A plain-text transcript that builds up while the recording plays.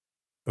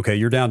Okay,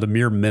 you're down to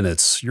mere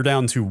minutes. You're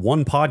down to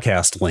one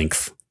podcast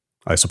length,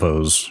 I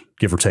suppose,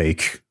 give or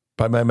take.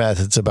 By my math,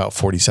 it's about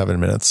 47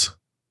 minutes.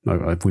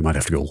 We might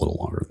have to go a little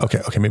longer. Okay,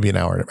 maybe an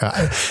hour.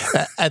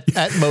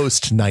 At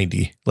most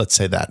 90. Let's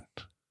say that.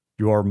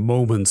 You are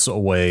moments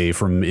away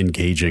from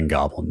engaging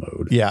goblin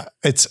mode. Yeah,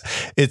 it's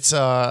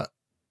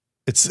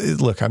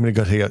look, I'm going to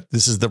go take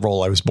this is the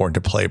role I was born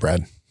to play,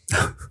 Brad.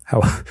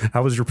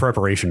 How is your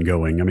preparation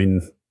going? I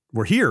mean,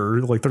 we're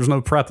here. Like, there's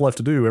no prep left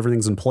to do.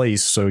 Everything's in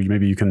place. So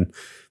maybe you can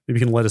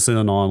let us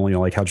in on,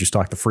 like, how'd you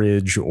stock the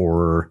fridge,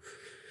 or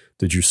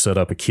did you set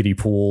up a kiddie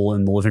pool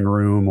in the living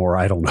room, or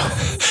I don't know.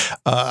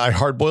 I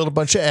hard boiled a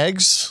bunch of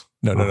eggs.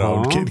 No.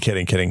 I'm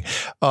kidding.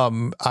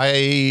 I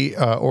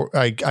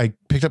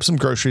picked up some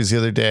groceries the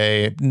other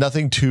day.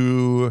 Nothing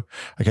too,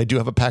 like, I do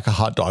have a pack of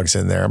hot dogs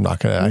in there. I'm not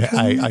going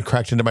to, I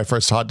cracked into my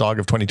first hot dog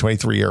of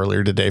 2023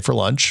 earlier today for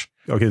lunch.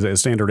 Okay. Is it a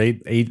standard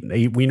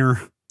eight wiener?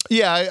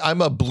 Yeah,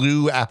 I'm a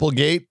Blue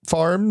Applegate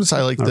Farms.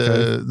 I like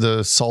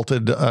the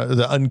salted,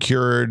 the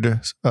uncured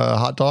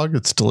hot dog.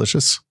 It's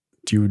delicious.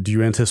 Do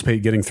you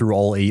anticipate getting through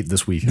all 8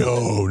 this week?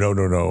 No. I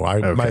don't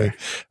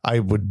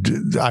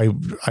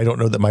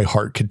know that my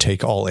heart could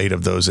take all 8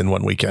 of those in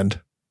one weekend.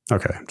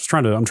 Okay.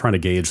 I'm trying to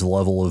gauge the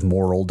level of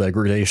moral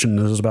degradation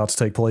that is about to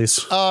take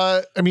place.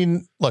 I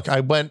mean, look, I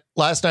went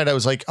last night. I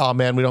was like, oh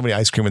man, we don't have any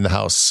ice cream in the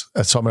house.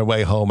 So on my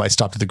way home, I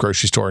stopped at the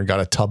grocery store and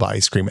got a tub of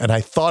ice cream. And I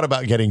thought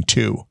about getting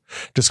 2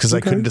 just because I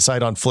couldn't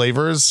decide on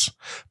flavors,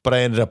 but I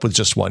ended up with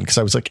just 1 because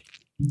I was like,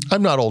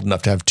 I'm not old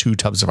enough to have 2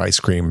 tubs of ice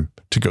cream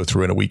to go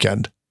through in a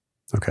weekend.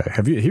 Okay.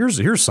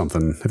 Here's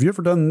something. Have you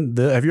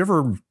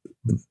ever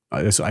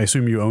I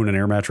assume you own an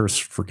air mattress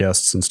for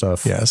guests and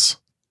stuff? Yes.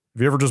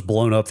 Have you ever just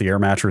blown up the air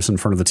mattress in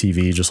front of the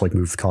TV, just like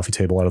move the coffee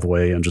table out of the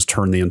way and just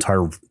turn the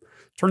entire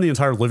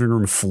living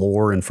room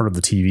floor in front of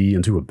the TV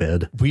into a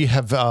bed? We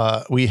have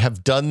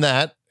done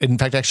that. In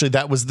fact, actually,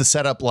 that was the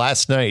setup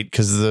last night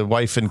because the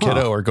wife and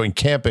kiddo are going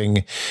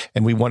camping,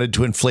 and we wanted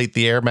to inflate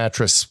the air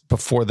mattress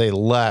before they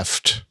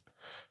left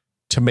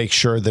to make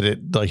sure that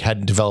it like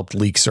hadn't developed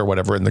leaks or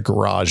whatever in the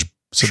garage.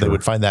 So they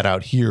would find that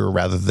out here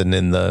rather than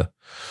in the,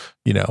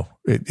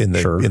 in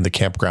the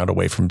campground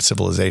away from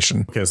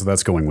civilization. Okay, so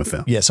that's going with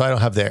them. Yeah, so I don't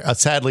have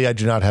sadly, I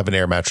do not have an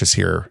air mattress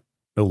here.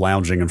 No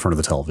lounging in front of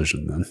the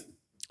television then.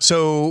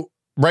 So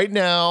right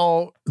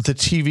now,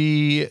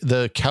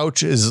 the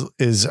couch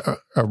is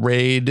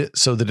arrayed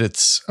so that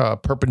it's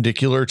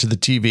perpendicular to the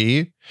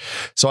TV.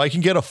 So I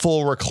can get a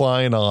full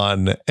recline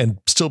on and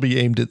still be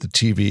aimed at the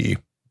TV,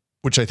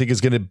 which I think is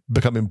going to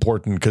become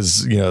important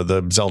because,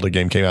 the Zelda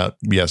game came out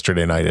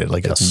yesterday night at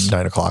like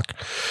 9:00.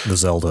 The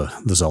Zelda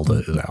is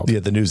out. Yeah,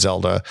 the new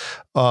Zelda.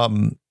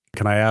 Can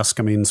I ask,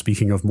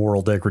 speaking of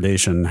moral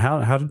degradation,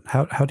 how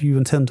do you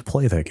intend to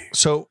play that game?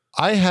 So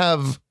I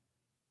have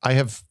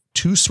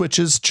 2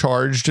 Switches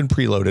charged and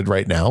preloaded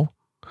right now.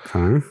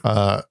 Okay.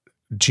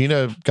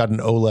 Gina got an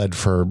OLED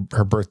for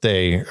her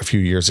birthday a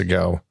few years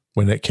ago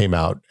when it came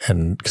out,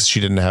 and because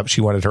she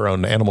wanted her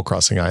own Animal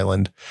Crossing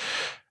island.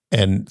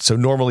 And so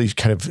normally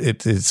kind of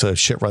it's a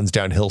shit runs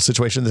downhill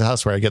situation in the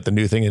house where I get the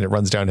new thing and it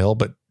runs downhill.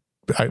 But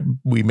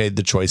we made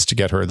the choice to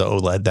get her the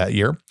OLED that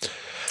year.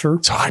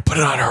 Sure. So I put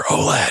it on her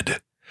OLED.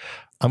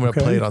 I'm going to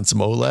play it on some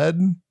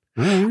OLED.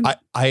 Mm-hmm.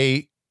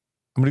 I'm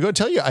going to go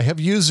tell you, I have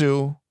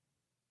Yuzu'd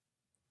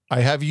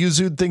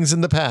things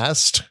in the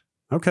past.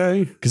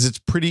 Okay. Because it's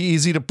pretty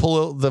easy to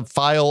pull the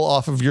file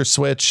off of your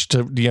Switch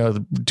to,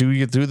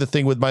 do the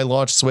thing with my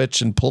launch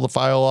Switch and pull the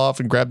file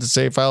off and grab the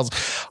save files.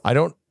 I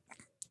don't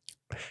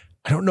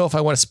know if I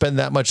want to spend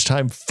that much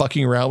time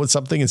fucking around with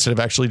something instead of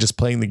actually just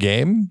playing the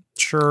game.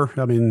 Sure.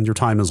 Your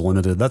time is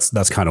limited.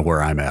 That's kind of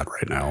where I'm at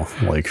right now.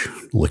 Like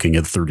looking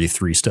at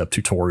 33-step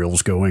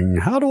tutorials going,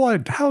 how do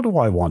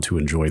I want to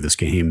enjoy this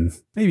game?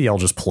 Maybe I'll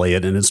just play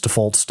it in its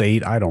default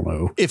state. I don't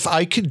know. If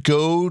I could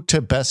go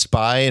to Best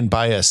Buy and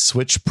buy a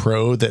Switch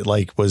Pro that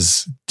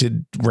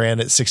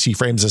ran at 60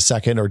 frames a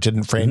second or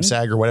didn't frame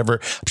sag or whatever,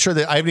 I'm sure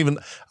that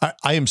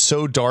I am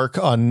so dark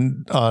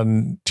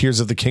on Tears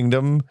of the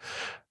Kingdom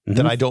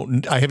that I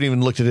haven't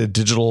even looked at a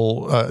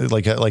digital,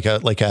 like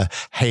a,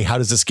 hey, how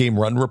does this game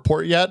run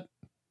report yet?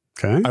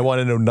 Okay. I want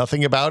to know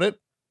nothing about it.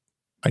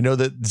 I know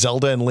that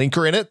Zelda and Link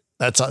are in it.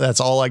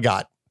 That's all I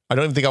got. I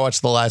don't even think I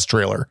watched the last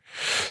trailer.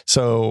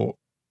 So,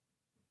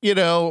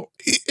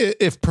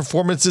 if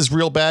performance is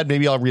real bad,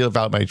 maybe I'll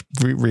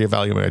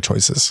reevaluate my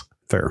choices.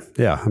 Fair.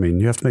 Yeah.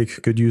 You have to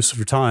make good use of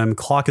your time.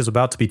 Clock is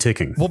about to be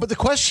ticking. Well, but the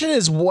question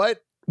is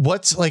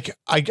what's like,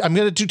 I'm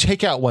going to do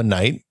takeout one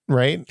night,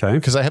 right? Okay.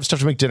 Because I have stuff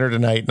to make dinner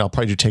tonight and I'll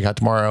probably do takeout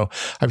tomorrow.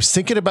 I was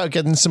thinking about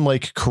getting some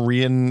like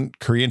Korean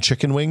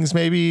chicken wings,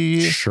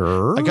 maybe.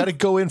 Sure. I got to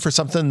go in for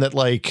something that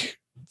like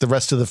the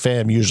rest of the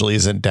fam usually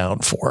isn't down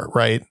for,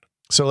 right?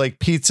 So like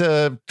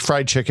pizza,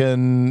 fried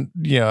chicken,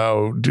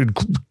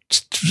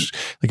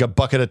 like a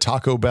bucket of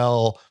Taco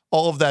Bell,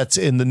 all of that's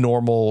in the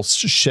normal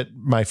shit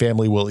my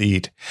family will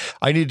eat.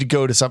 I need to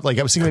go to something like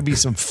I was thinking maybe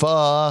some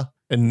pho.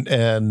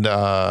 And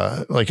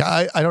like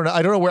I don't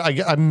know where I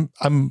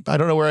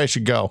don't know where I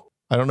should go.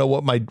 I don't know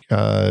what my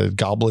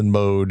goblin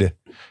mode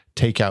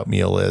takeout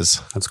meal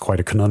is. That's quite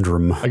a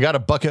conundrum. I got a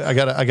bucket. I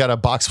got a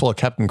box full of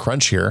Captain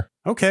Crunch here.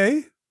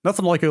 Okay.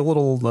 Nothing like a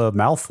little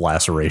mouth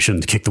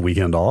laceration to kick the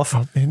weekend off.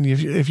 And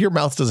if your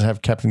mouth doesn't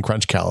have Captain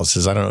Crunch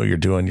calluses, I don't know what you're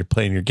doing. You're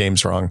playing your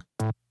games wrong.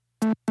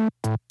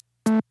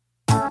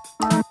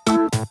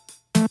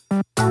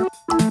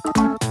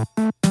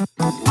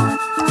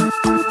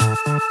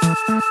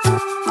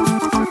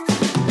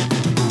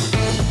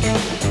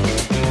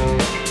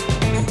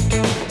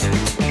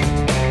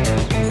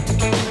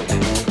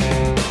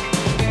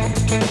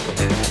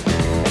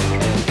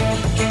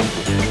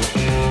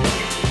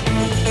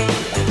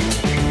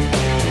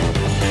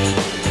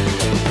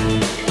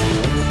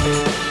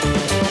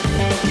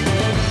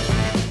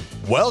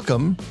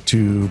 Welcome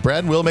to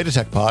Brad and Will Made a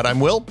Tech Pod. I'm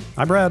Will.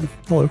 Hi, Brad.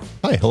 Hello.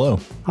 Hi, hello.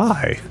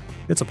 Hi.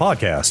 It's a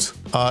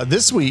podcast.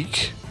 This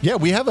week,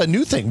 we have a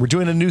new thing. We're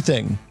doing a new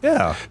thing.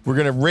 Yeah. We're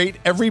going to rate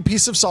every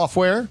piece of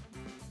software.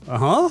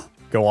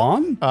 Go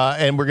on.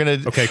 And we're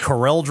going to... Okay,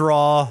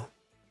 CorelDRAW.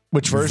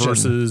 Which version?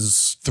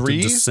 Versus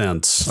 3?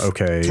 Descent.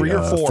 Okay. 3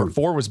 or 4?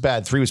 4 was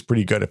bad. 3 was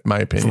pretty good, in my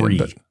opinion. 3.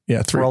 But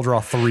yeah, 3.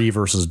 CorelDRAW 3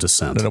 versus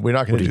Descent. No, we're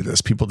not going to do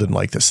this. People didn't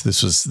like this.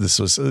 This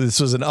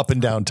was an up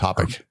and down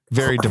topic.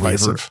 Very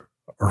divisive.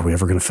 Are we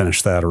ever going to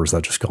finish that, or is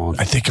that just gone?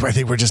 I think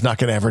we're just not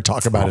going to ever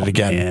talk about it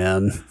again.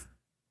 Man.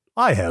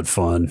 I had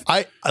fun.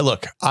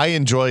 I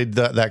enjoyed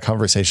that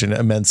conversation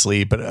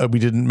immensely, but we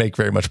didn't make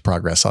very much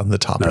progress on the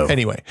topic.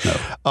 Anyway,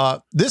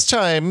 this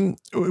time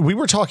we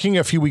were talking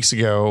a few weeks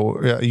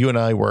ago, you and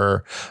I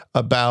were,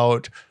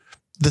 about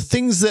the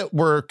things that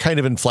were kind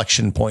of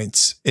inflection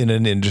points in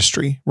an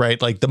industry,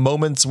 right? Like the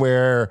moments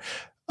where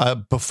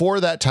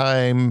before that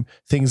time,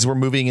 things were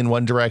moving in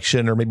one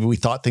direction, or maybe we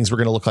thought things were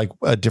going to look like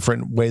a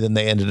different way than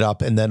they ended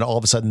up. And then all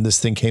of a sudden this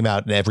thing came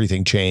out and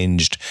everything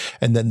changed.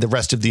 And then the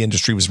rest of the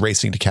industry was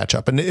racing to catch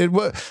up. And it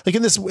was like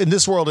in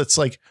this world, it's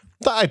like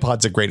the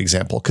iPod's a great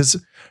example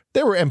because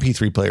there were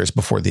MP3 players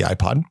before the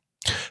iPod.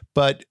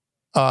 But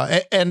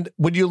and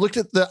when you looked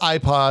at the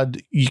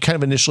iPod, you kind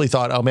of initially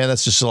thought, oh man,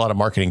 that's just a lot of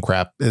marketing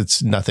crap.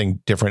 It's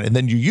nothing different. And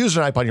then you use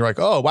an iPod and you're like,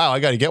 oh wow,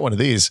 I got to get one of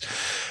these.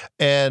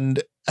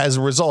 And as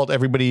a result,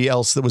 everybody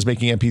else that was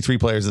making MP3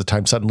 players at the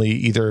time suddenly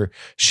either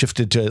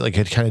shifted to like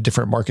a kind of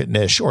different market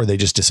niche, or they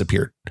just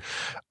disappeared.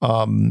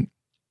 So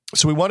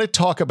we want to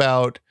talk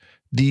about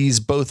these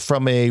both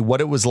from a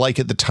what it was like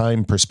at the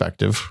time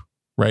perspective,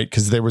 right?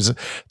 Because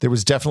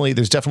there's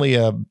definitely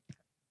a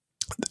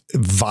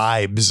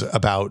vibes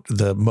about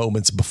the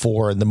moments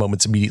before and the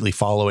moments immediately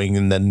following,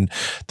 and then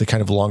the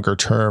kind of longer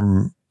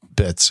term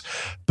bits.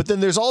 But then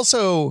there's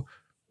also,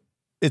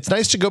 it's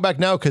nice to go back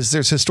now because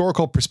there's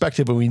historical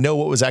perspective and we know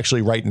what was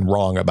actually right and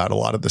wrong about a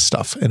lot of this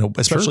stuff, and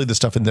especially the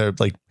stuff in the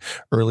like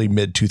early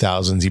mid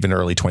 2000s, even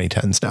early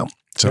 2010s now.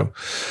 So,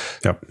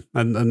 yep.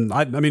 And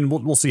I mean,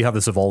 we'll see how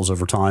this evolves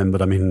over time,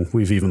 but I mean,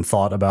 we've even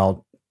thought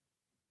about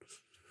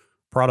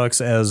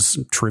products as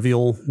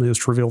trivial. Is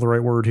trivial the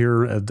right word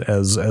here?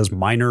 As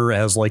minor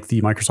as like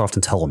the Microsoft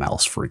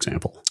IntelliMouse, for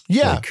example.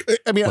 Yeah,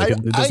 I mean,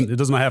 it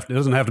doesn't have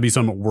to be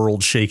some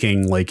world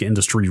shaking like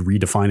industry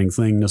redefining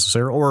thing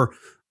necessarily, or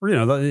you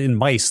know, in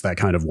mice that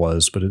kind of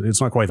was, but it's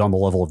not quite on the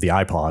level of the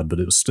iPod. But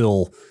it was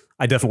still,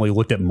 I definitely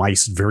looked at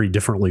mice very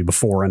differently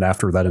before and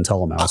after that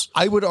IntelliMouse.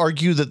 I would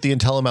argue that the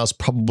IntelliMouse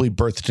probably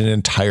birthed an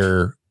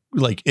entire,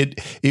 like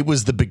it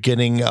was the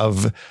beginning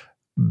of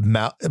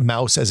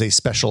mouse as a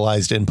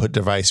specialized input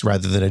device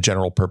rather than a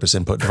general purpose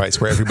input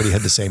device where everybody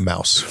had the same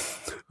mouse.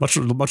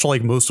 Much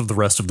like most of the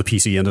rest of the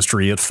PC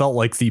industry, it felt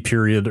like the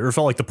period, or it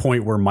felt like the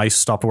point where mice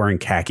stopped wearing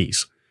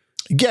khakis.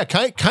 Yeah,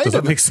 kind Does of.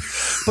 That makes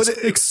sense? But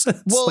it makes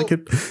sense. Well, like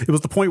it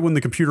was the point when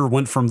the computer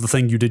went from the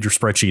thing you did your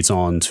spreadsheets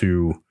on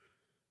to,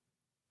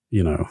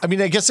 you know. I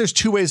mean, I guess there's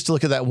two ways to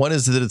look at that. One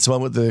is that it's the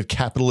moment the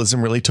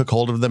capitalism really took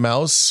hold of the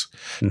mouse.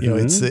 Mm-hmm. You know,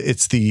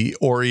 it's the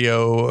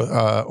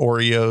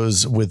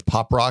Oreos with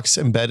Pop Rocks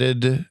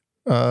embedded.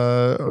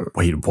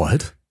 Wait,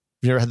 what? Have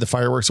you ever had the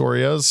Fireworks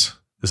Oreos?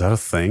 Is that a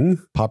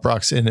thing? Pop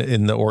Rocks in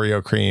the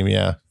Oreo cream,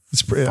 yeah.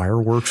 It's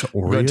Fireworks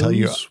Oreos? I'm going to tell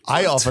you,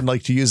 I often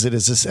like to use it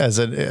as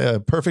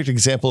a perfect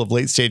example of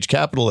late stage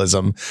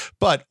capitalism,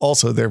 but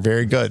also they're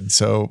very good.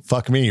 So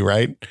fuck me,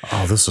 right?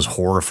 Oh, this is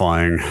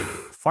horrifying.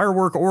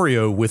 Firework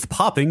Oreo with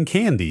popping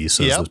candy,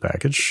 says this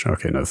package.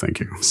 Okay, no,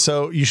 thank you.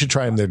 So you should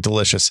try them. They're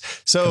delicious.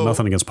 So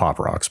nothing against Pop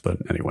Rocks, but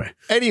anyway.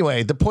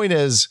 Anyway, the point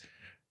is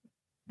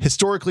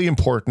historically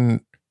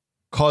important,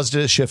 caused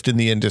a shift in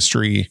the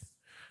industry.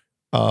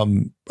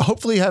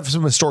 Hopefully have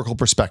some historical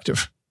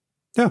perspective.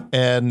 Yeah.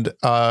 And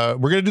we're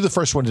going to do the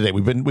first one today.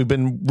 We've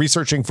been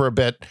researching for a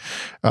bit.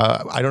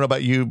 I don't know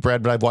about you,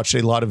 Brad, but I've watched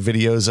a lot of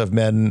videos of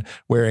men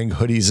wearing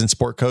hoodies and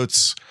sport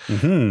coats.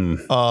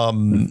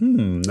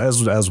 Mm-hmm.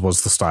 As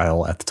was the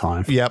style at the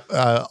time. Yep.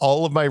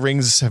 All of my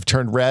rings have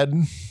turned red.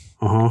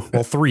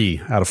 Well,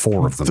 3 out of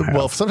 4 of them have.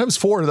 Well, sometimes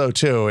 4 though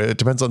too. It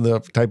depends on the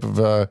type of.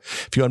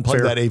 If you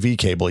unplug that AV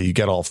cable, you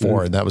get all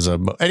 4, and that was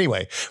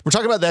anyway. We're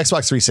talking about the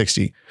Xbox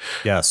 360.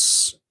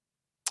 Yes.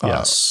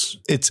 Yes,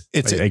 it's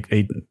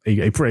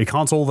a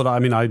console that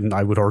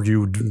I would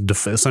argue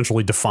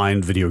essentially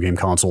defined video game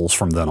consoles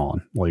from then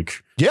on.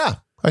 Like, yeah,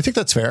 I think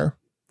that's fair.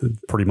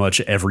 pretty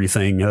much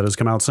everything that has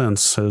come out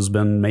since has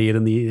been made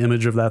in the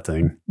image of that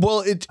thing.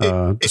 Well,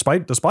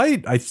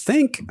 despite I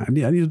think I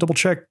need to double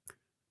check,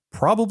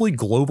 probably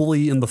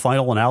globally in the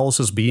final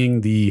analysis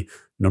being the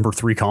number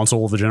 3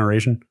 console of the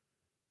generation.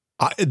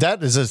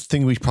 That is a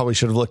thing we probably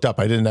should have looked up.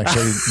 I didn't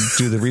actually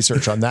do the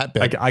research on that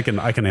bit. I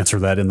can answer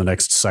that in the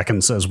next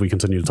seconds as we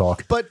continue to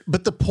talk. But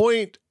the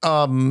point,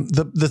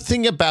 the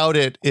thing about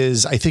it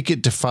is, I think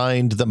it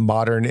defined the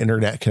modern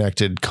internet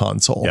connected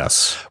console.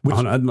 Yes,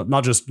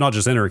 not just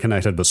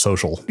interconnected, but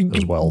social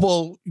as well.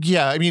 Well,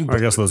 yeah, I mean, I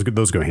guess those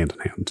go hand in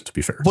hand. To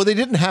be fair, well, they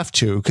didn't have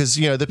to, because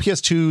the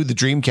PS2, the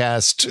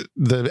Dreamcast,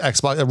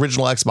 the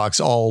original Xbox,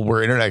 all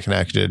were internet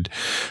connected,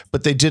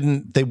 but they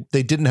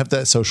didn't have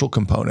that social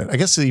component. I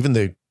guess even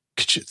the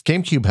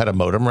GameCube had a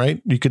modem,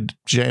 right? You could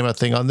jam a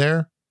thing on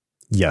there.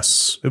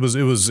 Yes, it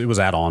was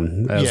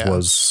add-on as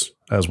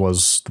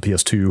was the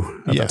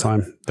PS2 at that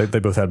time. They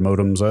both had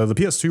modems. The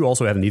PS2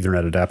 also had an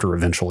Ethernet adapter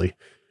eventually.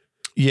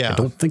 Yeah, I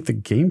don't think the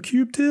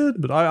GameCube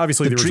did, but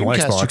obviously the original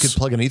Dreamcast, Xbox, you could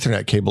plug an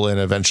Ethernet cable in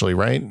eventually,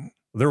 right?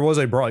 There was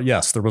a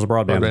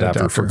broadband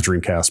adapter for the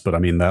Dreamcast, but I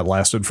mean that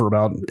lasted for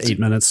about 8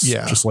 minutes,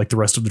 just like the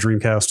rest of the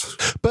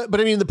Dreamcast.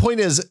 But I mean, the point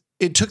is,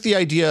 it took the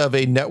idea of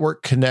a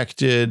network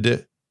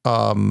connected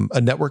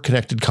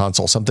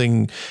console,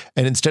 something,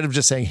 and instead of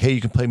just saying, hey, you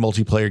can play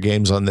multiplayer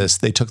games on this,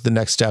 they took the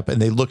next step and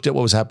they looked at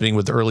what was happening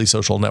with early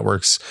social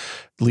networks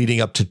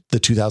leading up to the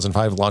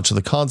 2005 launch of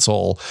the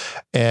console,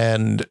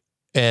 and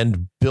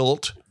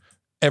built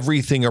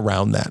everything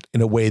around that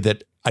in a way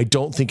that I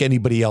don't think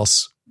anybody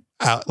else,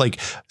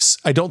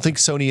 I don't think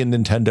Sony and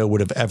Nintendo would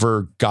have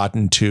ever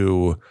gotten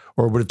to,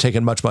 or would have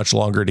taken much, much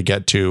longer to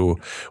get to,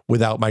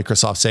 without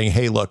Microsoft saying,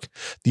 hey, look,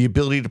 the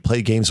ability to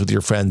play games with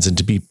your friends and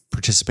to be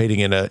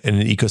participating in an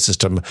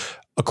ecosystem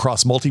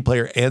across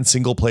multiplayer and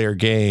single player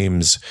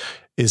games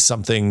is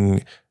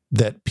something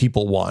that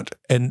people want.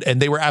 And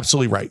they were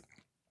absolutely right.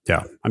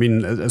 Yeah. I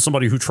mean, as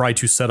somebody who tried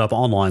to set up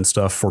online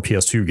stuff for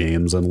PS2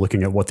 games and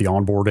looking at what the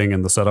onboarding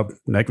and the setup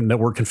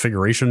network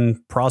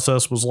configuration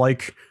process was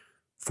like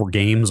for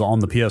games on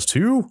the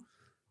PS2,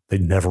 they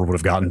never would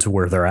have gotten to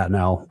where they're at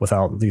now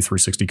without the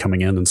 360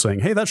 coming in and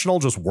saying, hey, that should all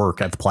just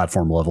work at the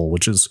platform level,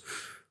 which is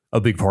a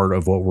big part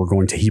of what we're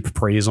going to heap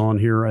praise on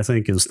here, I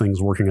think, is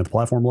things working at the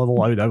platform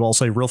level. I will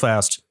say real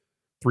fast,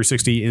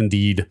 360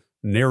 indeed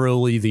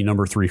narrowly the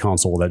number 3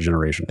 console of that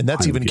generation. And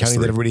that's even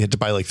counting that everybody had to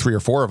buy like 3 or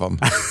 4 of them.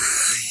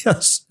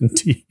 Yes,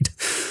 indeed.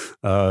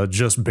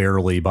 Just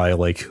barely by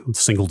like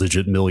single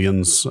digit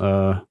millions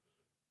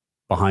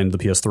behind the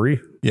PS3.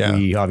 Yeah.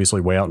 We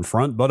obviously way out in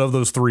front, but of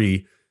those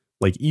 3,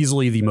 like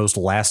easily the most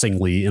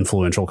lastingly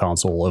influential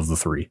console of the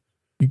 3.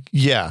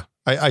 Yeah.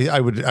 I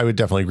would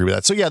definitely agree with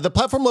that. So yeah, the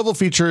platform level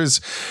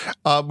features,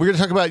 we're going to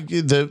talk about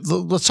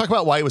let's talk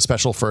about why it was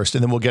special first,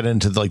 and then we'll get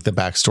into the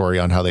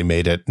backstory on how they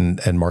made it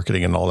and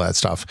marketing and all that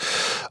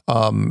stuff.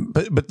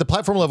 But the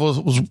platform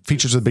level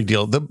features are a big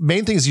deal. The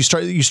main thing is you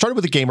started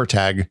with a gamer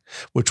tag,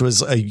 which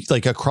was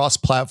a cross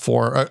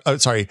platform,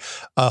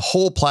 a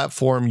whole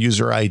platform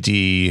user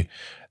ID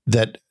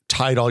that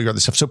tied all your other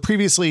stuff. So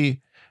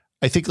previously,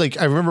 I think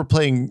I remember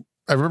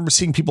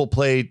seeing people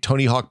play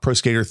Tony Hawk Pro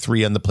Skater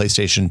 3 on the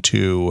PlayStation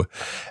 2,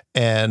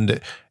 and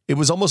it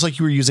was almost like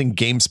you were using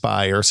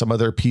GameSpy or some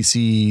other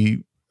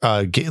PC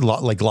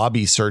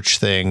lobby search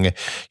thing.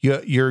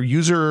 Your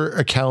user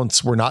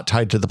accounts were not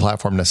tied to the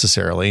platform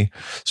necessarily,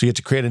 so you had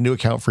to create a new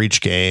account for each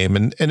game,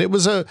 and it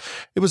was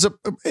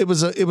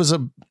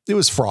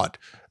fraud.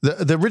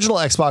 The original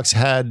Xbox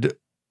had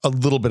a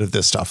little bit of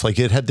this stuff. Like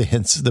it had the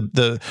hints,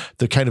 the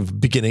kind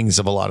of beginnings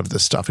of a lot of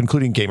this stuff,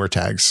 including gamer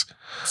tags.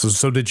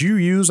 So did you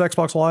use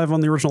Xbox Live on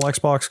the original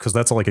Xbox? Because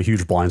that's like a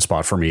huge blind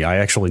spot for me. I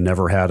actually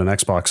never had an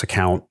Xbox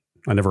account.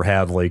 I never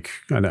had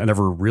I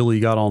never really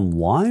got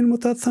online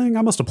with that thing.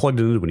 I must have plugged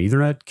it into an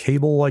Ethernet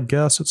cable, I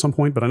guess, at some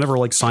point, but I never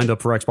signed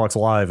up for Xbox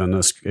Live and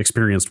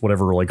experienced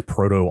whatever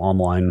proto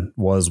online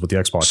was with the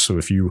Xbox. So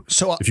if you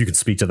could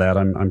speak to that,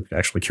 I'm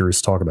actually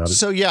curious to talk about it.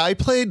 So yeah, I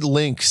played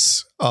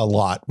Lynx a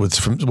lot with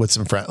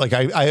some friends.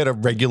 I had a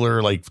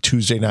regular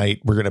Tuesday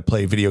night, we're going to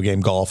play video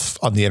game golf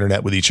on the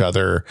internet with each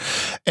other.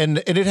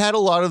 And it had a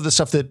lot of the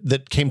stuff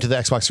that came to the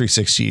Xbox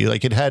 360.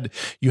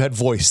 You had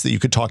voice that you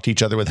could talk to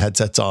each other with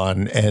headsets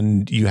on,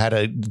 and you had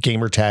a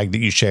gamer tag that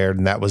you shared.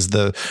 And that was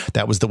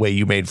the way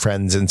you made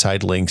friends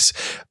inside Lynx.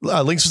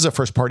 Lynx was a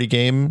first party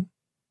game,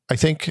 I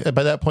think,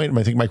 by that point.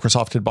 I think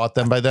Microsoft had bought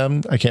them by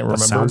then. I can't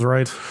remember. Sounds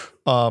right.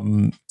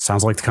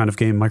 Sounds like the kind of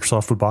game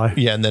Microsoft would buy.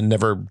 Yeah, and then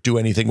never do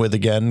anything with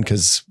again,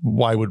 because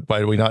why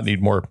do we not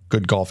need more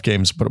good golf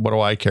games? But what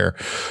do I care?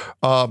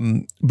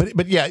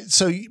 But yeah,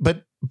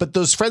 but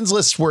those friends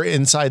lists were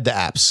inside the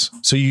apps.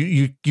 So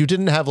you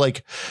didn't have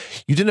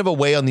a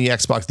way on the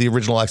Xbox, the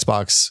original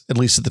Xbox, at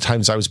least at the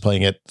times I was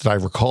playing it, that I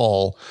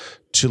recall,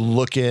 to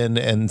look in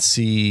and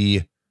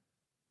see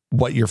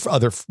what your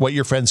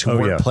friends who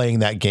weren't playing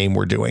that game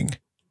were doing.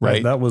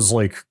 Right. That was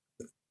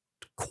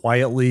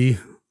quietly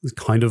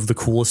kind of the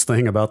coolest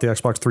thing about the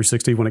Xbox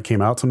 360 when it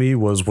came out to me,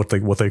 was what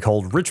they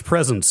called rich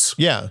presents.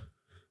 Yeah.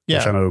 Yeah.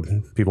 Which I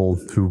know people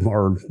who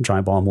are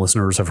Giant Bomb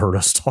listeners have heard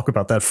us talk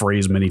about that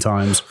phrase many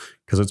times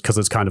because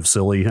it's kind of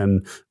silly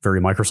and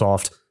very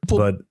Microsoft.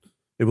 But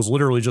it was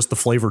literally just the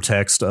flavor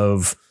text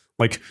of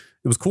like,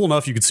 it was cool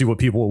enough you could see what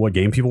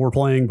game people were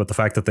playing, but the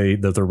fact that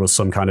there was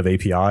some kind of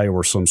API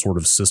or some sort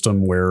of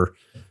system where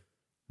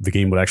the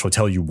game would actually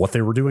tell you what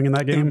they were doing in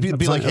that game. It'd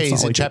be like, hey,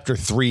 he's in chapter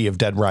 3 of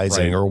Dead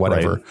Rising or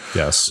whatever. Right.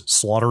 Yes,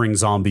 slaughtering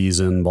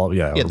zombies in the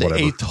whatever.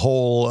 8th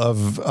hole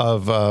of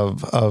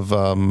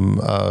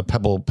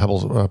Pebble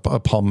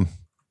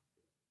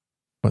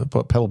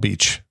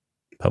Beach.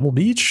 Pebble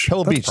Beach.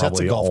 That's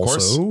a golf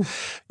course.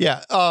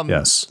 Yeah.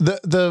 Yes.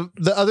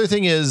 The other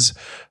thing is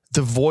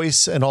the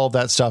voice and all of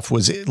that stuff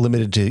was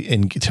limited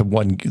to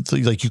one.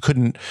 Like you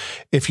couldn't,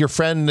 if your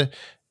friend,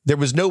 there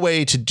was no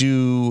way to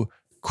do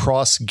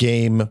cross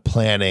game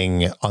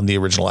planning on the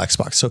original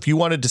Xbox. So if you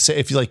wanted to say,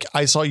 if you like,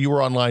 I saw you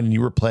were online and you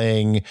were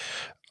playing,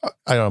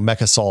 I don't know, Mech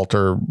Assault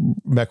or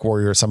Mech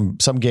Warrior, some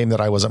game that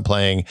I wasn't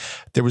playing,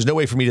 there was no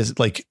way for me to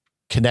like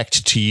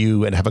connect to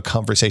you and have a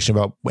conversation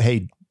about,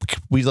 hey,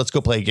 let's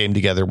go play a game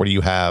together. What do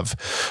you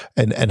have?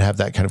 And have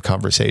that kind of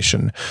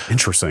conversation.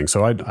 Interesting.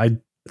 So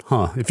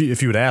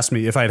if you had asked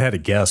me, if I had to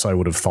guess, I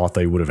would have thought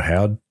they would have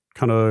had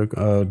kind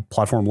of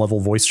platform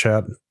level voice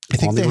chat. I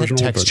think they had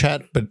text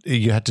chat, but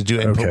you had to do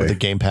input with the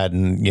gamepad,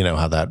 and you know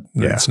how that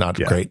it's not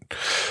great.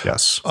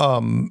 Yes.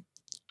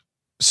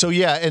 So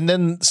yeah, and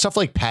then stuff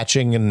like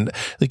patching, and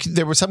like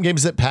there were some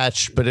games that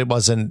patched, but it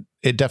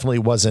definitely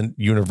wasn't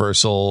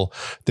universal.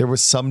 There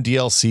was some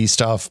DLC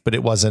stuff, but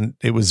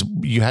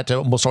you had to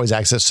almost always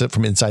access it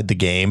from inside the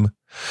game.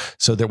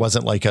 So there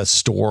wasn't like a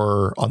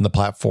store on the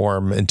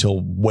platform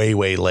until way,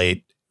 way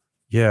late.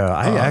 Yeah,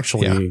 I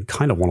actually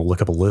kind of want to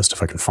look up a list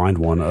if I can find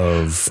one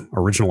of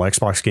original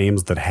Xbox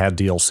games that had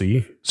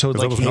DLC. So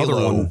like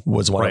Halo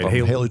was one of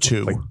them. Halo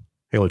 2.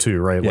 Halo 2,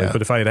 right? Yeah. Like,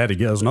 but if I had to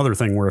guess, another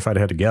thing where if I'd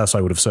had to guess,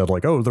 I would have said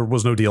like, oh, there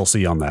was no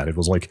DLC on that. It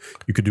was like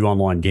you could do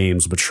online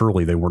games, but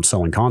surely they weren't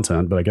selling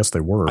content, but I guess they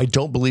were. I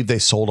don't believe they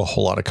sold a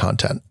whole lot of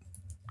content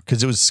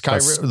because it was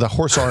Skyrim. The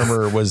horse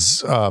armor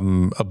was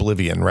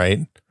Oblivion, right?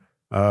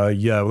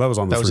 Yeah, well, that was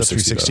on the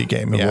 360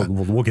 game. Yeah,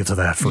 we'll get to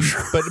that for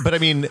sure. But I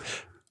mean,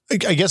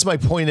 I guess my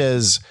point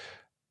is,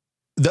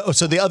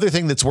 so the other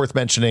thing that's worth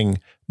mentioning,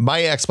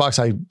 my Xbox,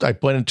 I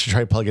went to try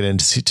to plug it in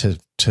to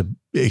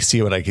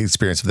see what I can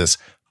experience with this.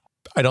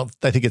 I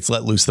think it's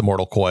let loose the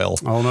mortal coil.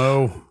 Oh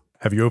no.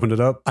 Have you opened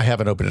it up? I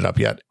haven't opened it up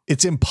yet.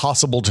 It's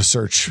impossible to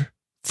search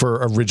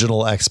for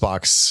original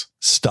Xbox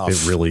stuff.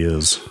 It really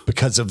is.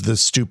 Because of the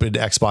stupid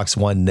Xbox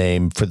One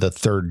name for the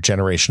 3rd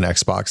generation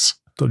Xbox.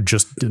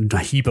 Just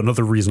heap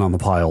another reason on the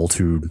pile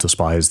to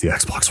despise the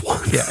Xbox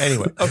One. Yeah.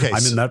 Anyway, okay.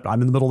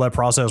 I'm in the middle of that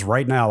process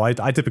right now. I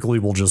typically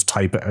will just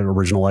type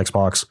original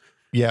Xbox.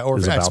 Yeah, or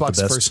Xbox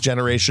first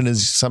generation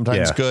is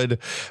sometimes good,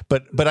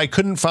 but I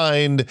couldn't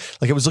find,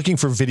 like I was looking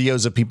for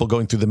videos of people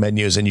going through the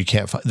menus and you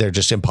can't find, they're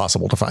just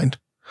impossible to find.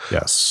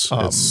 Yes,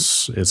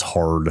 it's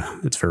hard.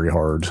 It's very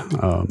hard.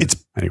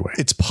 Anyway,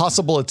 it's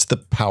possible it's the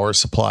power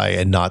supply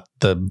and not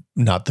the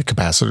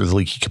capacitor, the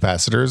leaky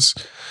capacitors.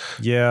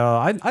 Yeah,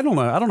 I don't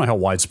know. I don't know how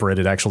widespread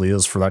it actually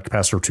is for that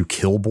capacitor to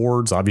kill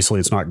boards. Obviously,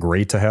 it's not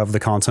great to have the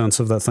contents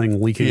of that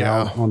thing leaking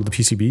out onto the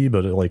PCB,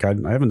 but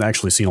I haven't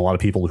actually seen a lot of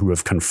people who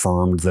have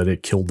confirmed that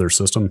it killed their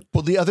system.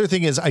 Well, the other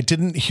thing is I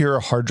didn't hear a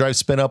hard drive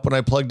spin up when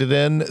I plugged it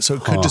in, so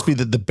it could just be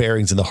that the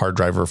bearings in the hard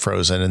drive are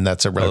frozen, and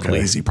that's a relatively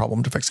easy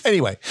problem to fix.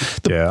 Anyway,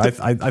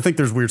 I think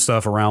there's weird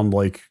stuff around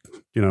like.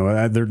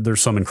 There's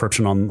some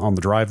encryption on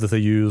the drive that they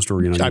used, or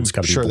I'm it's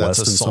got to be sure blessed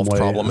that's a in some solved way.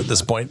 problem at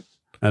this point.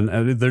 And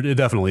it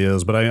definitely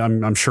is, but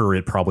I'm sure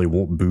it probably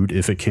won't boot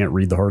if it can't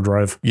read the hard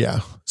drive. Yeah.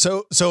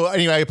 So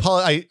anyway,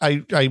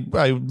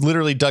 I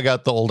literally dug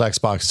out the old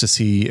Xbox to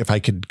see if I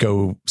could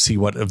go see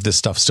what of this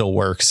stuff still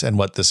works and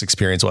what this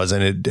experience was,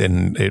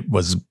 and it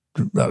was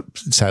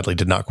sadly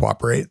did not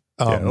cooperate.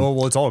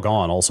 Well, it's all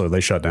gone. Also,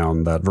 they shut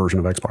down that version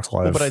of Xbox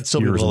Live. But I'd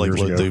still be able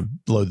to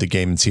load the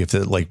game and see if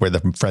where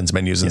the friends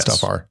menus and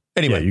stuff are.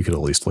 Anyway, you could at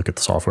least look at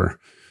the software.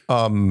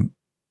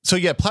 So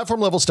yeah,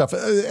 platform level stuff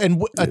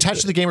and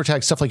attached to the gamer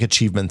tag stuff like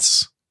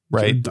achievements,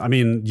 right? I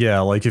mean, yeah,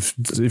 like if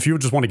you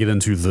just want to get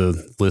into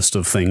the list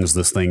of things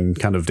this thing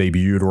kind of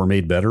debuted or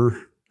made better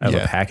as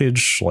a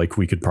package, like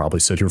we could probably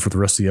sit here for the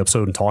rest of the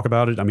episode and talk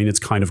about it. I mean, it's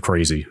kind of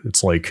crazy.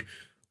 It's like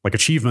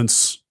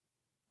achievements.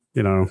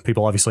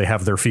 People obviously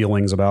have their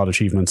feelings about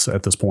achievements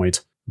at this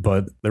point,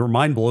 but they were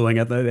mind-blowing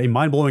a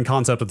mind-blowing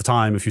concept at the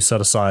time. If you set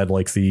aside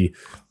like the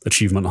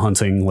achievement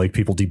hunting, like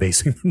people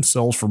debasing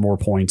themselves for more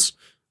points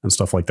and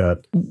stuff like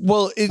that.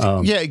 Well,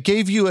 it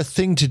gave you a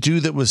thing to do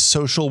that was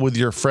social with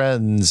your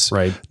friends,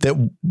 right?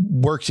 That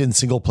worked in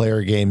single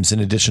player games in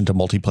addition to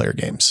multiplayer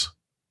games,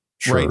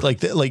 sure. Right?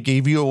 Like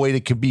gave you a way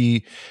that could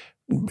be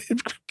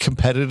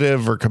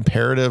competitive or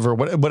comparative or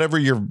whatever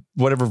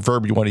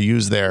verb you want to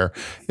use there.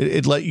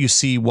 It let you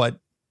see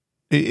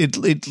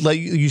it let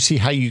you see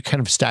how you kind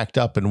of stacked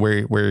up and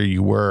where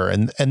you were,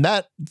 and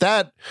that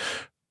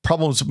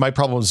my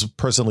problems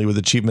personally with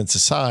achievements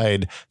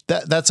aside,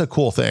 that's a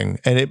cool thing,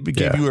 and it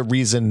gave you a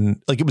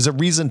reason. Like it was a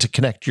reason to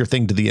connect your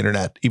thing to the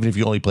internet, even if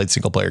you only played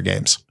single player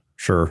games.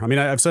 Sure. I mean,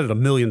 I've said it a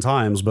million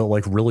times, but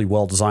like really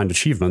well designed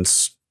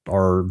achievements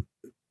are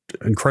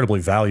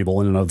incredibly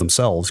valuable in and of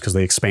themselves because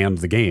they expand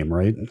the game,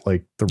 right?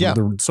 Like there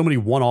were so many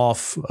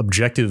one-off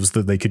objectives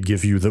that they could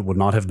give you that would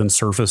not have been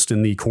surfaced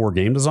in the core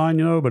game design,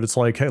 but it's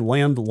like, hey,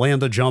 land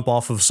a jump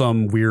off of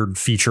some weird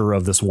feature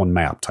of this one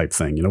map type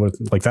thing,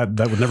 like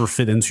that would never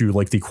fit into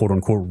like the quote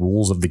unquote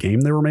rules of the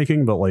game they were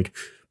making, but like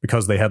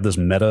because they had this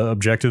meta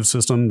objective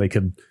system, they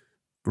could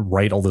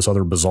write all this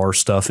other bizarre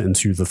stuff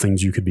into the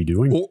things you could be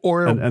doing,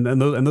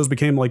 and those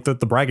became like the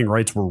bragging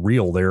rights were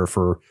real there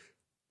for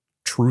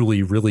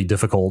truly really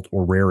difficult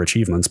or rare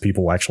achievements.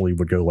 People actually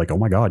would go like, oh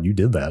my God, you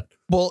did that.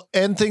 Well,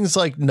 and things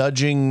like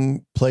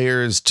nudging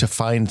players to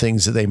find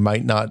things that they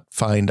might not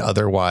find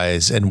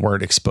otherwise and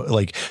weren't exposed,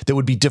 like that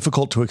would be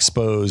difficult to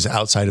expose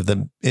outside of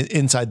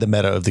inside the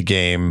meta of the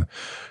game.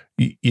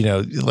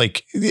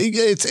 Like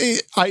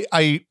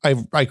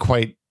I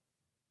quite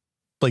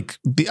like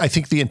I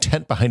think the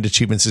intent behind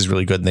achievements is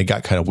really good, and they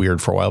got kind of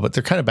weird for a while, but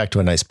they're kind of back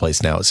to a nice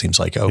place now. It seems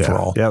like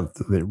overall. Yeah.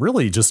 They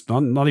really just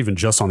not even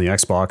just on the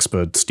Xbox,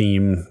 but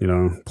Steam,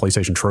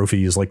 PlayStation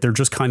trophies, like they're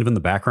just kind of in the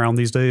background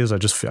these days. I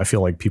feel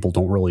like people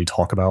don't really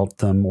talk about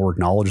them or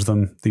acknowledge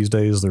them these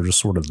days. They're just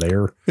sort of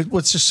there.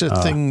 It's just a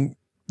thing.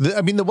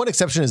 I mean, the one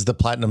exception is the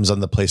platinums on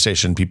the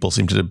PlayStation. People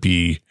seem to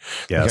be.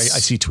 Yes. I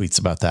see tweets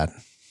about that.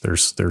 There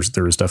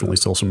is definitely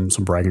still some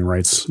bragging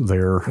rights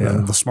there. Yeah.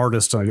 And the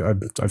smartest,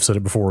 I've said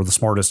it before, the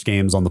smartest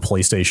games on the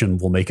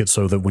PlayStation will make it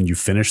so that when you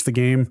finish the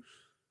game,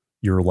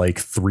 you're like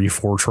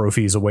 3-4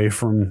 trophies away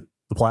from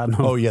the platinum.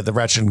 Oh yeah, the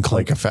Ratchet and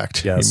Clank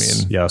effect.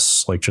 Yes,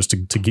 yes. Like just to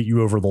get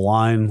you over the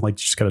line, like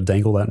you just got to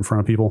dangle that in front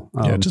of people.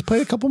 Just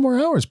play a couple more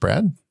hours,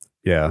 Brad.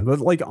 Yeah, but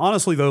like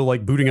honestly though,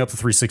 like booting up the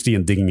 360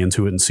 and digging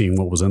into it and seeing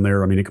what was in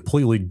there, I mean, it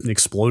completely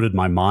exploded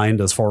my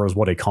mind as far as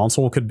what a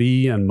console could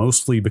be, and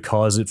mostly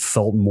because it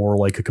felt more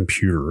like a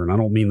computer. And I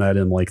don't mean that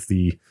in like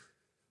the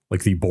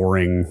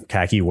boring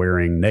khaki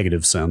wearing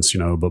negative sense,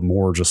 but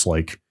more just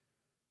like,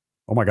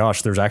 oh my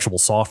gosh, there's actual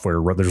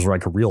software where there's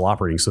like a real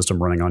operating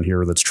system running on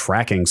here that's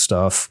tracking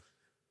stuff.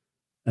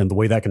 And the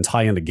way that can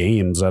tie into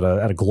games at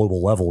a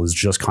global level is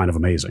just kind of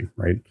amazing,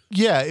 right?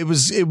 Yeah, it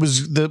was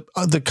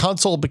the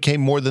console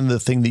became more than the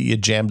thing that you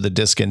jammed the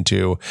disc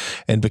into,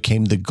 and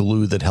became the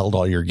glue that held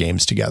all your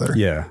games together.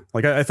 Yeah,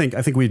 like I think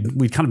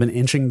we'd kind of been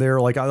inching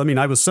there. Like I mean,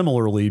 I was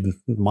similarly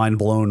mind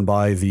blown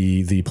by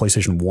the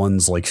PlayStation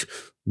 1's like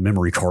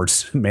memory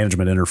cards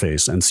management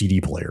interface and CD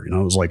player. It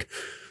was like,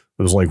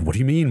 what do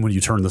you mean when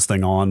you turn this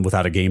thing on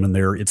without a game in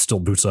there, it still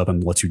boots up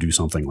and lets you do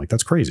something? Like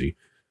that's crazy.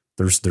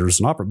 There's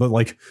an opera, but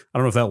like I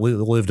don't know if that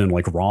lived in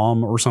like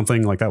ROM or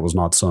something. Like that was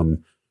not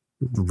some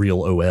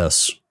real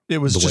OS. It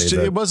was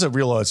it was a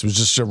real OS. It was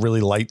just a really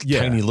light,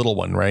 tiny little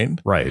one, right?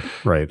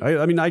 Right.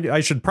 I mean,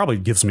 I should probably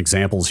give some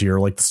examples here.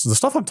 Like the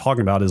stuff I'm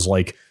talking about is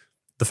like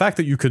the fact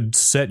that you could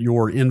set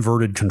your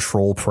inverted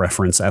control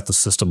preference at the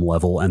system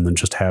level and then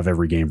just have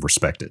every game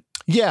respect it.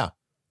 Yeah,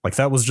 like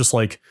that was just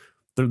like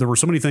there were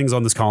so many things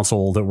on this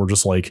console that were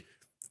just like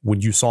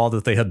when you saw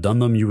that they had done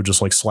them, you would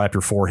just like slap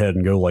your forehead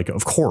and go like,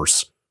 of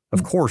course.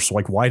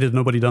 Like, why did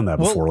nobody done that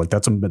before? Like,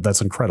 that's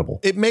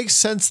incredible. It makes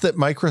sense that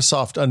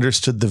Microsoft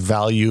understood the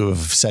value of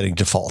setting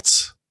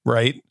defaults,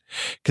 right?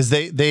 Because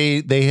they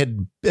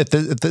had at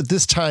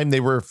this time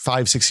they were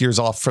 5-6 years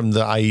off from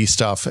the IE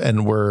stuff,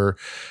 and were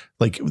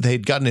like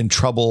they'd gotten in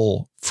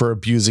trouble for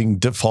abusing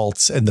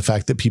defaults and the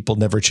fact that people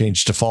never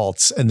changed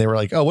defaults. And they were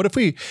like, oh, what if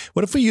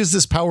we use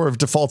this power of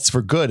defaults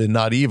for good and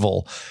not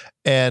evil?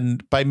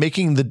 And by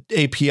making the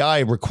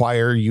API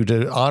require you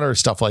to honor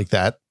stuff like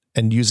that,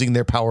 and using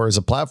their power as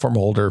a platform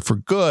holder for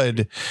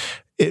good,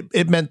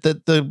 it meant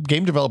that the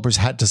game developers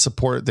had to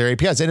support their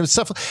APIs. And it was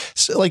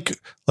stuff like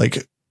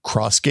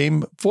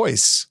cross-game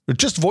voice.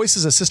 Just voice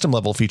as a system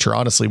level feature,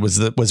 honestly, was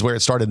where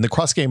it started. And the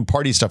cross-game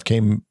party stuff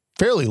came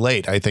fairly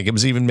late. I think it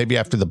was even maybe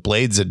after the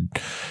Blades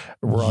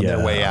were on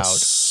their way out.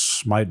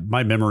 My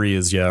memory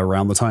is,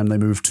 around the time they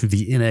moved to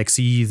the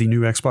NXE, the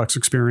new Xbox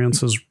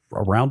experience, is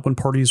around when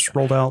parties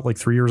rolled out, like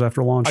 3 years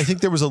after launch. I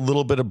think there was a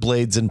little bit of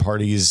Blades and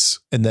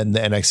parties, and then the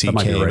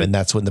NXE came, right. And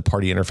that's when the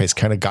party interface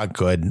kind of got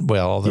good.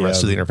 Well, the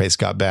rest of the interface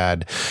got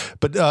bad.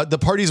 But the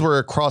parties were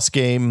a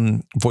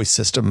cross-game voice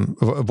system.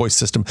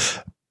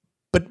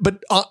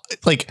 But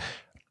like,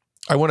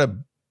 I want to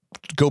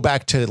go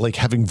back to like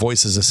having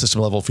voice as a system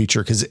level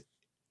feature, because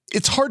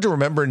it's hard to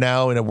remember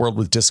now in a world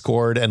with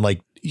Discord, and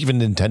like even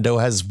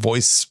Nintendo has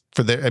voice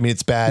for their. I mean,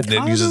 it's bad and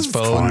it uses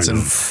phones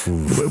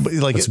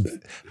and like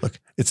look,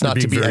 it's not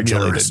to be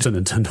emulated to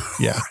Nintendo.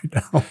 Yeah,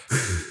 right now.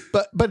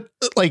 but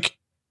like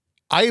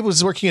I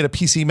was working at a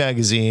PC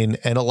magazine,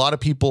 and a lot of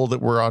people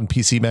that were on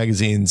PC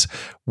magazines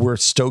were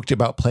stoked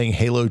about playing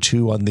Halo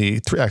 2 on the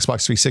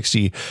Xbox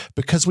 360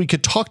 because we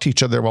could talk to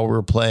each other while we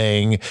were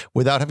playing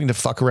without having to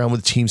fuck around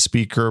with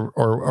TeamSpeak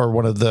or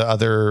one of the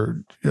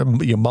other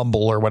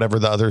Mumble or whatever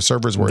the other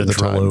servers were at the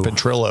time.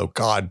 Ventrilo.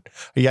 God.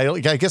 Yeah,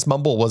 I guess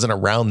Mumble wasn't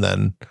around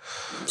then.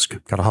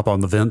 Got to hop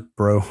on the vent,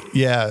 bro.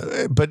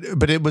 Yeah,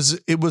 but it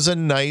was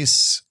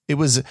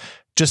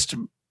just,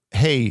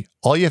 hey,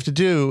 all you have to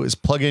do is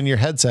plug in your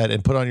headset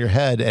and put on your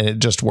head, and it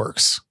just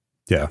works.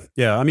 Yeah.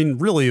 Yeah. I mean,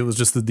 really, it was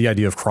just the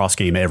idea of cross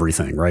game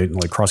everything, right?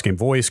 Like cross game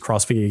voice,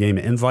 cross game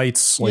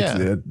invites, like,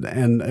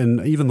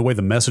 and even the way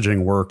the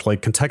messaging worked,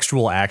 like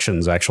contextual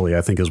actions, actually,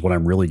 I think is what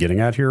I'm really getting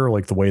at here.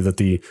 Like the way that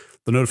the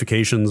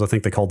notifications, I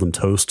think they called them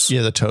toasts.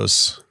 Yeah. The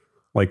toasts.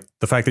 Like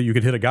the fact that you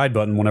could hit a guide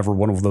button whenever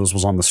one of those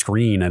was on the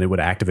screen and it would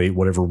activate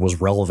whatever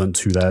was relevant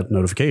to that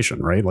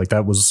notification, right? Like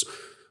that was,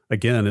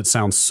 again, it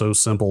sounds so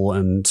simple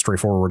and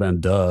straightforward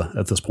and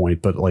at this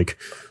point. But like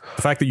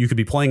the fact that you could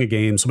be playing a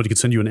game, somebody could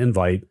send you an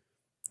invite,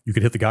 you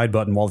could hit the guide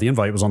button while the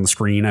invite was on the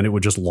screen and it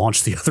would just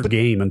launch the other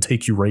game and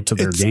take you right to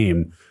their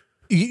game.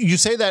 You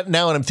say that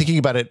now and I'm thinking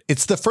about it.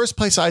 It's the first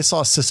place I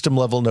saw system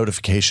level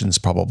notifications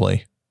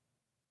probably.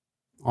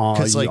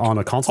 Like on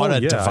a console? On a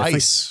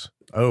device.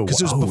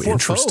 Because it was before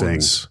interesting.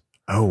 Phones.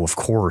 Oh, of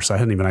course. I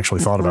hadn't even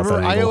actually thought about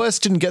that.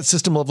 iOS didn't get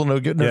system level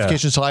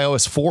notifications until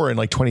iOS 4 in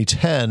like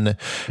 2010.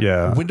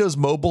 Yeah. Windows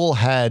Mobile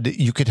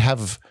you could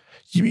have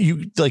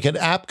you like an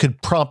app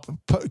could pop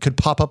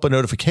up a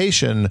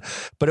notification,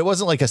 but it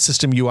wasn't like a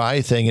system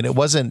UI thing, and it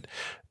wasn't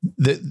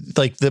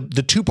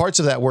the two parts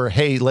of that were,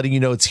 hey, letting you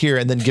know it's here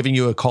and then giving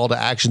you a call to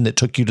action that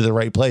took you to the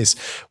right place.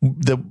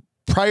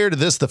 Prior to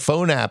this, the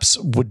phone apps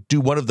would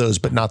do one of those,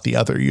 but not the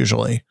other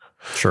usually.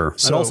 Sure.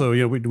 So, and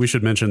also, we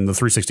should mention the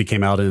 360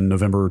 came out in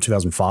November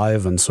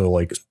 2005. And so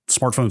like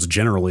smartphones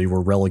generally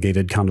were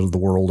relegated kind of to the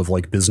world of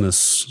like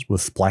business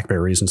with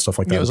Blackberries and stuff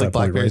like that. Yeah, it was like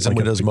Blackberries and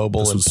Windows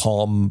Mobile and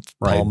Palm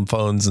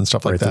phones and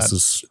stuff like that. This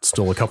is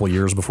still a couple of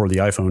years before the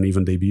iPhone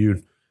even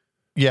debuted.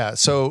 Yeah.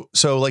 So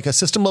like a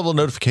system level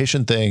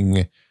notification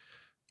thing,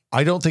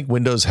 I don't think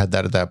Windows had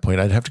that at that point.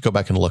 I'd have to go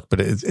back and look, but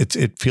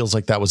it feels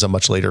like that was a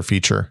much later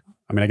feature.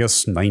 I mean, I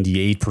guess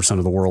 98%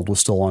 of the world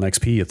was still on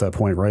XP at that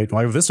point, right?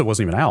 Well, Vista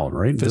wasn't even out,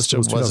 right? Vista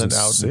wasn't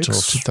out until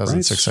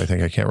 2006, right? I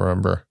think. I can't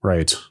remember.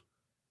 Right.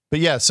 But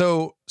yeah,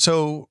 so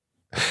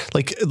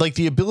like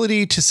the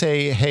ability to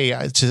say, hey,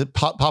 to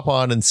pop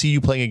on and see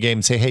you playing a game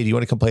and say, hey, do you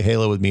want to come play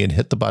Halo with me, and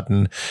hit the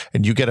button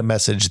and you get a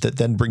message that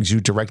then brings you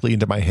directly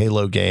into my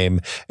Halo game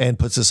and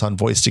puts us on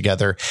voice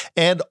together.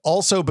 And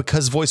also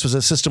because voice was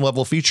a system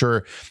level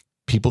feature,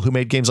 people who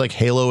made games like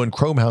Halo and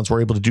Chromehounds were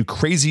able to do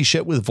crazy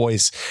shit with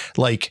voice.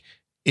 Like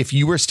if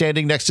you were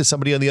standing next to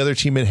somebody on the other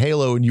team in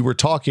Halo and you were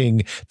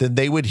talking, then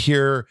they would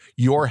hear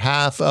your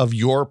half of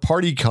your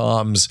party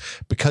comms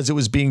because it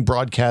was being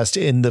broadcast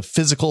in the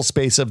physical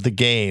space of the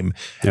game.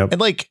 Yep. And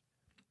like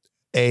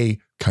a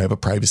kind of a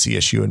privacy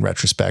issue in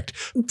retrospect.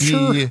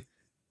 Sure.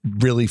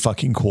 Really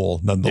fucking cool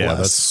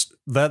nonetheless.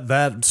 Yeah,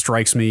 that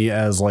strikes me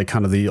as like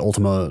kind of the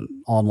ultimate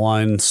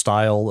online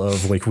style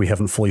of like, we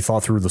haven't fully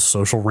thought through the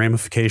social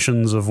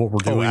ramifications of what we're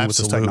doing with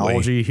this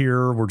technology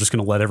here. We're just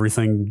going to let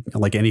everything,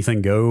 like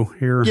anything, go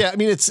here. Yeah, I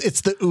mean,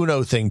 it's the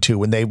Uno thing too.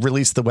 When they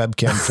released the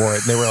webcam for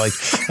it, and they were like,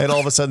 and all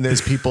of a sudden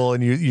there's people,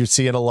 and you're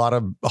seeing a lot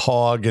of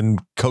hog and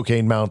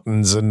cocaine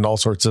mountains and all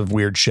sorts of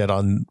weird shit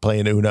on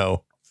playing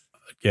Uno.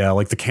 Yeah,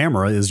 like the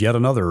camera is yet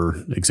another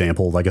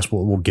example. I guess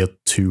we'll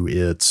get to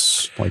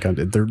it. Like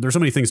there's so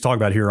many things to talk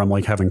about here. I'm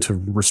like having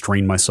to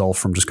restrain myself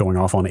from just going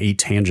off on 8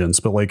 tangents.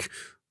 But like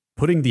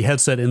putting the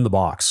headset in the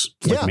box,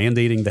 like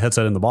mandating the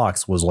headset in the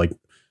box was like,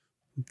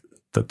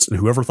 that's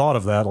whoever thought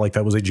of that. Like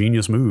that was a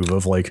genius move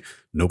of like,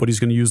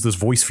 nobody's going to use this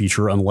voice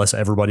feature unless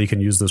everybody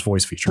can use this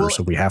voice feature.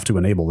 So we have to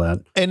enable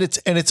that. And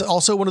it's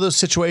also one of those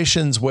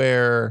situations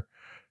where,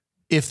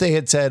 if they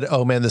had said,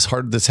 "Oh man, this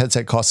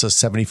headset costs us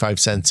 75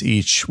 cents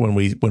each when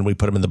we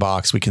put them in the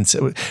box, we're going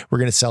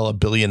to sell 1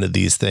 billion of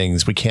these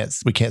things. We can't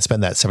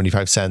spend that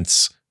 75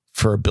 cents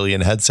for 1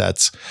 billion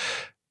headsets."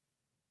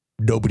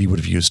 Nobody would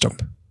have used them.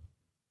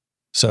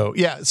 So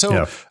yeah.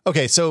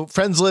 Okay. So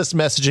friends list,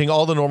 messaging,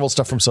 all the normal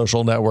stuff from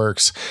social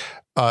networks.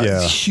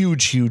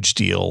 Huge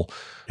deal.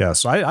 Yeah.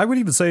 So I would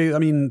even say, I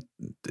mean,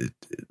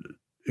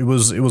 it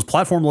was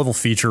platform level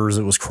features.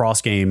 It was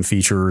cross game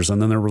features.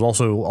 And then there was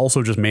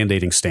also just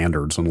mandating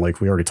standards. And like,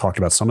 we already talked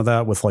about some of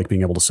that with like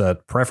being able to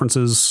set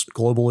preferences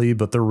globally,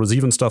 but there was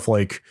even stuff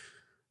like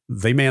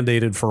they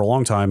mandated for a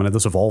long time, and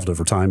this evolved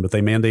over time, but they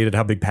mandated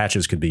how big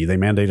patches could be. They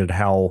mandated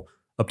how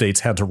updates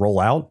had to roll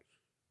out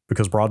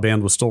because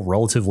broadband was still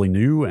relatively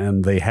new,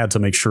 and they had to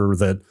make sure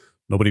that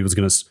nobody's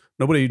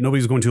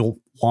going to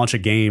launch a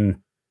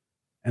game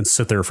and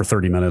sit there for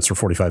 30 minutes or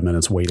 45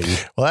 minutes waiting.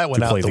 Well, that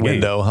went out the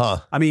window, huh?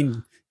 I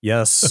mean,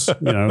 yes,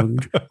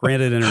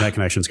 granted, internet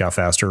connections got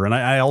faster. And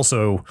I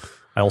also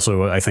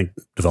think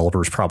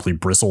developers probably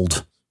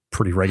bristled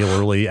pretty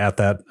regularly at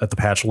the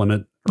patch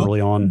limit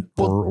early on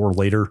or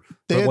later.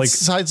 They had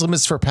size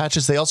limits for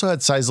patches. They also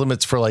had size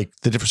limits for like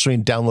the difference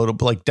between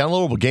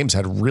downloadable games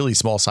had really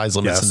small size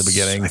limits in the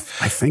beginning.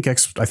 I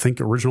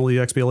think originally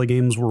XBLA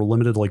games were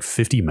limited like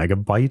 50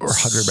 megabytes or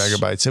 100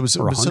 megabytes. It was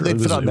so they'd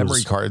fit on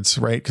memory cards,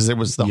 right? Because there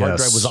was the hard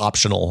drive was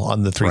optional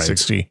on the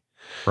 360.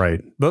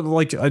 Right. But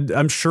like,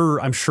 I'm sure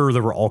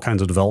there were all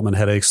kinds of development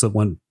headaches that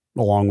went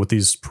along with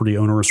these pretty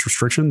onerous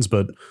restrictions.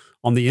 But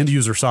on the end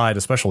user side,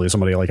 especially as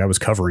somebody like I was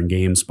covering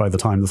games by the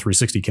time the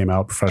 360 came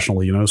out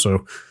professionally,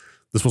 so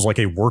this was like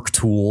a work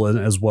tool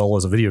as well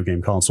as a video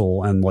game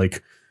console, and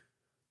like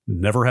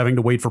never having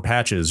to wait for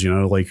patches,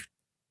 like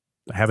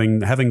having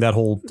that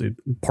whole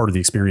part of the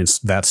experience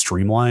that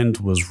streamlined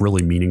was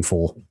really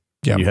meaningful.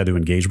 Yeah. You had to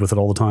engage with it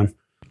all the time.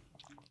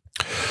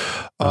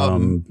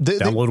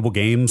 Downloadable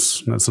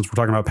games, since we're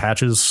talking about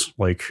patches,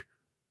 like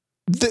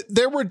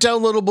there were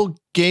downloadable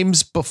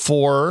games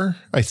before,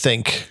 I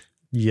think.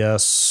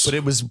 Yes, but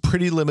it was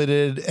pretty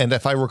limited. And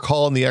if I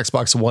recall, on the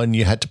Xbox One,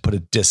 you had to put a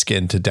disc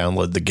in to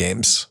download the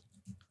games.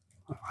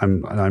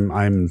 I'm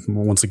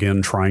once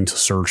again trying to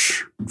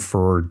search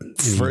for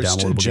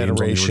first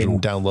generation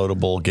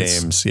downloadable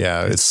games.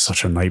 Yeah, it's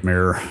such a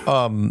nightmare.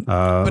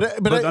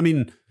 But I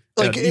mean,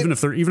 like even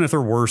if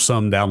there were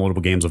some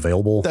downloadable games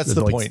available, that's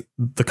the point.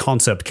 The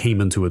concept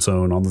came into its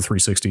own on the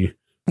 360.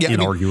 Yeah,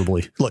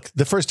 inarguably. I mean, look,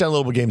 the first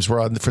downloadable games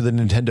were for the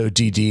Nintendo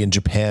DD in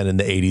Japan in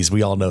the 80s.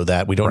 We all know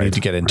that. We don't need to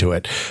get into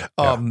it.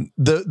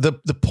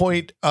 The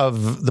point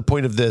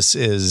of this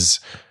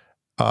is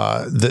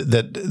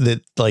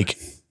that like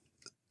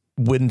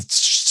when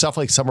stuff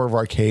like Summer of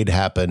Arcade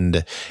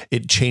happened,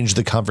 it changed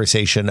the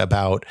conversation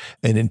about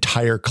an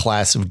entire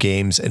class of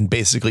games and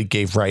basically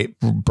gave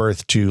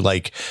birth to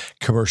like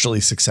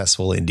commercially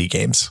successful indie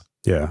games.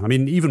 Yeah, I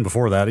mean, even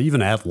before that,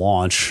 even at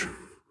launch.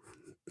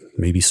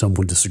 Maybe some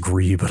would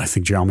disagree, but I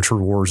think Geometry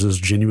Wars is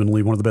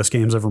genuinely one of the best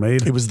games ever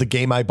made. It was the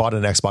game I bought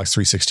an Xbox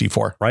 360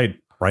 for. Right.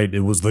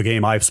 It was the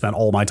game I've spent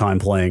all my time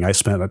playing.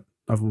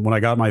 When I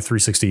got my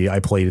 360, I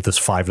played this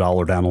 $5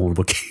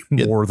 downloadable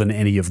game more than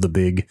any of the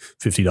big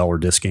 $50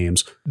 disc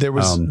games. There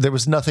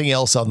was nothing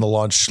else on the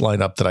launch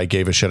lineup that I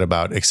gave a shit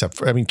about except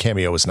for, I mean,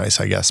 Cameo was nice,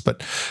 I guess,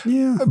 but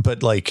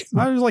like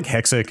I was like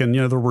Hexic, and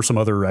there were some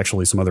other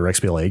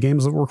XBLA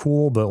games that were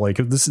cool, but like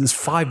this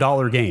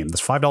 $5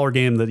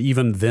 game, that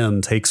even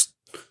then takes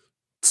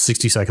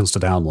 60 seconds to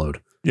download.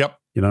 Yep.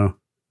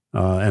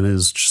 And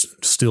is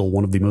just still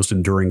one of the most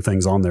enduring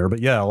things on there. But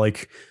yeah,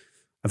 like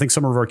I think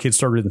Summer of Arcade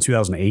started in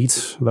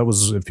 2008. That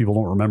was, if people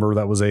don't remember,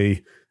 it was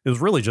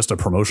really just a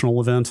promotional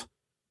event.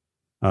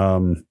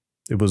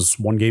 It was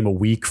one game a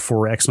week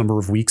for X number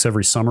of weeks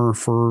every summer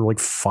for like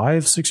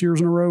 5-6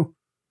 years in a row.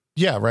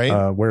 Yeah.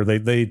 Right. Where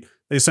they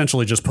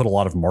essentially just put a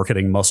lot of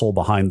marketing muscle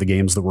behind the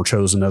games that were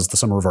chosen as the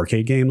Summer of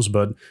Arcade games,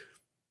 but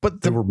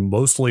they were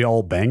mostly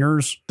all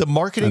bangers. The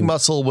marketing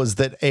muscle was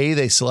that A,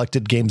 they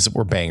selected games that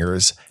were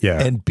bangers,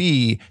 and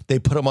B, they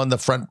put them on the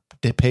front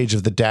page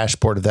of the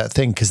dashboard of that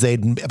thing, because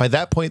by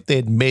that point they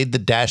had made the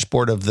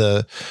dashboard of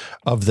the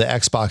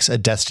Xbox a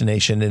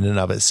destination in and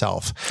of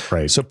itself.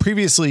 Right. So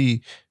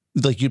previously,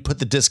 like you'd put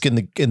the disc in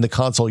the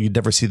console, you'd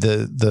never see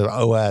the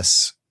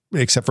OS.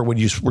 Except for when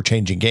you were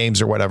changing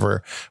games or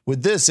whatever.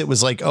 With this, it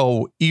was like,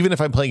 oh, even if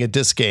I'm playing a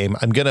disc game,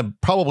 I'm going to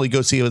probably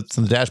go see what's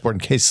in the dashboard in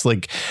case,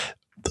 like,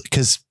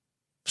 because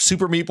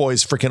Super Meat Boy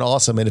is freaking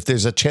awesome. And if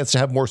there's a chance to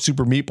have more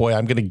Super Meat Boy,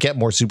 I'm going to get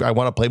more I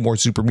want to play more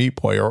Super Meat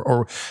Boy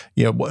or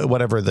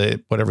whatever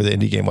the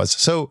indie game was.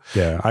 So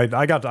yeah,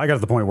 I got to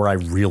the point where I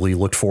really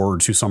looked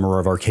forward to Summer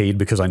of Arcade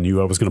because I knew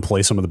I was going to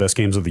play some of the best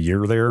games of the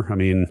year there. I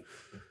mean,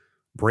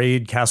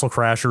 Braid, Castle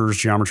Crashers,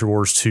 Geometry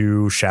Wars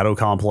 2, Shadow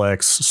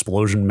Complex,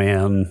 Explosion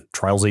Man,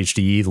 Trials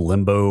HD,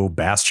 Limbo,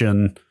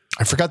 Bastion.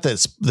 I forgot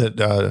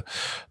that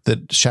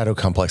Shadow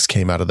Complex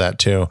came out of that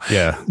too.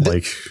 Yeah,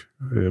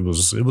 it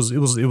was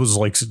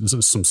like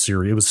some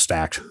serious. It was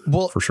stacked,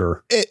 for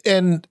sure.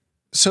 And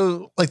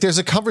so, like, there's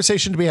a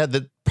conversation to be had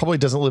that probably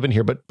doesn't live in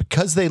here, but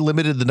because they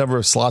limited the number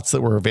of slots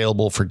that were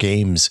available for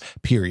games,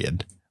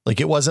 period. Like,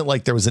 it wasn't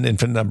like there was an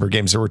infinite number of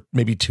games. There were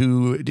maybe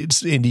 2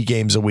 indie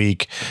games a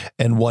week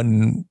and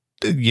one.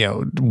 There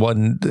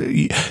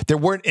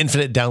weren't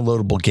infinite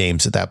downloadable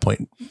games at that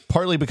point,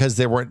 partly because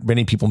there weren't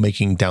many people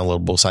making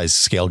downloadable size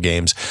scale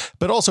games,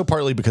 but also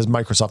partly because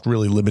Microsoft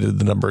really limited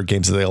the number of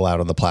games that they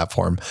allowed on the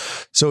platform.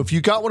 So if you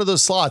got one of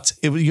those slots,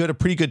 you had a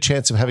pretty good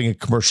chance of having a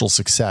commercial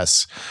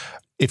success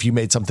if you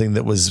made something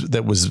that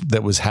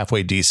was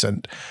halfway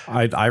decent.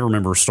 I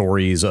remember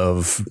stories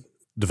of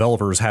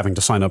developers having to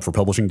sign up for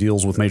publishing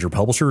deals with major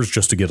publishers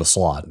just to get a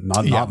slot,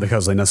 not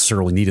because they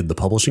necessarily needed the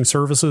publishing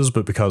services,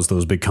 but because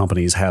those big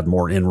companies had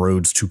more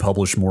inroads to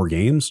publish more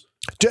games.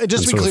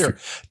 Just to be clear,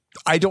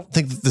 I don't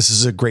think that this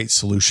is a great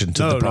solution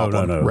to the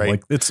problem. No. Right?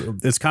 Like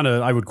it's kind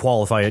of, I would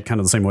qualify it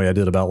kind of the same way I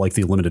did about like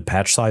the limited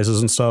patch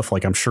sizes and stuff.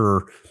 Like I'm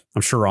sure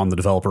on the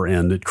developer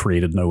end, it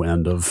created no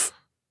end of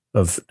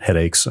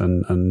headaches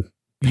and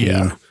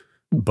pain,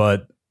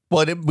 but.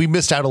 Well, we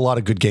missed out a lot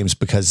of good games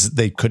because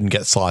they couldn't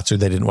get slots or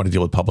they didn't want to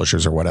deal with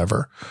publishers or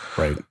whatever.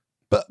 Right.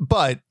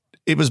 But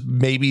it was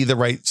maybe the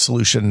right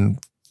solution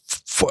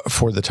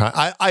for the time.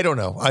 I don't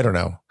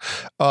know.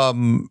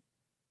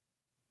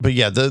 But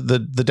yeah, the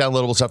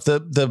downloadable stuff,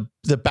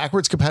 the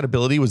backwards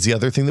compatibility was the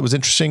other thing that was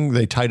interesting.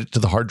 They tied it to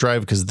the hard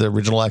drive because the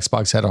original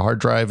Xbox had a hard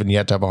drive, and you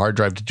had to have a hard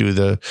drive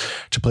to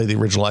play the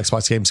original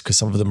Xbox games because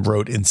some of them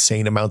wrote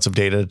insane amounts of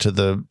data to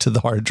the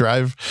hard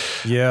drive.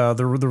 Yeah,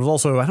 there was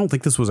also, I don't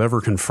think this was ever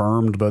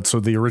confirmed, but so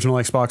the original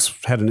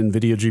Xbox had an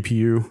NVIDIA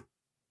GPU.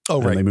 Oh,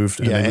 right. They moved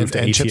to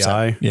ATI.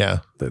 Chipset.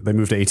 Yeah, they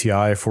moved to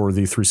ATI for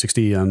the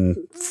 360, and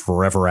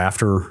forever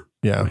after.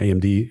 Yeah,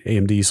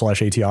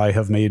 AMD/ATI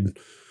have made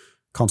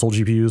console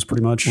GPUs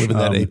pretty much. Living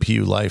that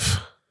APU life.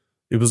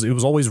 It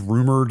was always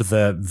rumored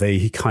that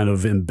they kind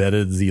of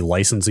embedded the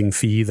licensing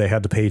fee they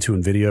had to pay to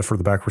NVIDIA for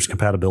the backwards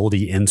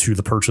compatibility into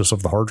the purchase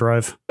of the hard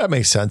drive. That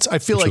makes sense. I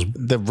feel like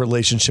the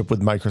relationship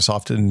with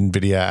Microsoft and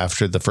NVIDIA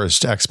after the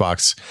first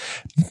Xbox,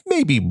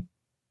 maybe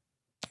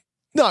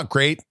not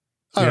great.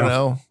 I don't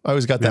know. I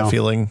always got that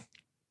feeling.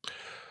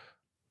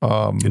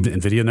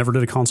 NVIDIA never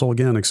did a console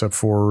again except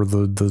for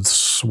the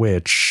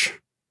Switch.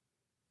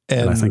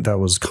 And I think that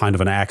was kind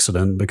of an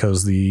accident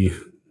because the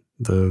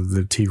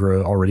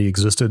Tegra already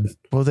existed.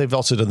 Well, they've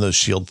also done those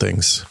Shield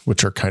things,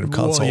 which are kind of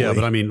console. Well, yeah,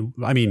 but I mean,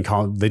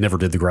 they never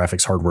did the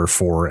graphics hardware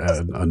for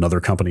another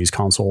company's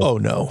console. Oh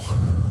no,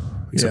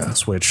 except for the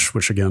Switch,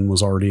 which again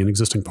was already an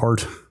existing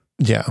part.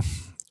 Yeah,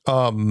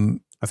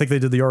 I think they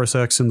did the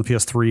RSX in the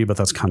PS3, but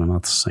that's kind of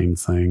not the same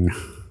thing.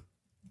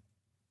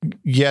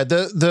 Yeah,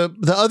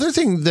 the other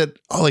thing that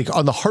like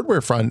on the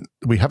hardware front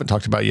we haven't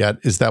talked about yet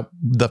is that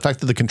the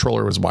fact that the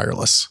controller was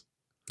wireless.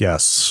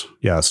 Yes.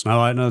 Now,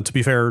 I know, to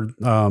be fair,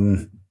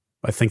 I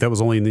think that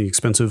was only in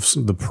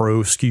the Pro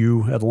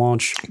SKU at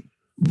launch.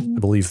 I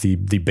believe the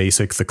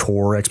basic, the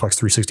core, Xbox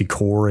 360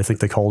 core, I think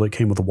they called it,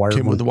 came with the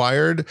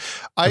wired.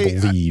 I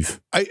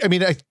believe.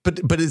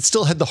 But it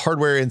still had the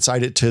hardware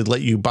inside it to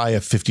let you buy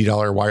a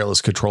 $50 wireless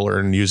controller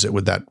and use it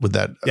with that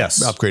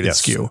upgraded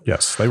SKU.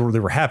 Yes, they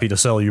were happy to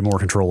sell you more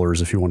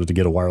controllers if you wanted to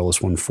get a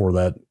wireless one for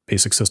that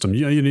basic system.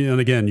 And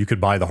again, you could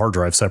buy the hard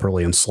drive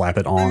separately and slap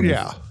it on.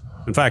 Yeah.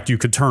 In fact, you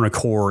could turn a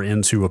core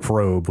into a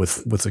probe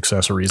with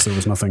accessories. There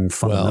was nothing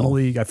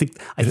fundamentally. I think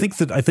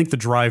the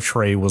drive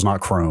tray was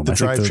not chrome. The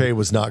drive tray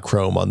was not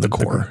chrome on the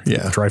core.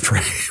 The drive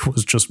tray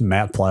was just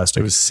matte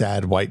plastic. It was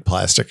sad white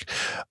plastic.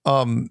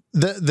 The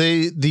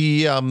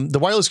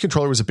wireless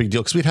controller was a big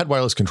deal because we'd had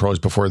wireless controllers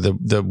before the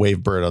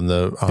Wavebird on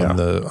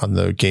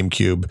the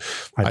GameCube.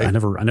 I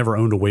never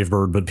owned a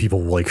Wavebird, but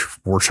people like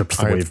worshipped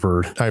the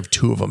Wavebird. I have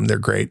two of them. They're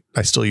great.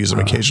 I still use them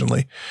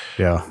occasionally.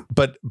 Yeah,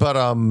 but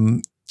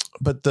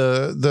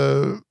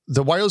the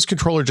wireless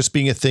controller just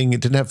being a thing,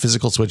 it didn't have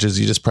physical switches.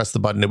 You just press the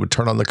button, it would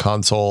turn on the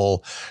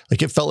console.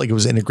 Like it felt like it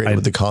was integrated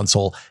with the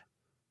console,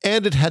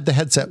 and it had the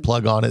headset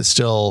plug on it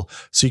still,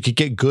 so you could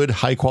get good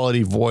high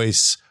quality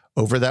voice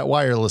over that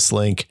wireless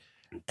link.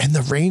 And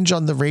the range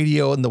on the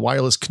radio and the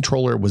wireless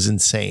controller was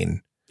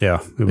insane.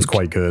 Yeah, it was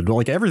quite good.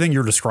 Like everything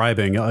you're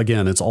describing,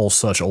 again, it's all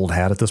such old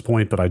hat at this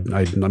point. But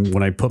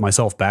when I put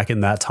myself back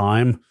in that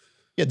time.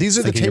 Yeah, these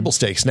are the table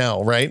stakes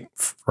now, right?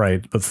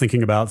 Right. But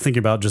thinking about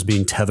just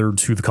being tethered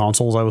to the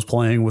consoles I was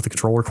playing with the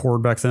controller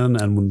cord back then.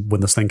 And when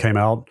this thing came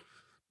out,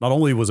 not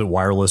only was it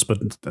wireless, but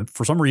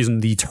for some reason,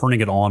 the turning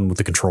it on with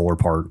the controller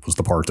part was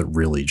the part that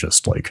really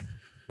just like,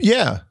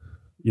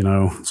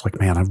 it's like,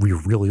 man,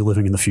 we're really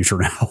living in the future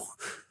now.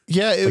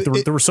 Yeah.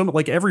 There were some,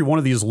 like every one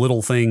of these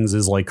little things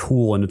is like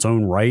cool in its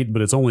own right,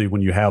 but it's only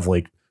when you have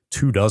like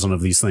 24 of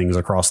these things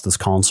across this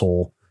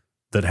console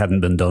that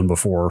hadn't been done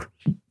before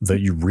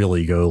that you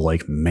really go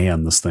like,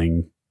 man, this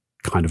thing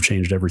kind of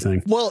changed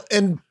everything. Well,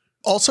 and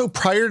also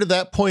prior to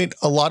that point,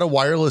 a lot of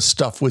wireless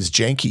stuff was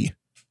janky,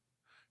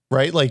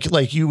 right?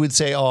 Like you would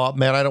say, oh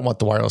man, I don't want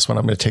the wireless one.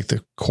 I'm going to take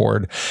the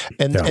cord.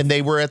 And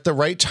they were at the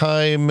right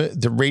time.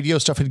 The radio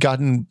stuff had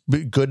gotten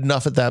good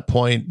enough at that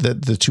point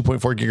that the 2.4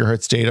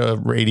 gigahertz data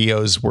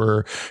radios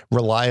were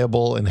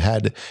reliable and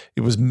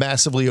it was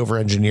massively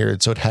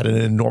over-engineered. So it had an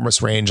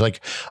enormous range.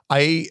 Like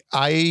I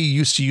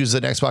used to use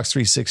an Xbox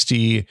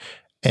 360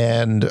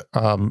 and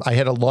I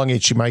had a long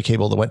HDMI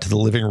cable that went to the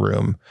living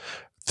room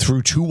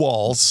through two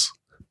walls.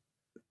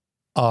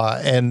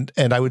 And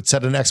I would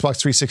set an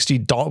Xbox 360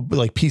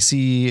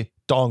 PC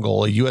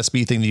dongle, a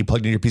USB thing that you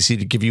plugged in your PC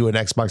to give you an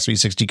Xbox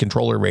 360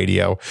 controller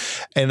radio.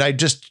 And I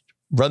just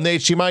run the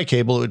HDMI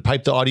cable. It would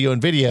pipe the audio and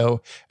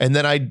video. And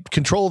then I'd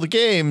control the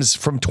games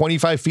from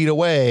 25 feet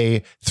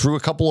away through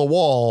a couple of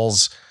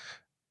walls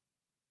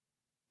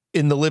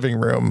in the living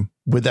room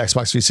with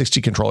Xbox 360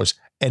 controllers.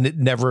 And it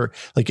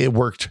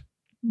worked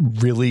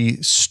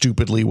really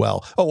stupidly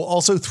well. Oh,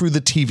 also through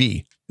the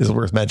TV. Is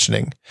worth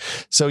mentioning.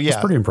 So yeah, it's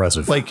pretty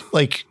impressive.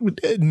 Like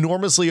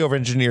enormously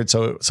over-engineered.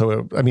 So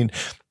I mean,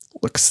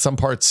 look, some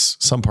parts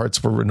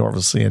were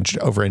enormously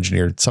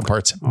over-engineered. Some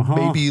parts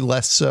maybe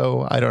less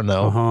so. I don't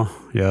know.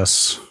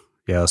 Yes.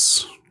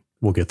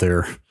 We'll get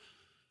there.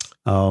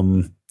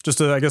 Just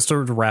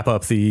to wrap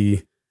up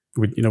we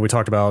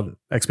talked about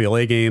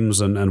XBLA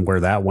games and where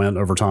that went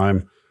over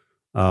time.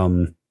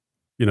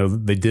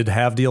 They did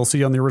have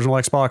DLC on the original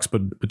Xbox,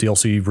 but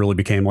DLC really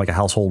became like a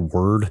household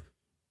word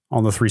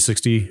on the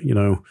 360, We're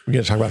going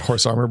to talk about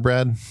horse armor,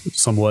 Brad.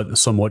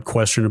 Somewhat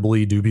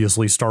questionably,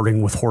 dubiously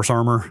starting with horse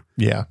armor.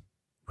 Yeah.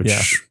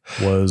 Which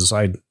was,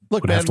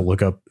 would have to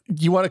look up.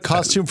 You want a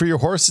costume for your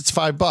horse? It's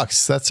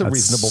 $5. That's a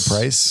reasonable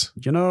price.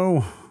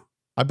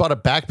 I bought a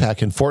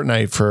backpack in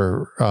Fortnite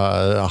for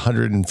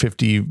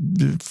 150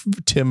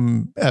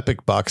 Tim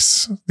Epic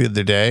bucks the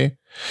other day.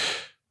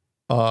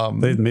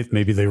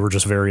 Maybe they were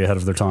just very ahead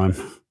of their time.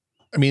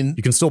 I mean,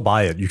 you can still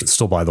buy it. You can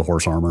still buy the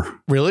horse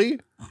armor. Really?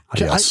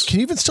 Yes. Can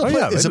you even still play?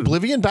 Yeah, is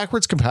Oblivion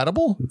backwards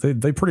compatible?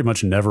 They pretty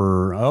much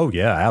never. Oh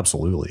yeah,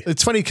 absolutely.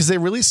 It's funny because they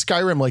released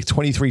Skyrim like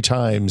 23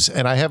 times,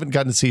 and I haven't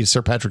gotten to see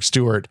Sir Patrick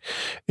Stewart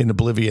in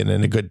Oblivion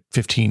in a good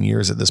 15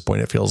 years at this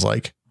point. It feels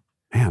like.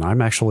 Man,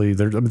 I'm actually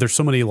there. I mean, there's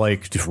so many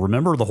like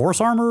remember the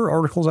horse armor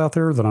articles out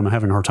there that I'm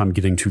having a hard time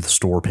getting to the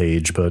store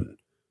page, but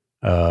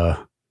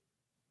I'm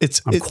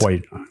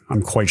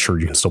quite sure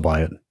you can still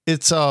buy it.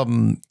 It's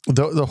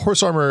the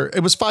horse armor.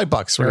 It was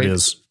 $5,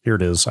 right? Here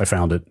it is. I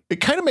found it. It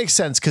kind of makes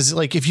sense because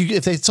like if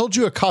they sold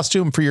you a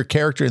costume for your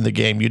character in the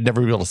game, you'd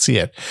never be able to see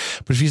it.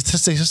 But if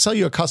they sell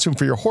you a costume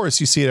for your horse,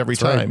 you see it every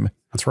time. Right.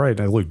 That's right.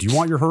 Now, look, do you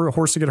want your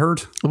horse to get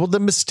hurt? Well, the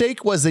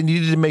mistake was they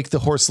needed to make the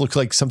horse look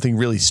like something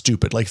really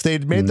stupid. Like if they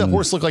had made the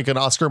horse look like an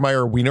Oscar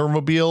Mayer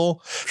Wienermobile,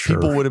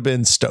 people would have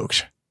been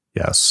stoked.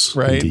 Yes,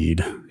 right.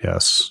 Indeed.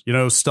 Yes. You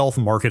know, stealth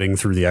marketing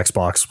through the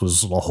Xbox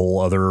was a whole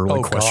other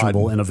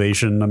questionable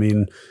innovation. I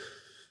mean,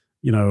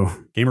 you know,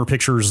 gamer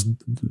pictures in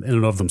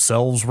and of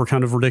themselves were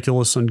kind of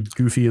ridiculous and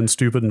goofy and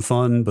stupid and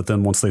fun. But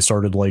then once they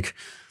started like,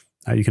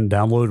 you can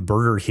download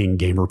Burger King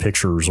gamer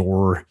pictures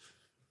or,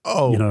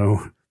 you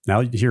know,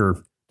 now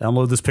here,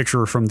 download this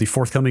picture from the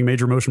forthcoming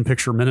major motion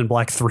picture Men in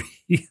Black 3.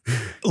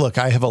 Look,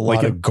 I have a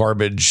lot of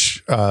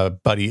garbage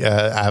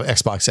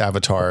Xbox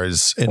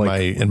avatars in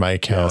my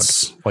account.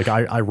 Yes. Like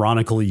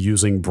ironically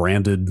using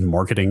branded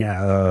marketing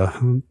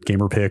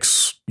gamer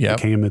pics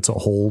became its own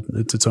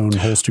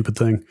whole stupid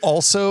thing.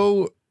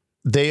 Also,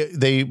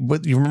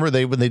 you remember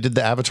when they did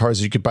the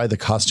avatars, you could buy the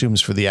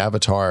costumes for the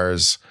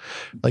avatars.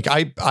 Like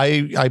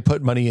I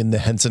put money in the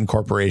Henson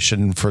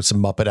Corporation for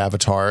some Muppet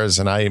avatars,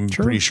 and I'm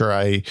pretty sure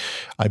I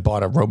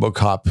bought a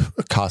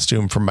RoboCop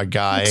costume from my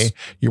guy.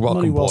 You're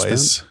welcome,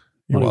 boys.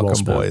 You're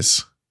welcome,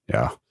 boys.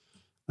 Yeah.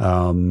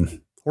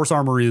 Horse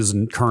armor is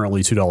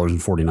currently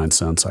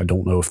 $2.49. I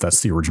don't know if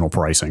that's the original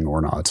pricing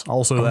or not.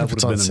 Also, that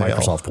would have been in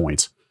Microsoft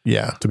points.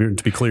 Yeah. To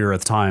be clear, at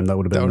the time, that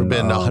would have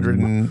been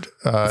 100.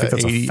 I think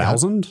that's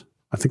 1,000.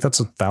 I think that's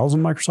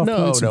 1,000 Microsoft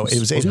points. No, it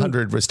was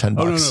 800 was $10.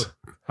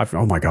 No.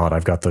 Oh my God,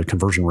 I've got the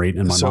conversion rate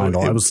in my mind.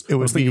 I was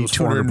thinking it was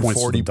 400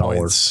 points to the dollar.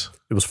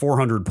 It was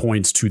 400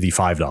 points to the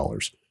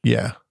 $5.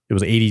 Yeah. It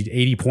was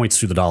 80 points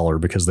to the dollar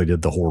because they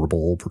did the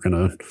horrible.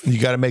 You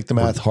got to make the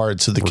math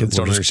hard so the kids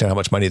don't understand how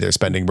much money they're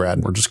spending,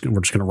 Brad. We're just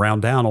going to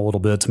round down a little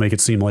bit to make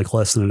it seem like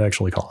less than it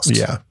actually costs.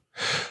 Yeah.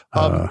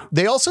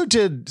 They also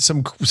did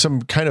some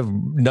kind of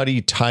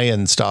nutty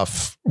tie-in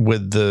stuff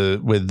with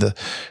the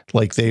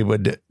like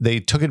they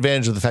took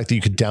advantage of the fact that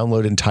you could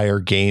download entire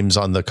games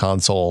on the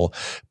console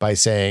by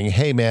saying,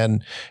 hey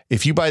man,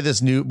 if you buy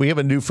we have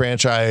a new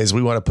franchise,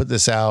 we want to put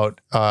this out.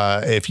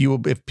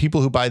 If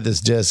people who buy this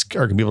disc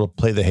are gonna be able to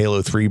play the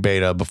Halo 3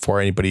 beta before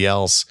anybody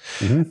else.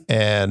 Mm-hmm.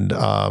 And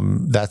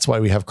that's why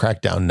we have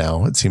Crackdown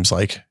now, it seems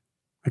like.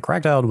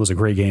 Crackdown was a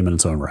great game in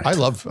its own right.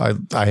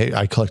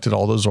 I collected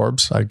all those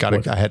orbs. I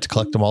had to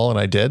collect them all, and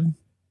I did.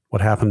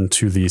 What happened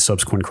to the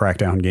subsequent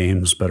Crackdown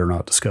games? Better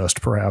not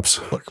discussed, perhaps.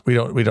 Look, we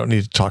don't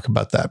need to talk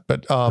about that.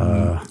 But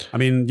I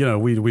mean, you know,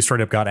 we straight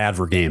up got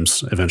advert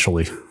games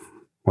eventually.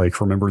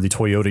 Like, remember the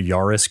Toyota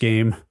Yaris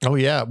game? Oh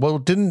yeah.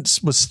 Well,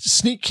 was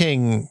Sneak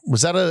King,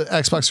 was that a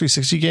Xbox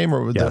 360 game,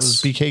 or that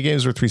was BK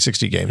games or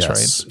 360 games?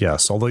 Right.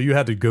 Yes. Although you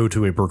had to go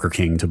to a Burger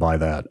King to buy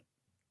that.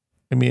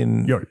 I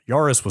mean,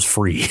 Yaris was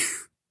free.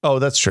 Oh,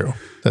 that's true.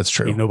 That's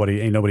true. Ain't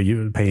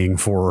nobody paying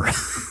for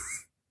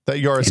that.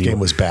 Yaris game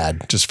was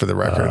bad, just for the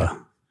record.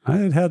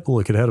 It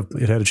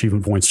had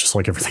achievement points just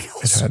like everything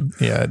else.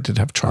 It did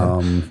have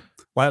charm.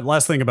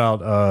 Last thing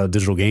about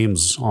digital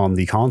games on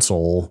the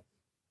console.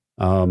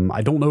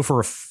 I don't know for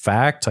a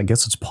fact. I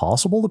guess it's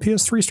possible the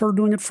PS3 started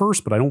doing it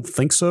first, but I don't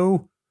think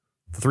so.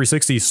 The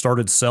 360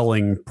 started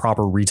selling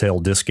proper retail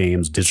disc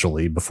games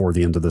digitally before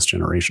the end of this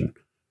generation.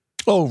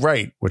 Oh,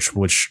 right. Which at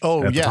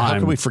the time, how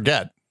can we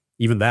forget?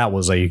 Even that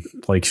was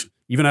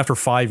even after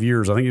 5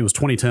 years, I think it was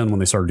 2010 when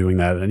they started doing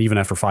that. And even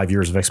after 5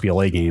 years of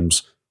XBLA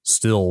games,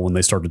 still when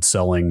they started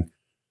selling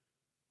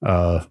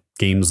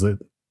games that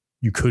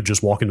you could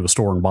just walk into a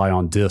store and buy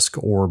on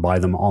disc or buy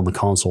them on the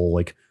console,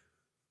 like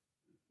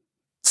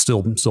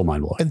still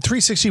mind blowing. And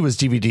 360 was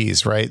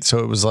DVDs, right? So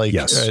it was like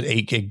an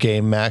 8 gig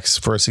game max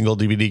for a single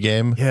DVD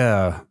game.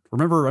 Yeah.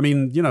 Remember, I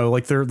mean, you know,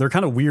 like their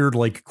kind of weird,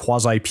 like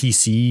quasi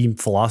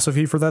PC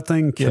philosophy for that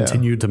thing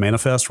continued to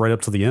manifest right up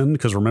to the end.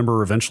 Because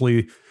remember,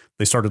 eventually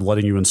they started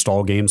letting you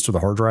install games to the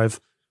hard drive.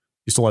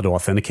 You still had to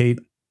authenticate,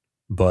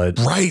 but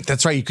right,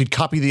 that's right. You could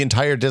copy the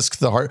entire disk to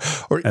the hard,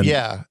 and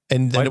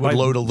then it would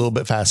load a little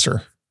bit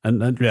faster.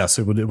 And yes,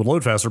 it would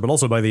load faster. But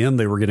also by the end,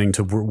 they were getting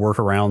to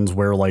workarounds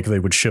where like they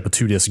would ship a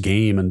 2-disc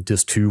game, and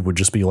disc 2 would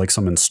just be like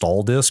some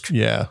install disc.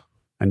 Yeah.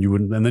 And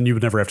then you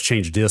would never have to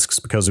change discs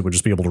because it would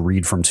just be able to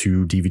read from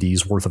 2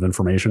 DVDs worth of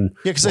information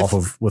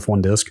with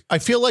one disc. I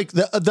feel like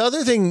one of the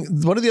other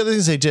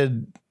things they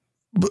did,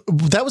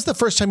 that was the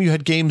first time you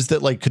had games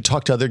that like could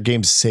talk to other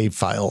games' save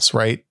files,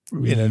 right?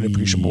 in an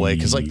appreciable way.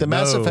 Cause like the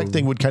Mass No. Effect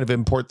thing would kind of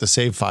import the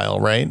save file,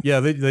 right? Yeah,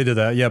 they did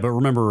that. Yeah, but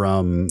remember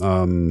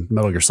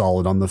Metal Gear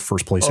Solid on the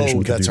first PlayStation. Oh,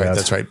 could that's do right. that.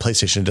 That's right.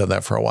 PlayStation had done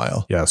that for a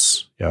while.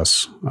 Yes.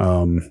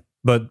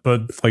 But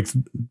like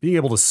being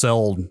able to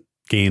sell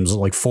games,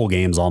 like full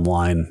games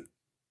online,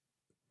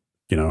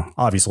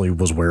 obviously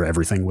was where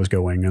everything was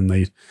going. And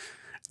they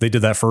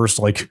did that first,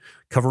 like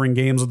covering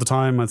games at the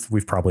time.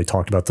 We've probably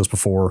talked about this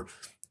before.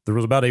 There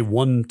was about a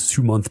 1 to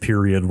 2 month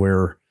period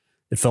where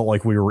it felt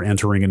like we were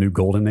entering a new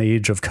golden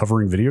age of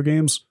covering video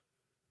games.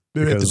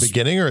 At the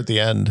beginning or at the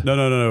end?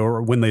 No.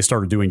 Or when they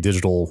started doing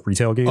digital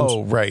retail games.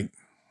 Oh, right.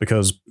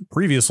 Because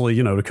previously,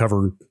 to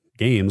cover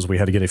games, we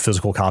had to get a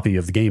physical copy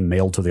of the game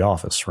mailed to the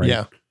office, right?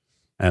 Yeah.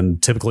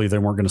 And typically they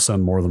weren't going to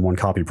send more than one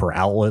copy per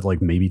outlet,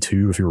 like maybe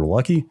 2 if you were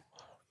lucky.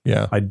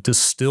 Yeah. I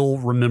just still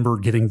remember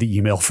getting the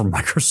email from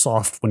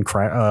Microsoft when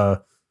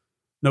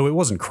no, it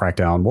wasn't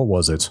Crackdown. What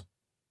was it?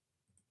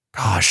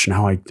 Gosh,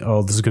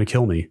 this is going to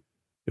kill me.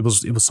 It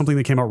was something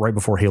that came out right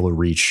before Halo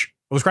Reach.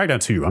 It was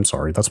Crackdown 2. I'm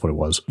sorry. That's what it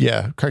was.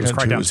 Yeah.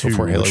 Crackdown 2 was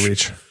before Halo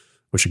Reach.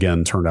 Which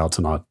again turned out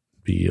to not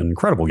be an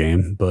incredible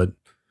game, but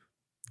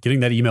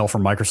getting that email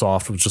from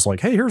Microsoft was just like,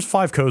 hey, here's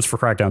 5 codes for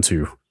Crackdown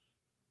 2.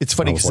 It's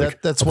funny because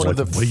that's one of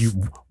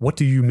the. What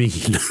do you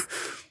mean?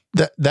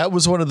 That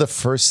was one of the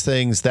first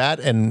things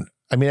and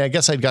I mean, I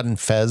guess I'd gotten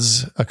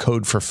Fez, a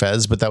code for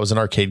Fez, but that was an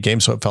arcade game,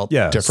 so it felt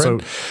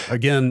different. So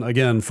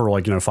again, for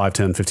like, $5,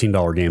 $10,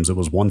 $15 games, it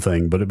was one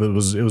thing, but it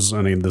was,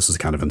 I mean, this is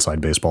kind of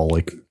inside baseball,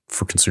 like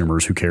for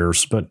consumers, who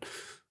cares? But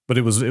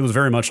it was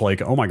very much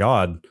like, oh my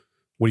God,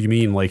 what do you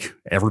mean? Like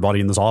everybody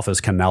in this office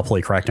can now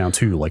play Crackdown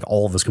 2. Like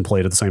all of us can play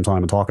it at the same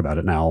time and talk about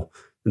it now,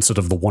 instead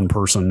of the one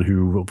person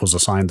who was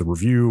assigned the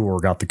review or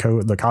got the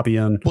copy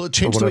in. Well, it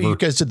changed the way you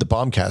guys did the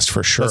Bombcast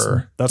for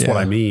sure. That's what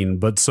I mean.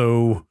 But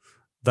so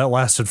that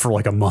lasted for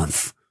like a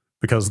month,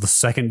 because the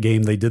second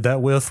game they did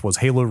that with was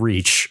Halo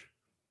Reach.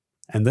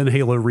 And then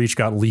Halo Reach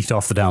got leaked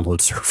off the download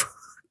server.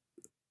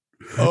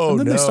 Oh, and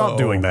then they stopped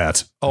doing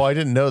that. Oh, I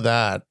didn't know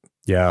that.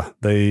 Yeah,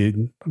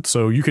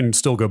 so you can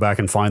still go back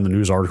and find the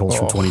news articles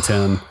from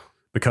 2010,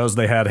 because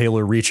they had Halo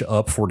Reach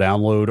up for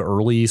download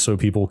early so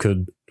people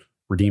could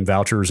redeem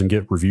vouchers and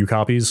get review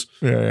copies.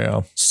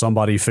 Yeah.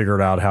 Somebody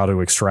figured out how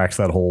to extract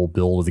that whole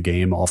build of the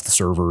game off the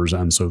servers,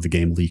 and so the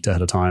game leaked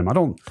ahead of time. I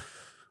don't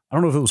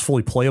know if it was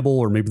fully playable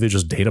or maybe they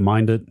just data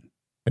mined it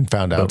and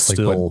found out.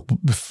 Still,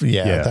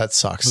 that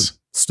sucks.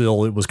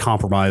 Still, it was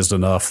compromised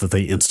enough that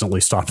they instantly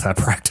stopped that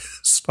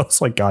practice. I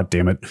was like, God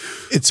damn it.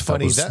 It's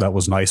funny. That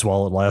was nice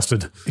while it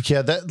lasted.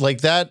 Yeah,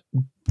 that.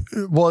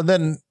 Well, and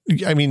then,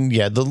 I mean,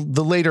 yeah, the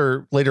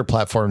later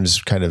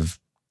platforms kind of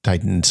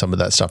tightened some of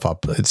that stuff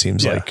up, it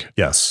seems like.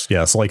 Yes.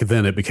 Like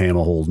then it became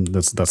a whole,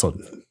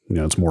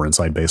 it's more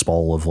inside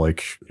baseball of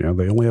like, they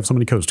only have so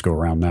many codes to go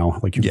around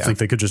now. Like you think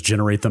they could just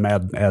generate them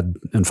ad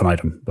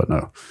infinitum, but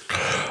no.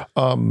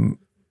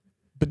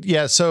 But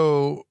yeah,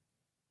 so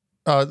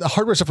the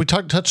hardware stuff, we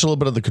touched a little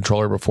bit on the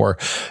controller before.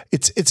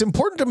 It's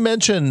important to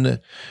mention,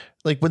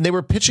 like when they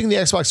were pitching the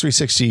Xbox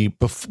 360,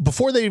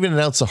 before they even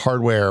announced the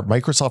hardware,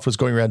 Microsoft was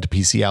going around to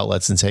PC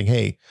outlets and saying,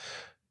 hey,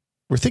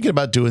 we're thinking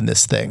about doing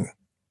this thing.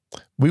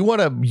 We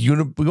want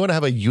to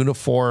have a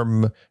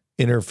uniform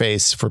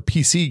interface for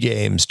PC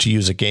games to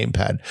use a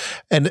gamepad.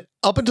 And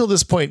up until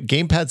this point,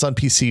 gamepads on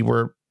PC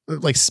were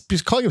like,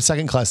 calling them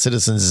second class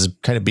citizens is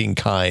kind of being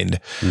kind.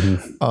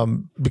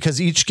 Mm-hmm. Because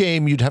each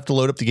game you'd have to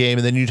load up the game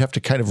and then you'd have to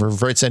kind of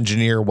reverse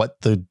engineer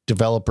what the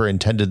developer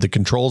intended the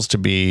controls to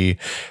be,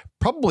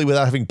 probably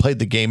without having played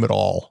the game at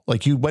all.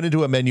 Like you went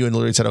into a menu and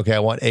literally said, okay, I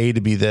want A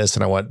to be this,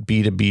 and I want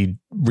B to be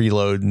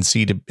reload, and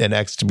and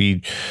X to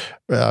be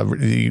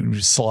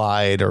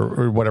slide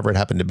or whatever it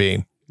happened to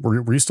be.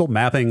 Were you still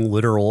mapping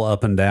literal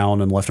up and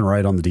down and left and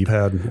right on the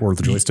D-pad or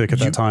the joystick at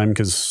that time?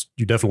 Because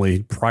you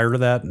definitely, prior to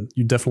that,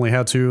 you definitely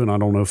had to. And I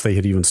don't know if they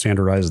had even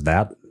standardized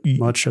that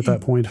much at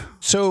that point.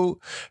 So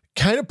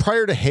kind of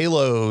prior to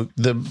Halo,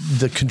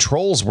 the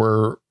controls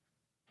were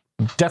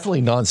definitely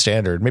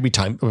non-standard. Maybe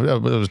time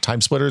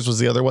splitters was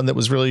the other one that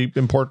was really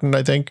important,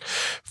 I think,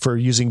 for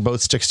using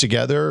both sticks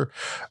together.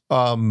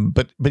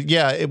 But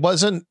yeah,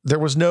 there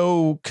was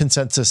no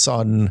consensus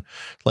on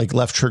like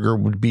left trigger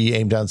would be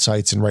aim down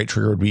sights and right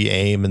trigger would be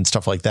aim and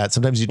stuff like that.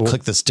 Sometimes you'd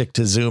click the stick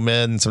to zoom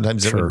in.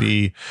 Sometimes it would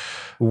be.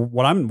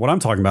 What I'm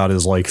talking about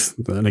is like,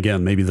 and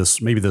again, maybe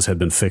this had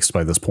been fixed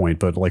by this point,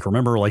 but like,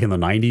 remember like in the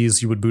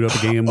 90s, you would boot up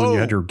a game when you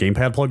had your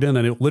gamepad plugged in,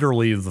 and it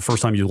literally, the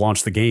first time you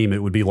launched the game,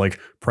 it would be like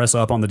press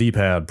up on the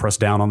D-pad, press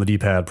down on the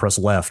D-pad, press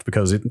left,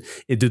 because it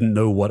didn't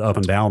know what up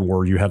and down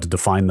were. You had to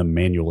define them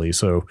manually.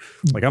 So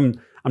like I'm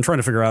trying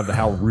to figure out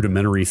how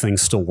rudimentary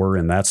things still were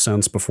in that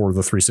sense before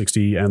the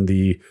 360 and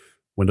the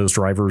Windows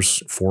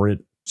drivers for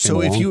it.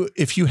 So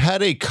if you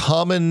had a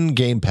common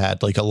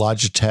gamepad, like a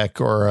Logitech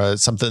or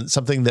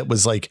something that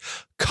was like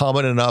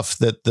common enough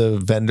that the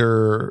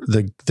vendor,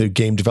 the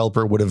game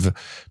developer would have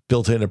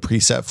built in a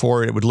preset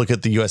for it, it would look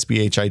at the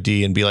USB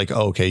HID and be like,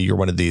 oh, okay, you're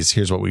one of these.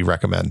 Here's what we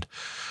recommend.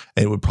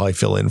 And it would probably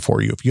fill in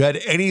for you. If you had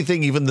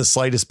anything, even the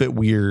slightest bit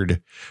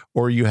weird,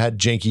 or you had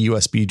janky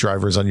USB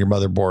drivers on your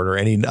mother board or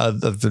any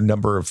other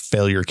number of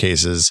failure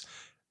cases,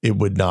 it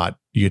would not.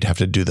 You'd have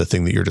to do the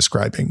thing that you're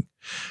describing.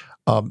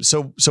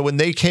 So when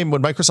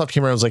Microsoft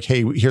came around, I was like,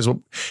 hey, here's what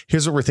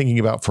we're thinking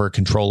about for a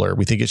controller.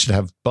 We think it should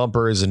have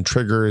bumpers and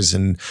triggers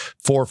and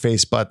 4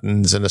 face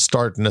buttons and a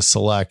start and a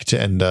select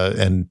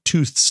and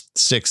 2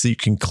 sticks that you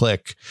can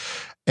click.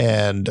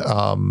 And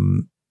I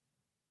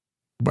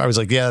was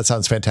like, yeah, that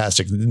sounds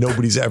fantastic.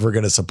 Nobody's ever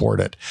going to support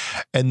it.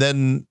 And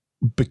then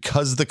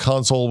because the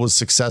console was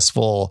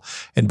successful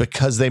and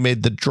because they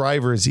made the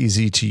drivers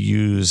easy to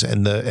use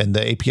and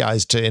the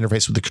APIs to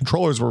interface with the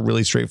controllers were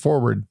really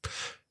straightforward,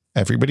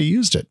 everybody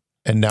used it.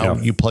 And now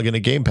you plug in a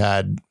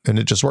gamepad and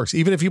it just works.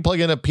 Even if you plug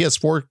in a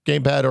PS4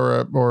 gamepad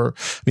or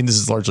this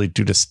is largely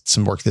due to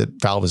some work that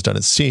Valve has done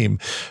at Steam,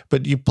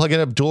 but you plug in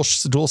a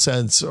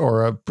DualSense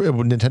or a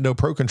Nintendo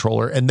Pro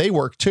controller and they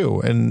work too.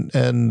 And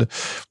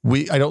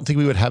I don't think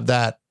we would have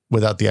that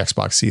without the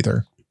Xbox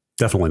either.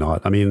 Definitely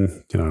not. I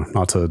mean,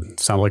 not to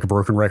sound like a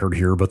broken record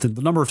here, but the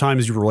number of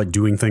times you were like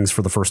doing things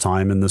for the first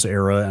time in this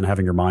era and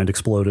having your mind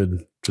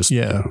exploded,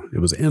 it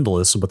was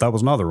endless. But that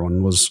was another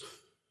one, was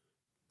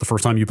the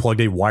first time you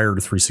plugged a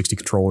wired 360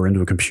 controller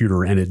into a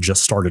computer and it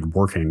just started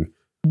working.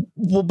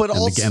 Well, but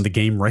and the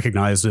game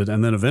recognized it.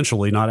 And then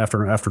eventually, not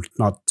after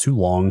not too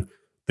long,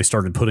 they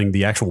started putting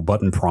the actual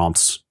button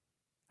prompts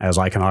as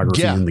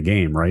iconography in the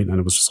game. Right. And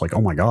it was just like,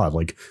 oh my God,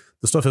 like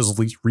the stuff has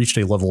reached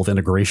a level of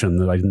integration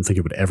that I didn't think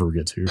it would ever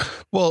get to.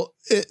 Well,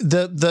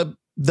 the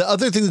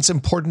other thing that's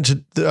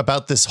important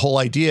about this whole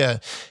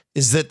idea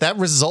is that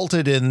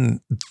resulted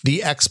in the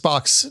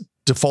Xbox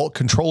default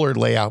controller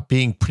layout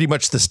being pretty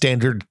much the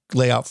standard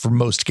layout for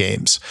most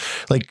games.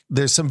 Like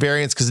there's some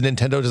variants because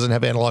Nintendo doesn't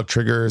have analog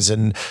triggers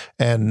and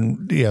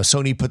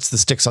Sony puts the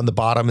sticks on the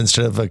bottom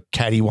instead of a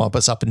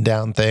cattywampus up and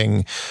down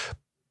thing.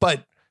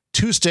 But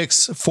 2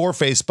 sticks, 4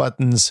 face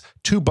buttons,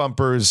 2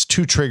 bumpers,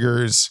 2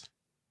 triggers,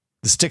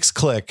 the sticks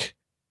click,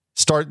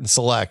 start and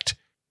select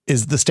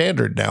is the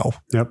standard now.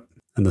 Yep.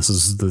 And this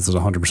is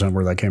 100%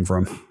 where that came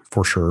from,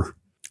 for sure.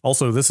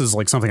 Also, this is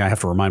like something I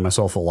have to remind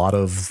myself a lot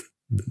of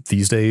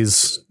these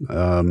days,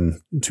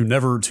 to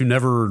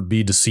never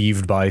be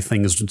deceived by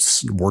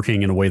things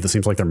working in a way that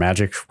seems like they're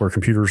magic where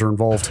computers are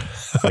involved.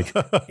 Like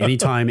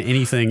anytime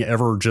anything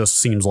ever just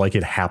seems like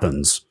it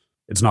happens,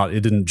 it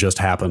didn't just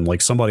happen.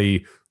 Like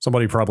somebody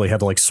probably had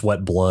to like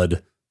sweat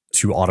blood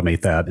to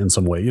automate that in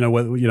some way,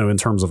 in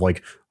terms of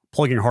like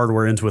plugging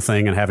hardware into a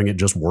thing and having it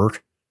just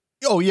work.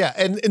 Oh yeah,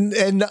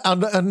 and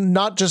on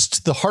not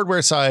just the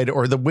hardware side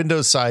or the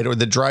Windows side or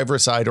the driver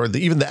side or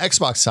even the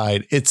Xbox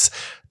side, it's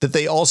that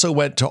they also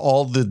went to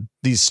all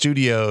these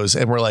studios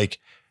and were like,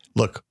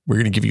 look, we're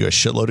going to give you a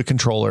shitload of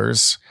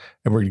controllers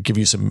and we're going to give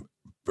you some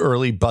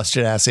early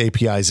busted ass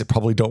APIs that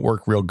probably don't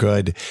work real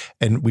good,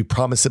 and we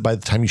promise that by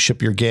the time you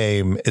ship your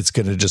game, it's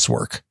going to just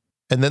work.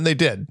 And then they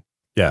did.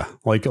 Yeah,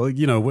 like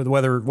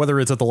whether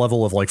it's at the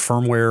level of like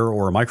firmware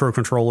or a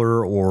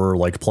microcontroller or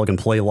like plug and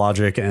play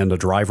logic and a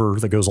driver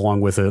that goes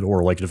along with it,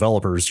 or like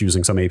developers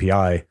using some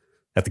API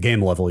at the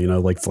game level,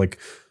 like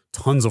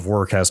tons of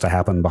work has to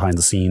happen behind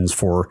the scenes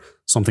for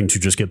something to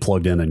just get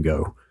plugged in and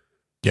go.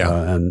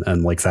 Yeah,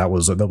 and like that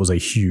was a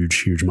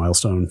huge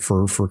milestone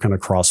for kind of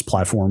cross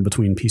platform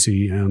between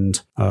PC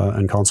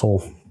and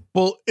console.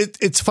 Well,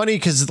 it's funny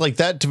because like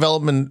that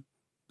development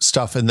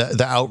stuff and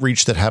the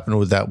outreach that happened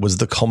with that was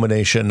the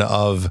culmination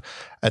of,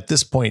 at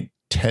this point,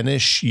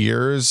 10-ish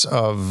years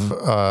of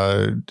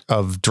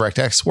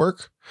DirectX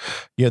work.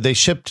 They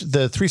shipped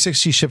the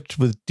 360 shipped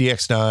with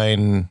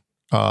DX9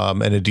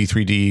 and a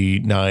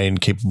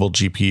D3D9 capable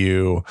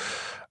GPU.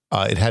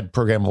 It had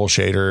programmable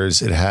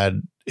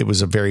shaders. It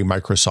was a very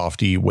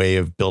Microsoft-y way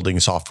of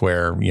building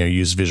software. You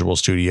use Visual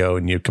Studio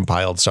and you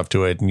compiled stuff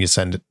to it and you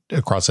send it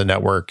across a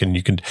network, and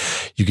you could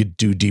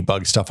do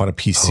debug stuff on a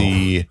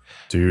PC. Oh,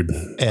 dude,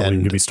 don't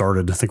even get me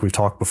started. I think we've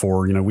talked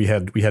before. We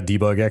had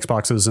debug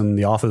Xboxes in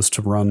the office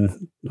to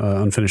run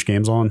unfinished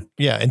games on.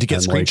 Yeah, and to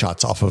get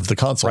screenshots off of the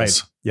consoles.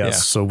 Right.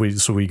 Yes. Yeah.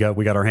 So we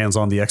got our hands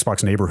on the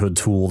Xbox Neighborhood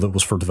tool that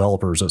was for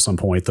developers at some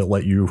point that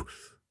let you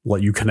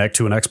connect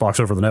to an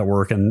Xbox over the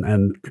network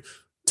and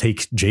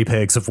take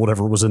JPEGs of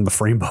whatever was in the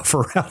frame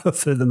buffer out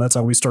of it. And that's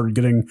how we started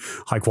getting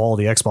high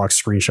quality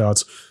Xbox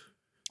screenshots.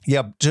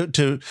 Yeah.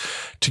 To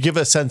give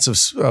a sense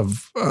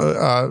of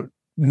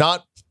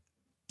not,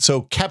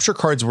 so capture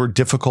cards were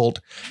difficult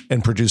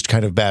and produced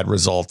kind of bad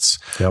results.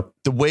 Yep.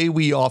 The way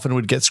we often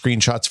would get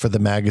screenshots for the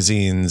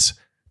magazines,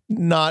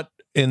 not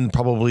in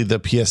probably the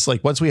PS,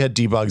 like once we had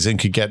debugs and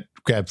could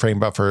grab frame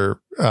buffer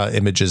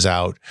images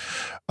out,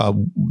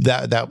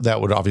 that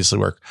would obviously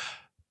work.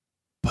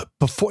 But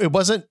before, it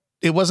wasn't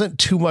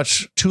too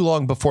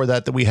long before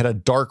that we had a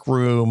dark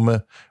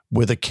room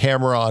with a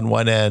camera on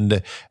one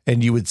end,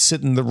 and you would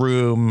sit in the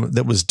room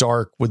that was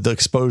dark with the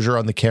exposure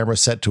on the camera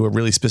set to a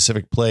really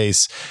specific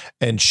place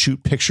and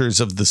shoot pictures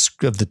of the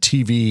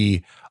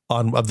TV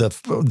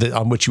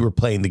on which you were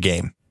playing the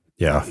game.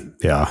 Yeah.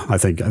 I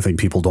think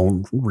people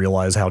don't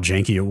realize how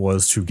janky it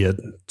was to get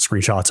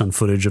screenshots and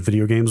footage of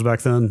video games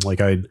back then.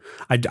 Like I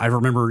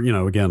remember,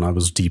 again, I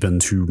was deep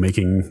into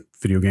making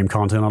video game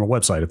content on a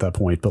website at that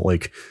point, but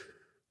like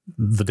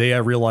the day I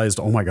realized,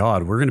 oh my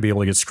God, we're going to be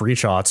able to get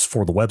screenshots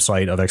for the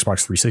website of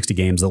Xbox 360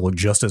 games that look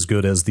just as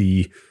good as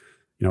the,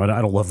 I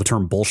don't love the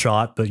term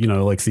bullshot, but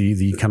like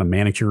the kind of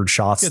manicured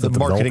shots. Yeah, the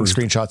marketing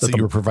screenshots that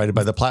you were provided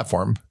by the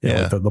platform.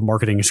 Yeah. Like the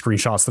marketing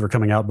screenshots that are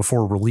coming out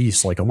before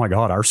release. Like, oh my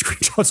God, our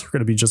screenshots are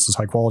going to be just as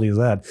high quality as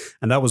that.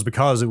 And that was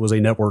because it was a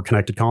network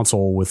connected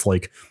console with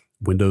like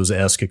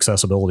Windows-esque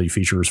accessibility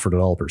features for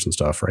developers and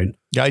stuff, right?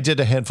 Yeah, I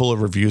did a handful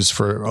of reviews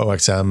for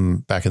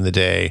OXM back in the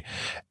day,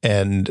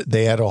 and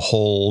they had a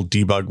whole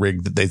debug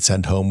rig that they'd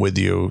send home with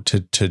you to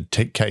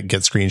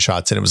get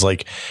screenshots. And it was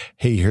like,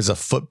 hey, here's a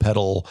foot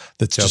pedal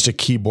that's just a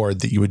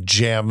keyboard that you would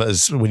jam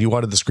as when you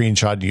wanted the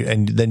screenshot,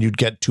 and then you'd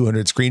get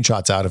 200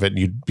 screenshots out of it, and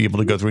you'd be able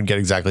to go through and get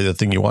exactly the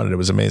thing you wanted. It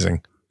was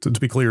amazing. To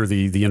be clear,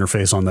 the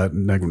interface on that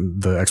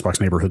the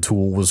Xbox Neighborhood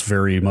tool was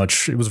very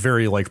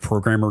like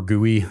programmer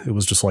GUI. It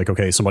was just like,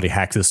 okay, somebody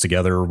hacked this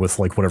together with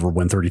like whatever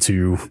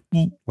Win32.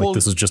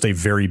 This is just a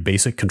very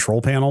basic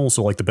control panel.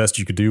 So like the best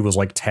you could do was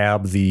like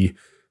tab the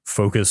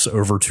focus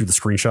over to the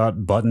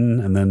screenshot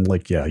button and then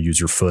like, use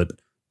your foot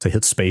to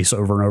hit space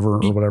over and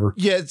over or whatever.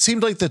 Yeah, it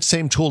seemed like the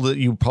same tool that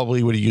you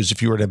probably would have used if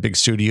you were in a big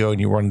studio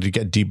and you wanted to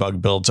get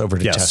debug builds over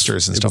to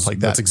testers and stuff like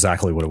that. That's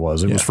exactly what it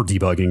was. It was for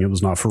debugging. It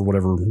was not for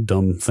whatever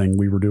dumb thing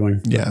we were doing.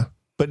 Yeah.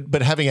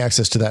 But having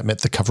access to that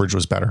meant the coverage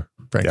was better,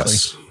 frankly.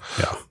 Yes.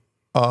 Yeah.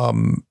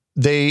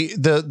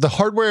 The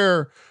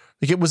hardware,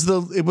 like the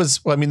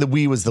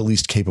Wii was the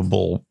least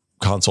capable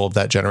console of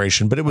that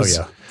generation, but it was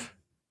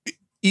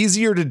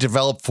easier to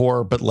develop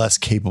for, but less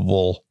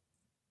capable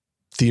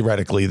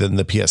theoretically than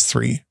the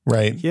PS3,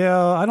 right?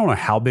 Yeah, I don't know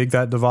how big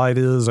that divide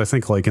is. I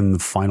think like in the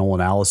final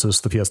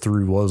analysis, the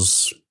PS3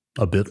 was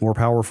a bit more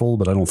powerful,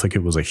 but I don't think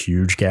it was a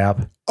huge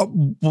gap.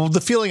 Well, the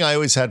feeling I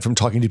always had from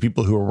talking to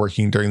people who were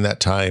working during that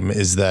time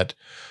is that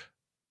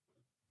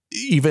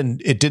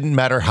even it didn't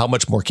matter how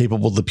much more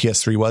capable the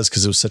PS3 was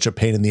because it was such a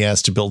pain in the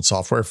ass to build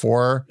software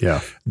for.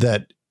 Yeah,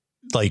 that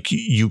like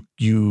any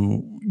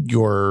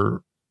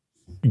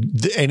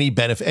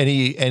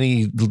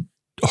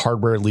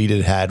hardware lead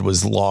it had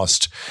was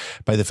lost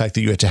by the fact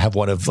that you had to have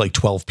one of like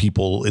 12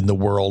 people in the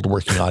world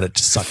working on it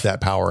to suck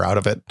that power out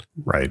of it.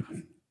 Right.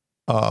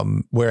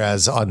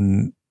 Whereas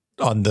on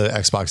the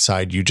Xbox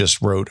side, you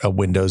just wrote a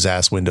Windows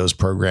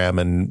program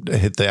and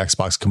hit the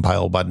Xbox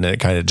compile button and it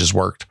kind of just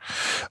worked.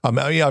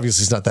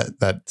 Obviously it's not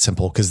that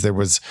simple because there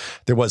was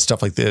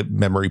stuff like the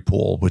memory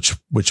pool, which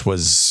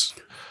was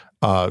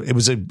it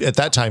was at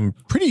that time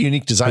pretty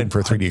unique design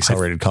for a 3D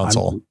accelerated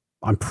console.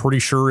 I'm pretty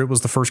sure it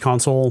was the first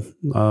console.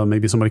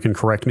 Maybe somebody can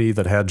correct me,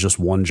 that had just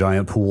one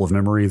giant pool of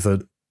memory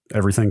that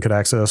everything could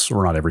access,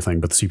 or not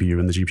everything, but the CPU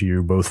and the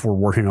GPU both were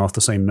working off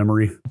the same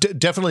memory.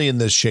 Definitely in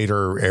the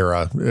shader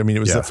era. I mean, it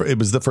was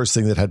the first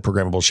thing that had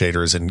programmable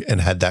shaders and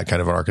had that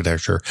kind of an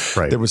architecture.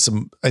 Right. There was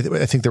I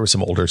think there was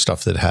some older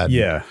stuff that had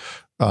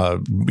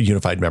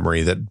unified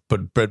memory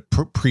but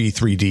pre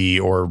 3D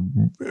or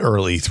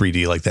early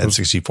 3D like the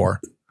N64.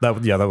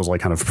 That was like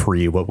kind of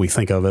pre what we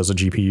think of as a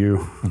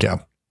GPU.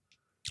 Yeah.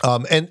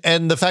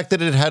 And the fact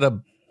that it had a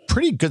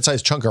pretty good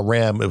sized chunk of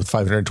RAM with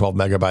 512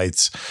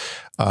 megabytes,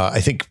 I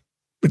think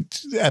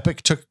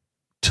Epic took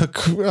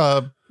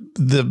the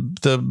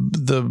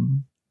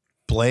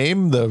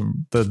blame. I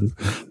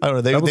don't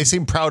know. They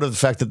seem proud of the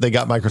fact that they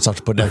got Microsoft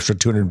to put an extra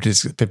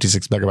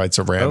 256 megabytes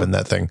of RAM in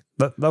that thing.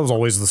 That was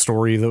always the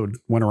story that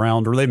went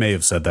around, or they may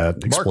have said that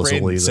explicitly.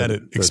 Mark Rain said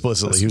it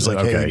explicitly. He was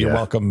like, "Hey, you're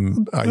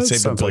welcome. I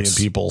saved a billion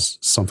people."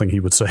 Something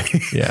he would say.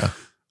 Yeah.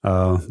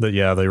 But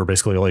yeah, they were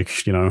basically like,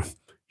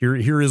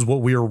 here is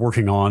what we are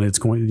working on. It's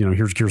going,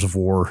 here's Gears of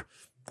War.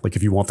 Like,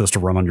 if you want this to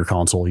run on your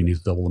console, you need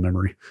to double the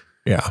memory.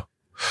 Yeah.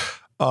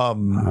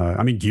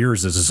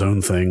 Gears is its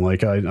own thing.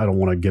 Like, I don't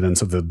want to get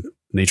into the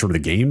nature of the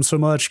game so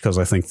much because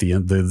I think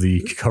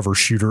the cover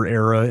shooter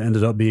era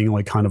ended up being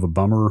like kind of a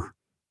bummer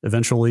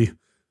eventually,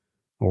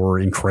 or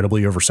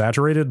incredibly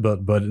oversaturated.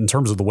 But in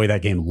terms of the way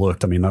that game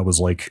looked, that was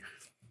like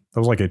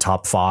a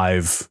top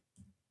 5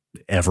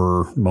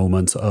 ever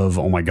moment of,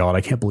 oh my God,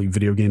 I can't believe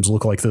video games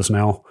look like this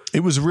now. It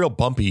was real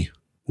bumpy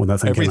when that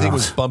thing everything came out.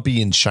 was bumpy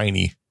and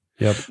shiny.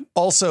 Yep.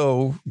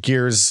 Also,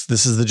 Gears,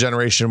 this is the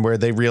generation where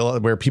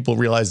where people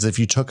realized that if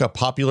you took a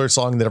popular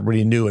song that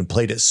everybody knew and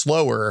played it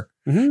slower,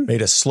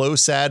 made a slow,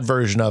 sad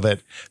version of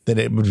it, then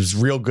it was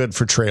real good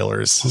for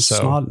trailers. It's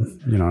so not,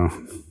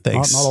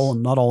 thanks.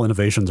 Not all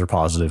innovations are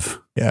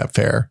positive. Yeah,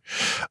 fair.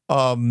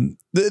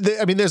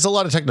 There's a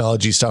lot of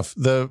technology stuff.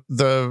 There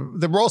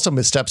were also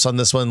missteps on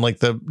this one, like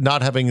the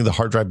not having the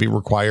hard drive be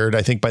required.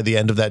 I think by the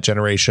end of that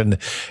generation,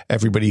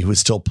 everybody who was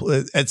still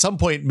at some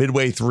point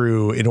midway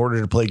through, in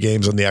order to play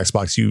games on the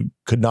Xbox, you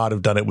could not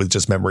have done it with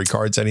just memory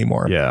cards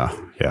anymore. Yeah.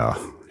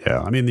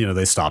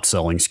 They stopped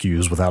selling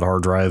SKUs without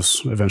hard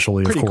drives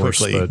eventually, pretty of course,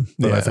 quickly.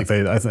 But I think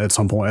at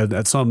some point,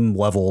 at some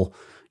level,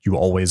 you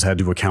always had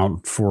to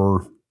account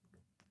for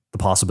the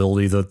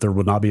possibility that there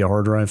would not be a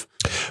hard drive.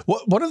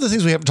 Well, one of the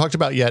things we haven't talked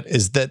about yet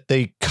is that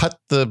they cut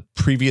the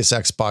previous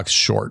Xbox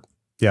short.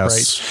 Yes.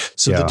 Right.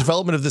 So the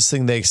development of this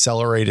thing, they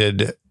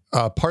accelerated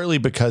partly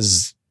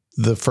because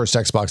the first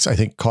Xbox, I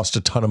think, cost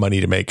a ton of money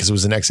to make because it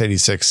was an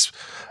x86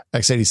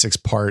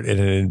 part in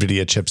an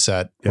NVIDIA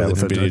chipset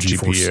with an NVIDIA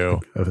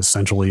GPU.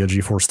 Essentially a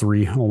GeForce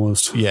 3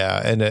 almost.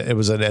 Yeah, and it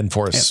was an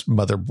Enforce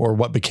motherboard, or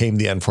what became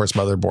the Enforce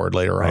motherboard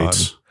later on.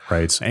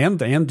 Right.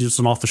 And just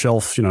an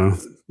off-the-shelf,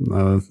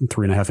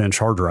 3.5-inch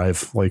hard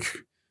drive. Like,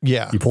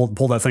 yeah, you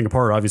pull that thing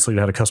apart. Obviously, it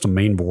had a custom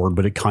main board,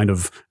 but it kind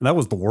of, and that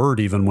was the word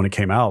even when it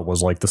came out,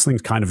 was like, this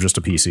thing's kind of just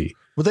a PC.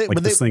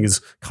 This thing is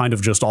kind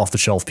of just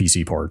off-the-shelf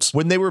PC parts.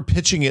 When they were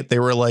pitching it, they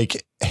were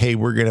like, hey,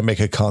 we're going to make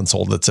a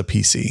console that's a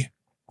PC.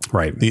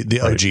 Right.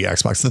 The OG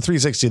Xbox. The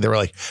 360, they were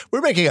like,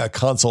 we're making a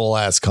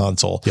console-ass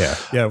console. Yeah.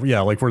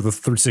 Like where the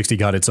 360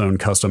 got its own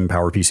custom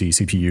PowerPC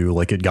CPU,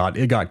 like it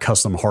got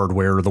custom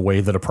hardware the way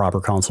that a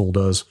proper console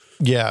does.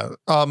 Yeah.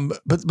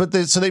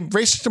 So they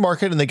raced it to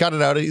market and they got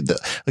it out.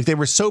 Like they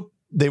were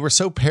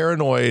so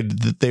paranoid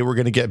that they were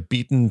going to get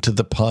beaten to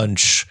the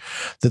punch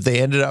that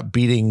they ended up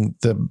beating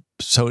the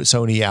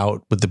Sony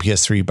out with the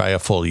PS3 by a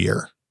full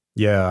year.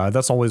 Yeah,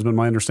 that's always been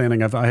my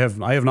understanding. I have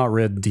not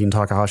read Dean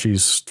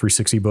Takahashi's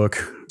 360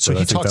 book. So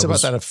he talks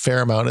about that a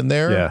fair amount in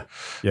there.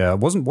 Yeah.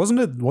 Wasn't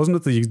it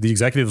the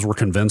executives were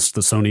convinced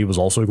that Sony was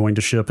also going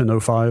to ship in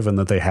 2005 and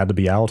that they had to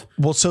be out?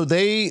 Well, so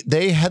they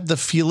had the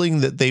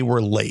feeling that they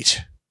were late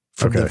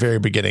from the very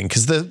beginning,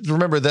 because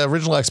remember the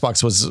original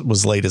Xbox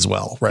was late as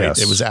well, right?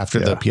 Yes. It was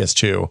after the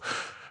PS2.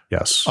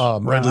 Yes. I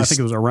think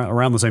it was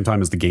around the same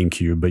time as the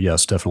GameCube, but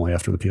yes, definitely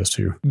after the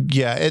PS2.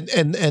 Yeah,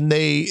 and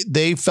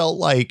they felt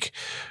like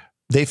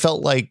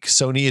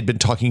Sony had been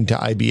talking to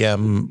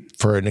IBM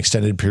for an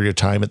extended period of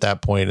time at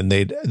that point, and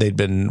they'd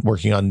been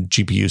working on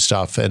GPU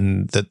stuff,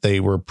 and that they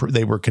were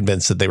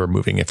convinced that they were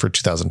moving it for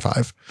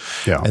 2005.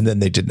 Yeah, and then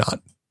they did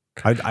not.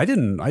 I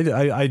didn't.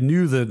 I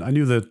knew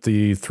that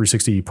the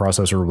 360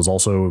 processor was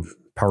also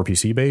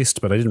PowerPC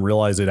based, but I didn't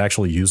realize it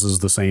actually uses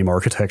the same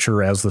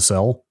architecture as the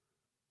Cell.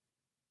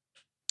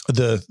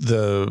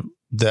 The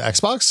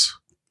Xbox.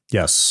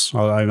 Yes,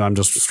 I'm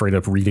just straight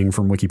up reading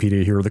from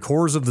Wikipedia here. The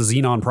cores of the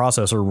Xenon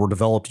processor were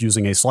developed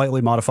using a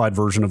slightly modified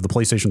version of the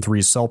PlayStation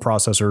 3's Cell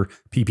processor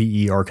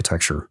PPE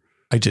architecture.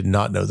 I did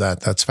not know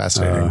that. That's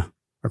fascinating.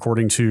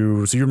 According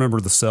to, so you remember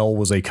the Cell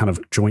was a kind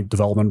of joint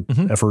development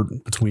effort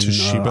between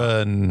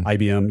Toshiba and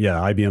IBM. Yeah,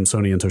 IBM,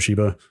 Sony, and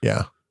Toshiba.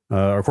 Yeah.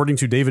 According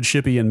to David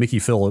Shippey and Mickey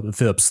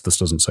Phipps, this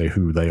doesn't say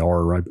who they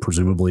are,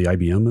 presumably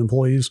IBM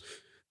employees.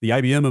 The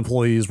IBM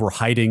employees were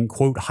hiding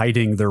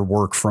their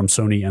work from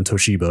Sony and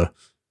Toshiba,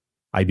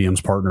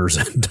 IBM's partners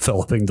in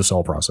developing the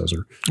Cell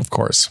processor. Of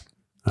course.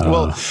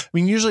 Well, I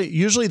mean,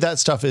 usually that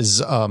stuff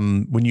is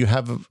when you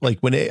have I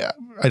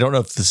don't know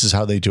if this is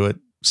how they do it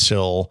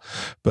still,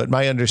 but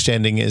my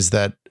understanding is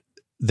that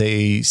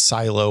they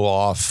silo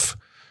off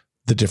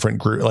the different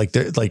group, like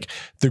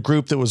the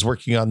group that was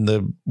working on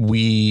the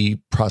Wii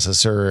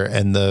processor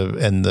and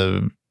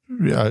the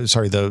Wii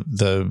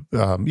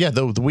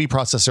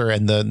processor,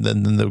 and then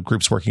the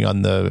groups working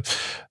on the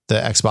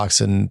Xbox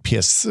and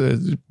PS.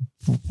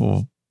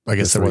 I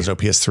guess there was no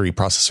PS3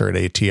 processor at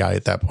ATI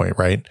at that point,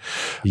 right?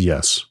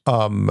 Yes.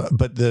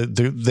 But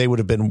they would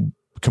have been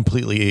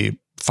completely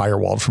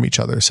firewalled from each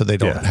other, so they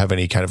don't have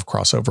any kind of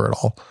crossover at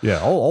all.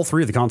 Yeah, all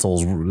three of the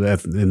consoles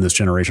in this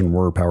generation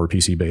were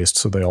PowerPC based,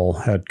 so they all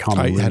had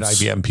common roots. Had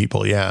IBM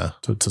people,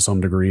 to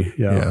some degree,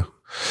 yeah.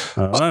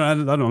 I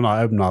don't know.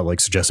 I'm not like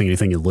suggesting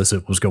anything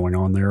illicit was going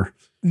on there.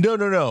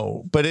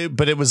 No. But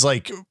it was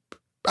like,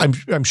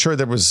 I'm sure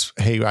there was,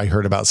 hey, I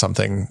heard about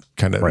something,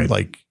 kind of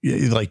like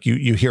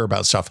you hear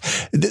about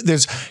stuff.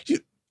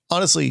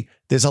 Honestly,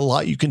 there's a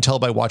lot you can tell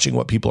by watching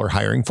what people are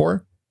hiring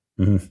for.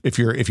 Mm-hmm. If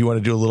you want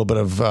to do a little bit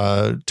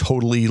of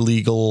totally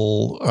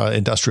legal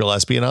industrial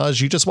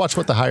espionage, you just watch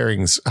what the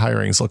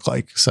hirings look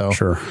like. So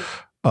sure.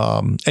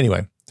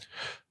 Anyway,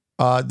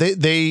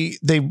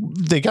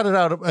 they got it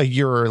out a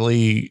year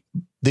early.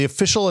 The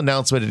official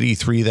announcement at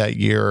E3 that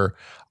year,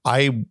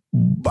 I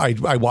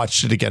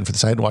watched it again for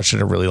this. I hadn't watched it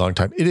in a really long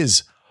time. It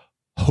is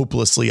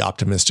hopelessly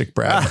optimistic,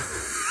 Brad.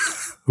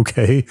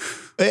 Okay.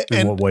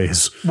 In what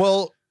ways?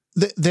 Well,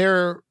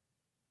 they're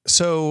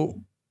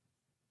so.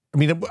 I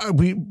mean,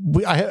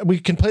 we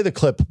can play the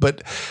clip,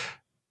 but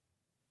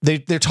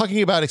they're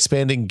talking about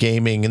expanding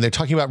gaming, and they're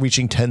talking about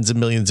reaching tens of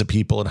millions of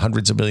people and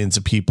hundreds of millions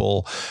of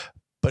people,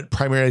 but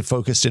primarily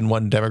focused in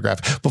one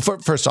demographic.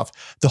 But first off,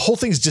 the whole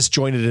thing's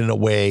disjointed in a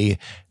way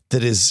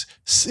that is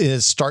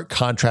stark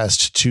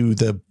contrast to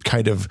the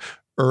kind of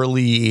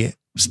early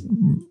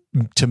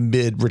to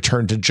mid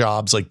return to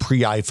jobs, like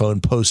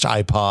pre-iPhone,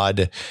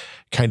 post-iPod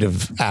kind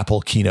of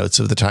Apple keynotes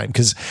of the time.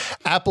 Because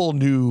Apple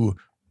knew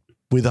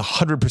with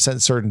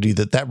 100% certainty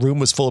that room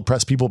was full of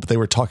press people, but they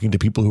were talking to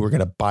people who were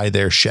going to buy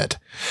their shit.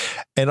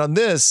 And on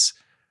this,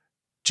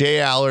 Jay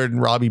Allard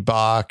and Robbie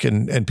Bach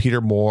and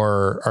Peter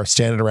Moore are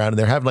standing around, and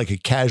they're having like a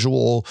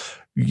casual,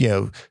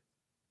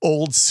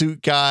 old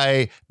suit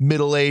guy,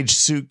 middle-aged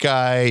suit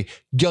guy,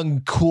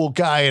 young cool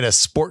guy in a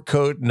sport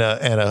coat and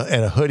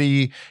a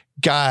hoodie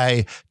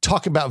guy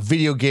talking about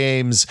video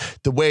games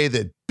the way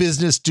that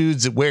business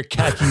dudes that wear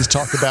khakis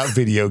talk about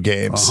video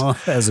games,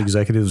 as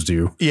executives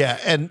do. Yeah,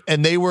 and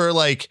they were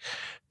like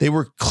they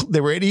were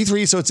at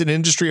E3, so it's an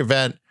industry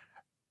event,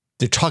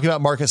 they're talking about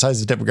market size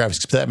and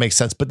demographics. That makes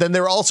sense. But then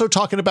they're also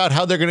talking about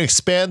how they're going to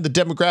expand the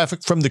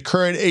demographic from the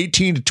current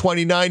 18 to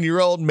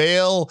 29-year-old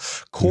male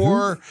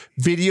core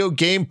video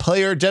game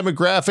player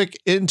demographic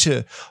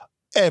into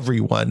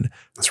everyone.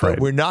 That's right.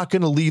 But we're not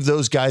going to leave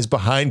those guys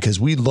behind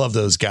because we love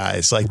those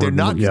guys. Like they're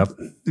not,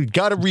 you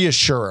got to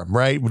reassure them,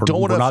 right? We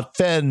don't want to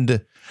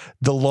offend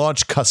the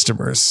launch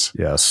customers.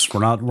 Yes. We're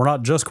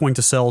not just going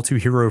to sell to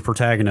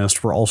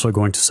HiroProtagonist. We're also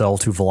going to sell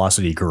to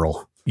Velocity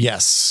Girl.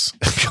 Yes.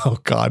 Oh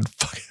God,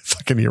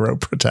 fucking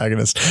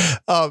HiroProtagonist.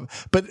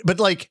 But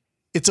like,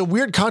 it's a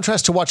weird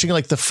contrast to watching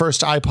like the first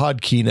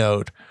iPod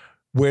keynote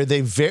where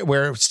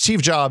where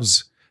Steve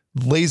Jobs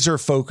laser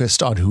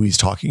focused on who he's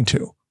talking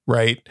to.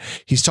 Right.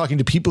 He's talking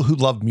to people who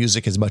love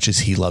music as much as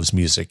he loves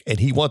music. And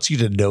he wants you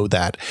to know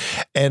that.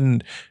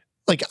 And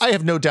like, I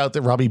have no doubt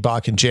that Robbie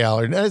Bach and Jay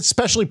Allard, and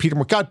especially Peter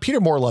Moore, God, Peter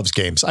Moore loves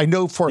games. I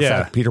know for a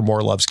fact Peter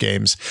Moore loves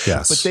games.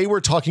 Yes. But they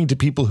were talking to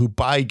people who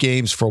buy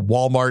games for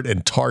Walmart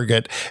and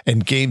Target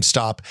and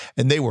GameStop,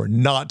 and they were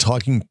not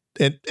talking.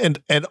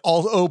 And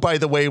all, oh, by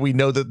the way, we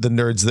know that the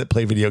nerds that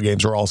play video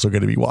games are also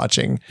going to be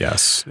watching.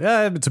 Yes.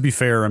 Yeah, but to be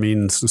fair, I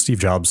mean, Steve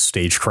Jobs'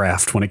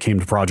 stagecraft when it came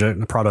to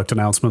product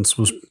announcements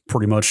was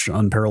pretty much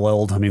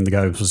unparalleled. I mean, the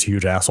guy was a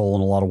huge asshole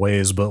in a lot of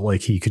ways, but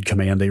like he could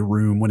command a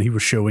room when he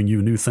was showing you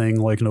a new thing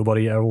like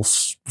nobody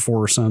else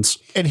before or since.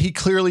 And he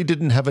clearly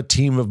didn't have a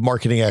team of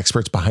marketing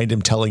experts behind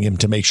him telling him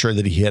to make sure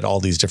that he hit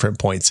all these different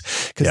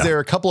points. Because there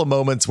are a couple of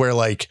moments where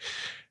like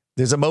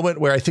there's a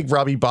moment where I think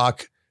Robbie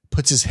Bach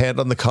puts his hand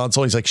on the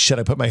console. He's like, shit,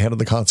 I put my hand on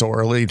the console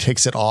early. He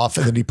takes it off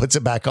and then he puts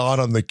it back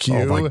on the cue.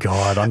 Oh my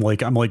God. I'm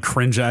like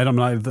cringing. I'm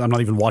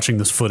not even watching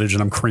this footage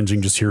and I'm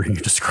cringing just hearing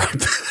you describe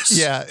this.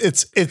 Yeah.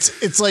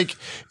 It's like,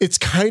 it's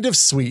kind of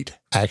sweet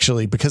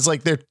actually, because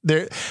like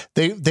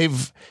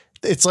it's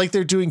like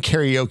they're doing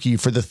karaoke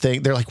for the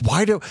thing. They're like,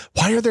 why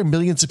are there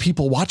millions of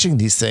people watching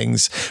these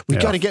things? We've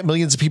got to get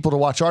millions of people to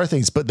watch our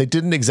things, but they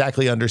didn't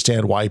exactly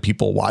understand why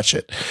people watch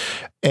it.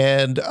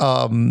 And,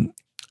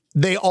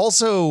 they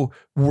also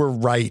were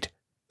right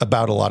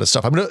about a lot of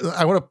stuff. I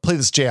want to play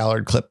this Jay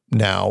Allard clip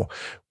now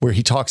where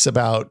he talks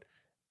about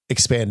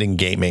expanding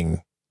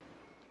gaming.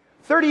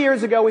 30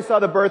 years ago, we saw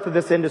the birth of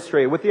this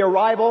industry with the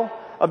arrival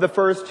of the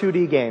first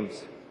 2D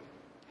games.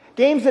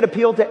 Games that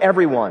appealed to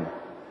everyone.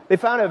 They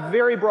found a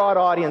very broad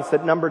audience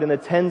that numbered in the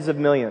tens of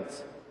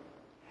millions.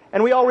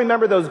 And we all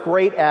remember those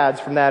great ads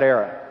from that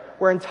era,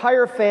 where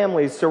entire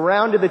families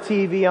surrounded the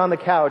TV on the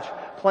couch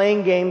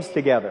playing games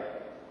together.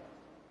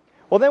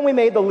 Well, then we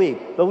made the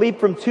leap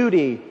from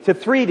 2D to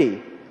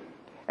 3D,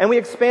 and we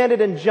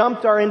expanded and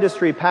jumped our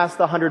industry past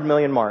the 100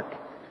 million mark.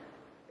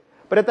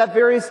 But at that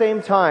very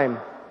same time,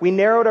 we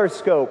narrowed our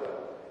scope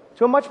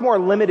to a much more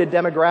limited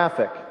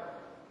demographic.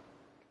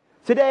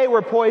 Today,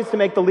 we're poised to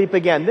make the leap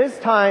again, this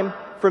time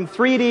from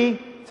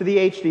 3D to the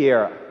HD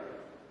era.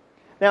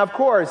 Now, of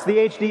course, the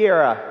HD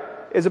era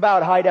is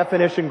about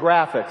high-definition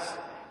graphics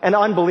and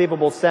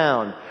unbelievable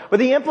sound, but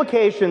the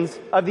implications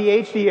of the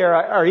HD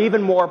era are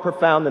even more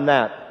profound than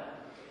that.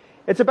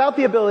 It's about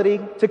the ability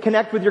to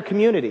connect with your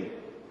community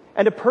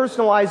and to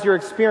personalize your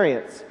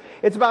experience.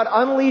 It's about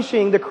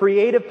unleashing the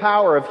creative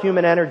power of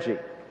human energy.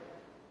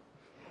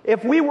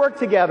 If we work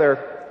together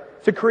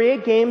to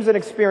create games and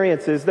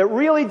experiences that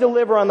really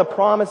deliver on the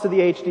promise of the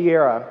HD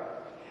era,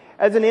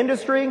 as an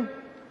industry,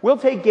 we'll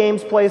take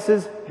games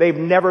places they've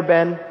never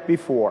been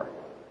before.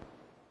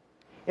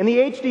 In the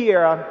HD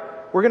era,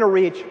 we're going to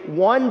reach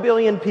 1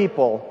 billion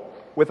people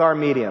with our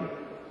medium.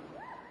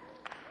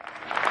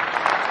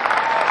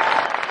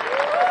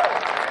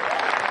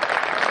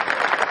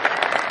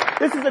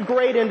 This is a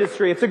great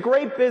industry. It's a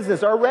great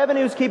business. Our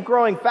revenues keep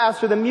growing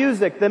faster than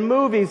music, than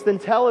movies, than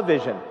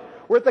television.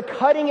 We're at the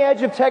cutting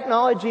edge of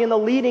technology and the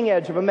leading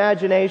edge of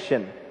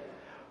imagination.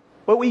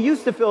 But we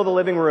used to fill the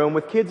living room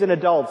with kids and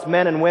adults,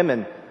 men and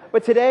women.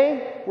 But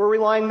today, we're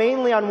relying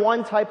mainly on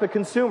one type of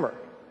consumer.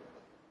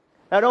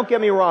 Now, don't get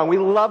me wrong. We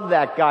love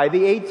that guy,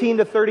 the 18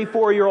 to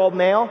 34-year-old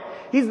male.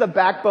 He's the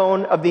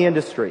backbone of the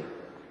industry.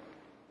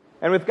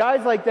 And with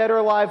guys like Dead or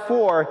Alive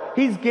 4,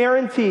 he's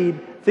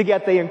guaranteed to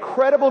get the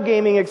incredible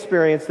gaming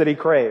experience that he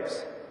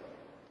craves.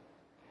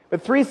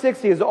 But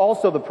 360 is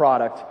also the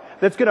product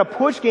that's going to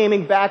push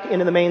gaming back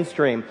into the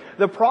mainstream.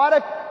 The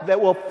product that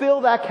will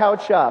fill that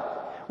couch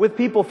up with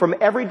people from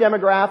every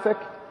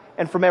demographic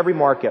and from every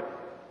market.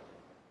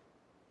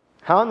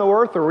 How on the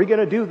earth are we going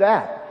to do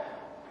that?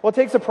 Well, it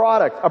takes a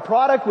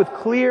product with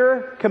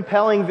clear,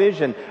 compelling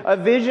vision, a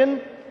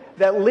vision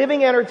that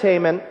living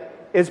entertainment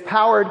is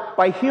powered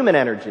by human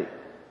energy.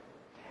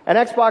 And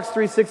Xbox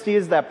 360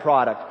 is that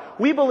product.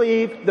 We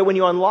believe that when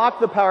you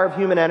unlock the power of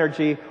human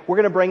energy, we're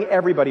going to bring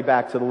everybody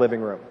back to the living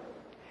room.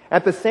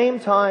 At the same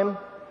time,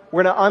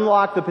 we're going to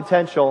unlock the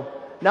potential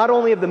not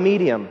only of the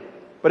medium,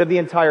 but of the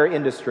entire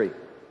industry.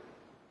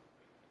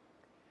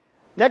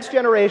 Next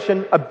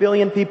generation, 1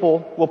 billion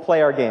people will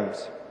play our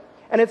games.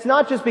 And it's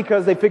not just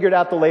because they figured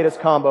out the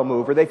latest combo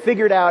move or they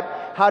figured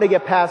out how to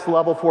get past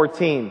level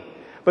 14,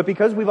 but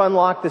because we've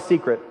unlocked the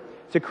secret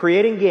to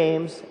creating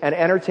games and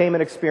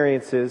entertainment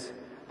experiences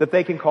that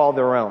they can call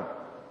their own.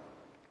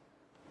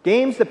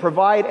 Games that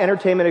provide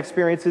entertainment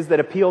experiences that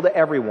appeal to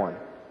everyone.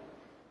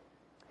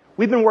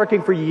 We've been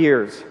working for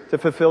years to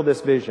fulfill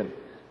this vision.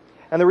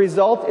 And the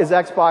result is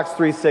Xbox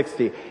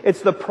 360.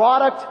 It's the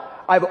product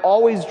I've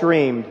always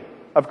dreamed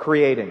of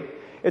creating.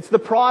 It's the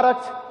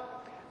product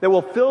that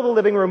will fill the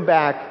living room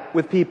back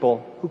with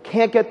people who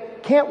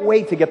can't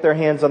wait to get their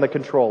hands on the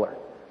controller,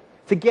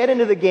 to get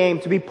into the game,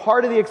 to be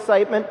part of the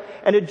excitement,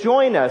 and to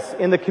join us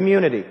in the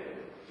community.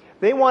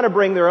 They want to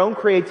bring their own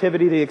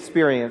creativity to the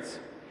experience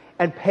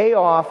and pay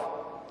off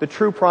the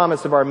true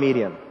promise of our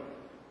medium.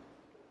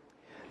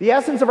 The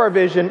essence of our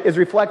vision is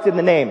reflected in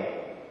the name,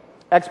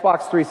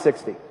 Xbox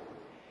 360.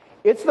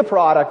 It's the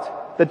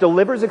product that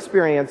delivers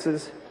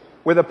experiences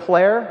where the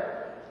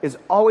player is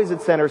always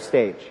at center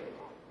stage.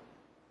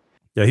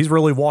 Yeah, he's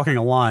really walking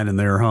a line in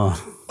there, huh?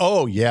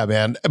 Oh, yeah,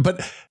 man.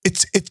 But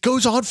it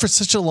goes on for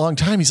such a long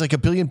time. He's like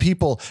 1 billion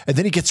people, and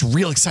then he gets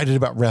real excited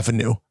about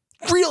revenue.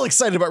 Real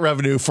excited about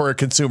revenue for a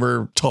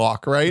consumer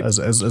talk, right?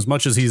 As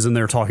much as he's in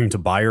there talking to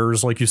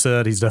buyers, like you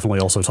said, he's definitely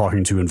also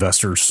talking to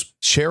investors.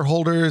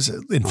 Shareholders,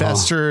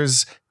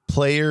 investors,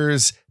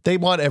 players. They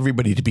want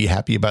everybody to be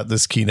happy about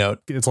this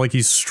keynote. It's like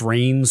he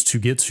strains to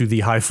get to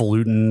the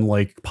highfalutin,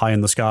 like pie in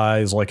the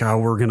skies, like, oh,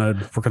 we're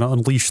gonna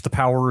unleash the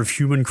power of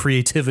human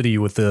creativity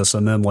with this,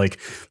 and then like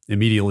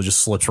immediately just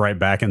slips right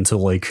back into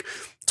like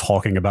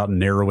talking about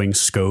narrowing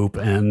scope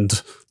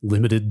and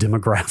limited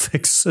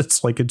demographics.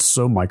 It's like, it's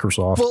so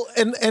Microsoft. Well,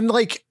 and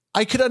like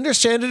I could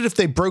understand it if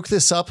they broke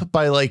this up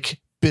by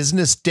like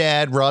business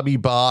dad Robbie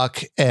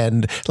Bach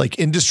and like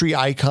industry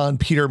icon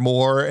Peter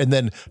Moore, and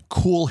then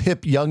cool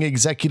hip young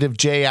executive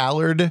Jay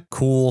Allard.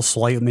 Cool,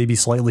 maybe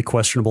slightly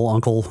questionable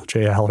uncle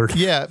Jay Allard.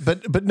 Yeah,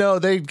 but no,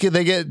 they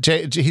get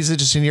Jay. He's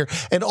just in here,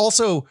 and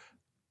also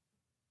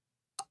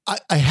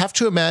I have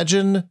to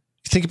imagine.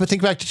 Think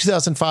back to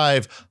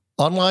 2005.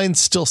 Online's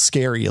still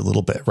scary a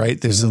little bit, right?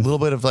 There's a little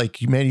bit of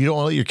like, man, you don't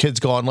want to let your kids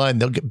go online.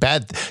 They'll get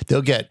bad.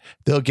 They'll get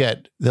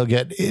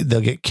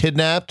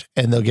kidnapped,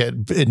 and they'll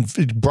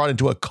get brought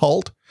into a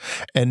cult.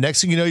 And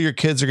next thing you know, your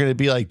kids are going to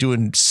be like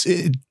doing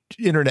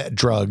internet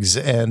drugs.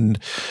 And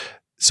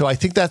so I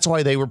think that's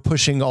why they were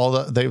pushing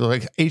they were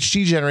like,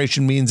 HD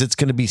generation means it's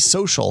going to be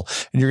social,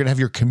 and you're going to have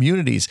your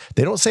communities.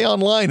 They don't say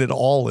online at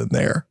all in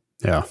there.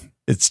 Yeah.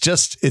 It's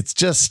just.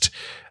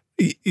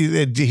 He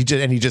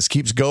just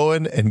keeps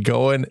going and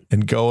going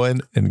and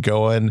going and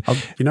going.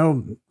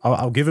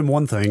 I'll give him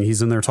one thing.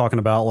 He's in there talking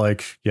about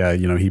like, yeah,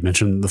 he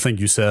mentioned the thing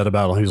you said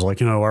about, he's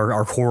like,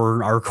 our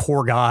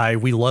core guy,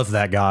 we love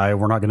that guy.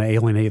 We're not going to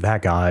alienate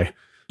that guy.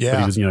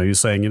 Yeah. But he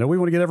was saying, we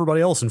want to get everybody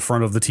else in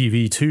front of the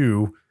TV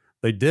too.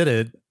 They did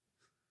it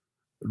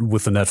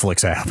with the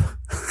Netflix app.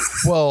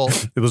 Well,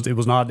 it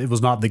was not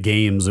the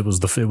games. It was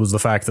the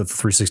fact that the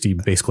 360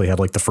 basically had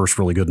like the first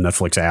really good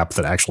Netflix app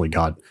that actually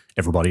got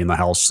everybody in the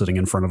house sitting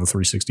in front of a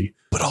 360.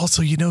 But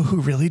also,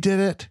 who really did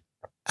it?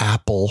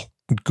 Apple,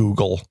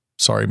 Google.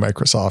 Sorry,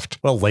 Microsoft.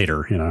 Well,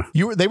 later,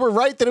 they were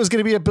right that it was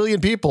going to be 1 billion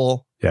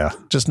people. Yeah,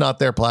 just not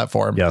their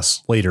platform.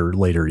 Yes,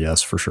 later,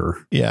 yes, for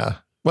sure. Yeah.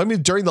 Well, I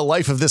mean, during the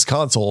life of this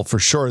console, for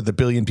sure, the 1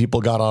 billion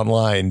people got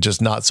online,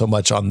 just not so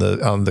much on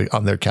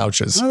their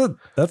couches.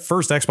 That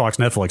first Xbox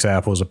Netflix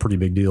app was a pretty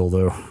big deal,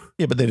 though.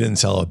 Yeah, but they didn't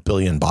sell 1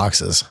 billion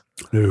boxes.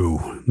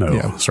 No,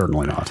 yeah.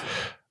 Certainly not.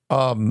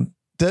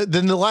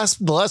 Then the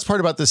last part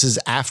about this is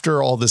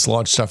after all this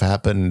launch stuff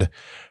happened,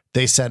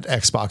 they sent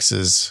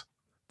Xboxes.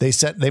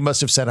 They must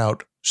have sent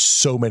out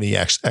so many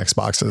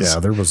Xboxes. Yeah,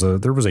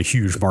 there was a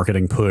huge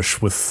marketing push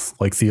with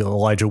like the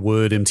Elijah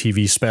Wood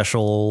MTV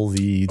special,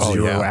 the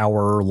 0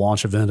 hour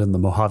launch event in the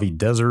Mojave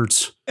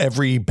Desert.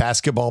 Every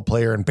basketball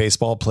player and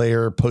baseball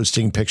player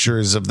posting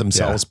pictures of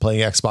themselves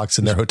playing Xbox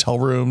in their hotel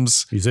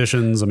rooms.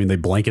 Musicians, they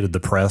blanketed the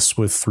press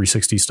with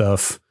 360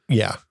 stuff.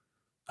 Yeah.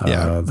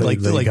 Yeah, they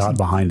got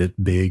behind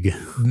it big.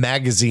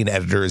 Magazine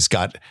editors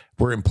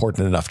were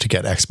important enough to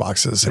get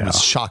Xboxes. It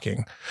was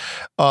shocking.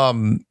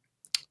 And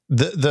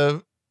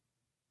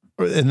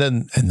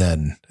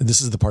then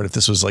this is the part. If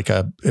this was like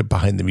a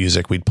behind the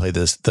music, we'd play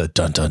the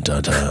dun dun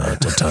dun dun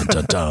dun dun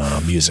dun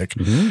dun music.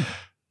 Mm-hmm.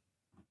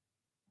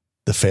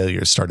 The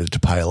failures started to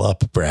pile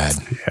up, Brad.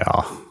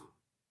 Yeah.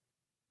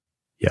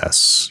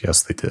 Yes,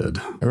 they did.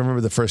 I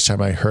remember the first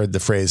time I heard the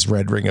phrase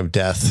 "Red Ring of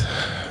Death,"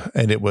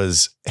 and it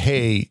was,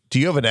 "Hey, do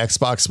you have an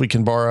Xbox we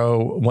can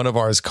borrow? One of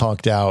ours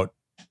conked out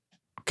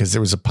because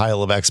there was a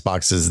pile of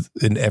Xboxes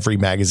in every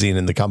magazine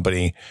in the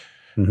company."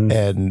 Mm-hmm.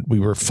 And we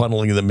were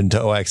funneling them into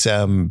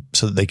OXM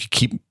so that they could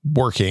keep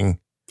working.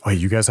 Oh,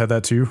 you guys had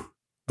that too?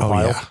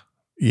 Yeah.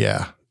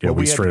 Well,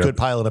 we had a good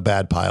pile and a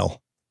bad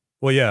pile.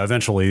 Well, yeah,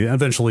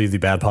 eventually the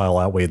bad pile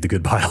outweighed the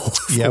good pile,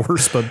 of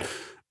course.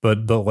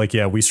 But like,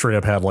 yeah, we straight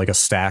up had like a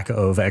stack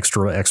of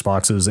extra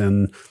Xboxes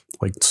and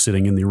like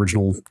sitting in the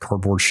original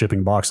cardboard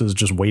shipping boxes,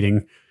 just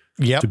waiting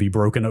to be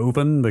broken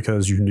open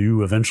because you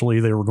knew eventually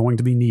they were going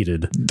to be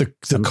needed.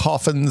 The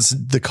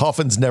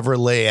coffins never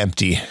lay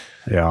empty.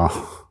 Yeah.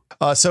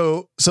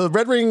 So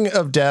Red Ring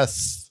of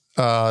Death,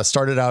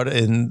 started out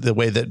in the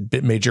way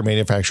that major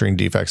manufacturing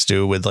defects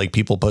do, with like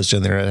people posting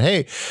on the internet,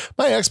 hey,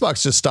 my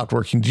Xbox just stopped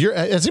working.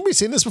 Has anybody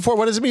seen this before?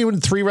 What does it mean when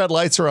 3 red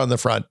lights are on the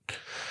front?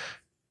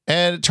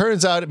 And it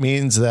turns out it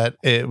means that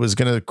it was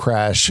going to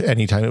crash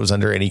anytime it was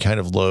under any kind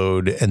of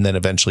load, and then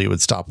eventually it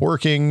would stop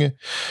working.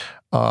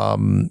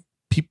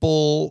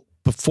 People,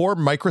 before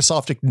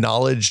Microsoft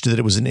acknowledged that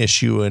it was an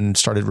issue and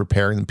started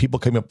repairing them, people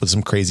came up with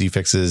some crazy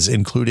fixes,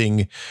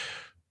 including,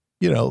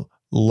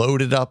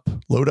 load up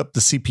the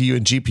CPU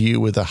and GPU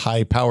with a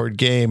high powered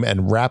game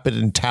and wrap it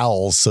in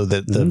towels so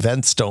that the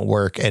vents don't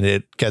work and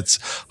it gets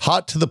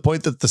hot to the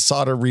point that the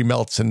solder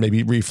remelts and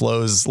maybe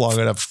reflows long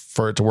enough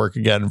for it to work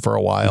again for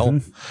a while.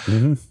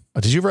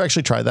 Did you ever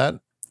actually try that?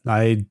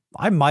 I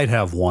might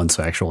have once,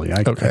 actually.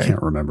 I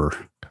can't remember.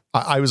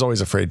 I was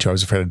always afraid to. I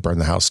was afraid I'd burn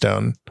the house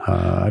down.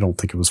 I don't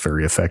think it was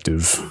very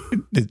effective.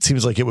 It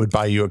seems like it would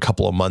buy you a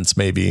couple of months,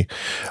 maybe.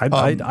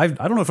 I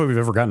don't know if we've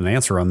ever gotten an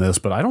answer on this,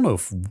 but I don't know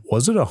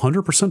was it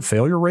 100%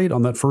 failure rate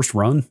on that first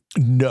run?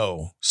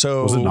 No.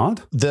 So was it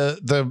not? There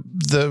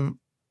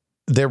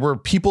were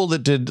people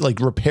that did, like,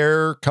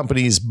 repair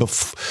companies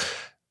before.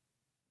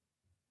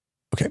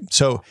 Okay,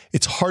 so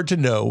it's hard to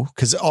know,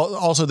 because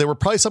also there were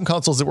probably some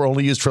consoles that were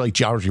only used for like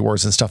Geometry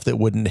Wars and stuff that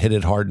wouldn't hit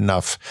it hard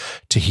enough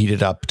to heat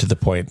it up to the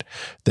point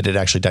that it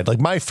actually died. Like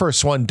my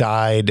first one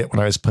died when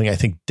I was playing, I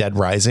think, Dead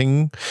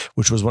Rising,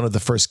 which was one of the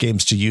first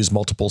games to use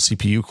multiple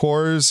CPU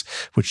cores,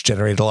 which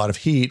generated a lot of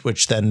heat,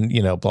 which then,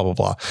 blah, blah,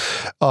 blah.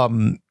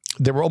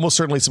 There were almost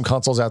certainly some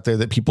consoles out there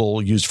that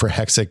people used for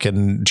Hexic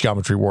and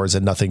Geometry Wars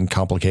and nothing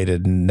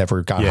complicated and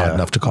never got hot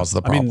enough to cause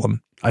the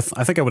problem. I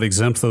think I would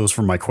exempt those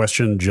from my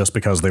question just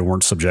because they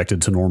weren't subjected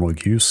to normal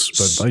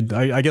use. But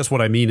I guess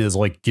what I mean is,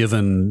 like,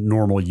 given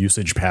normal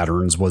usage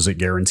patterns, was it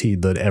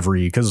guaranteed that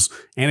because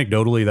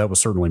anecdotally, that was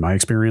certainly my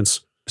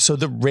experience. So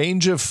the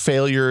range of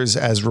failures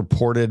as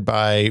reported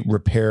by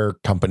repair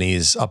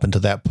companies up until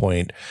that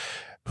point,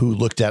 who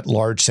looked at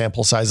large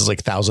sample sizes,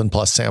 like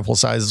 1,000+ sample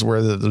sizes, where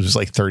it was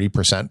like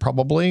 30%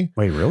 probably.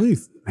 Wait, really?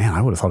 Man,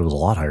 I would have thought it was a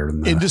lot higher than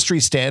that. Industry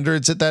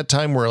standards at that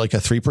time were like a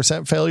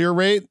 3% failure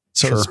rate.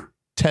 So sure.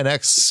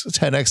 It's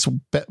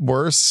 10x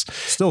worse.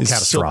 Still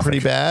catastrophic. Still pretty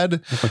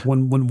bad. Like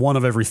when 1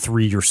 of every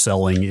 3 you're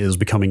selling is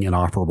becoming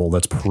inoperable,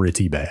 that's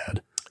pretty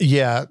bad.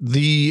 Yeah.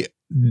 They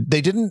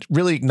didn't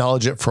really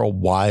acknowledge it for a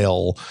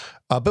while.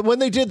 But when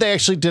they did, they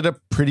actually did a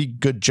pretty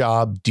good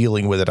job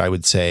dealing with it, I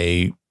would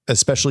say.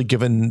 Especially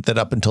given that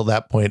up until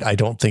that point, I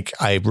don't think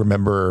I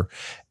remember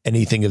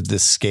anything of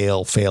this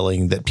scale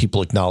failing that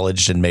people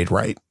acknowledged and made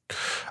right,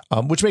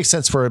 which makes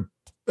sense for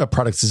a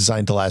product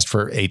designed to last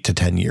for 8 to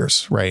 10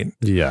 years, right?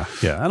 Yeah,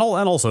 yeah, and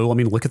also, I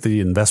mean, look at the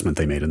investment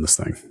they made in this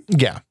thing.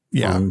 Yeah,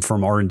 yeah.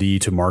 From R&D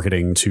to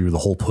marketing to the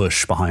whole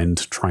push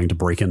behind trying to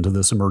break into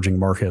this emerging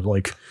market,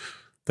 like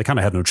they kind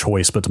of had no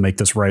choice but to make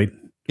this right.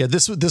 Yeah,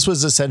 this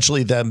was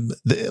essentially them.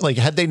 Like,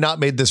 had they not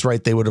made this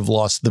right, they would have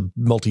lost the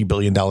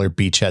multi-billion-dollar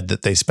beachhead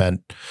that they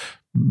spent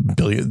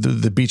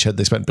the beachhead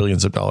they spent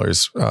billions of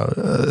dollars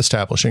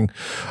establishing.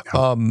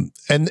 Yeah.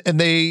 And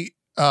they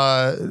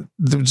there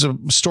was a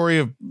story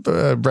of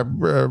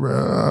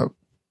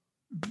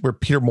where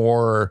Peter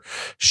Moore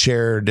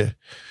shared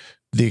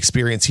the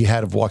experience he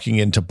had of walking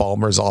into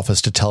Ballmer's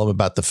office to tell him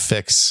about the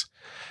fix,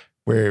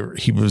 where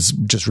he was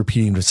just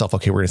repeating to himself,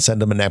 okay, we're going to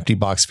send them an empty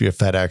box via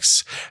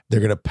FedEx. They're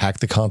going to pack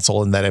the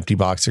console in that empty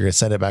box. They're going to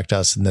send it back to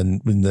us. And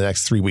then in the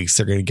next 3 weeks,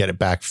 they're going to get it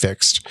back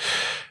fixed.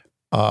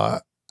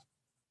 It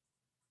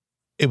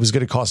was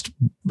going to cost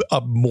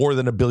more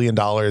than $1 billion,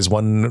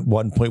 1.15,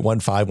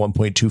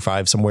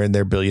 1.25, somewhere in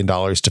there, $1 billion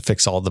to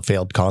fix all the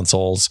failed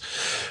consoles.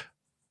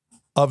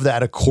 Of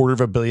that,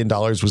 $250 million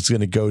was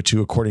going to go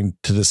to, according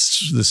to this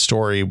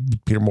story,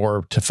 Peter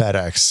Moore, to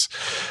FedEx.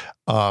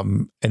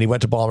 And he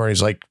went to Ballmer and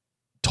he's like,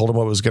 told him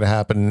what was going to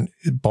happen.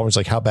 Ballmer's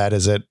like, how bad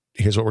is it?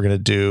 Here's what we're going to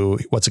do.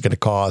 What's it going to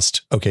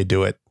cost? Okay,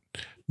 do it.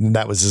 And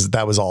that was it.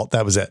 That was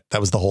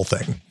the whole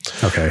thing.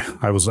 Okay.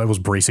 I was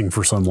bracing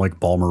for some like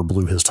Ballmer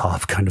blew his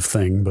top kind of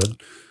thing, but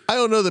I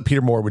don't know that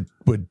Peter Moore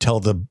would tell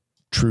the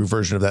true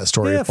version of that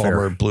story if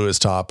Ballmer blew his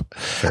top.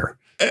 Fair.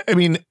 I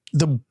mean,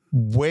 the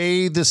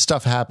way this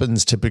stuff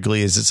happens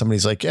typically is that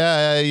somebody's like,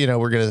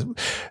 we're going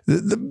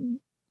to,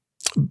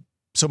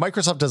 so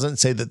Microsoft doesn't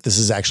say that this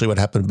is actually what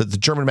happened, but the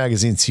German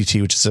magazine CT,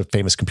 which is a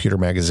famous computer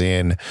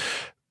magazine,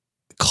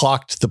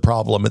 clocked the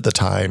problem at the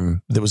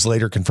time that was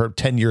later confirmed,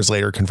 10 years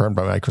later confirmed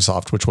by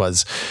Microsoft, which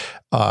was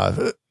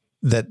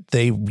that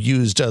they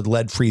used a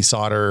lead-free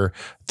solder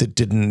that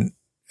didn't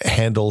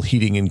handle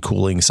heating and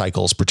cooling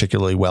cycles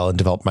particularly well and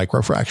developed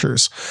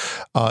microfractures.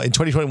 In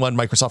 2021,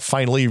 Microsoft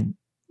finally,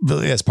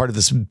 as part of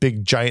this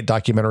big giant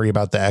documentary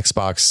about the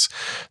Xbox,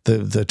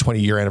 the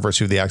 20-year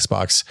anniversary of the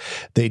Xbox,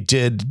 they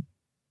did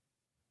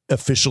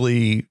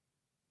officially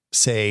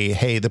say,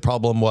 hey, the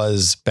problem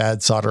was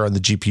bad solder on the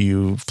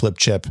GPU flip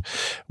chip,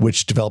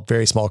 which developed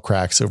very small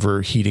cracks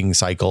over heating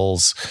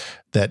cycles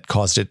that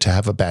caused it to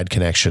have a bad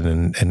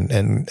connection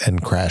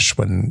and crash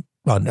when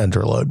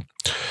under load.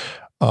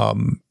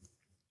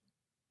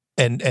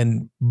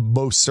 And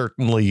most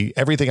certainly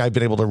everything I've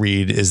been able to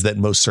read is that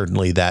most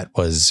certainly that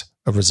was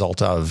a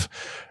result of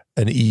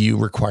an EU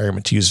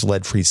requirement to use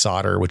lead-free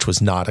solder, which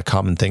was not a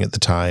common thing at the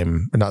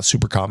time, or not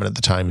super common at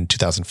the time in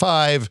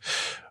 2005.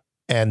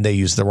 And they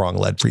used the wrong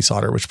lead-free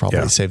solder, which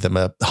probably saved them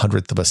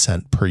 1/100 of a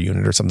cent per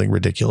unit or something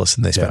ridiculous.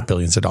 And they spent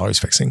billions of dollars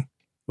fixing.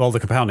 Well, the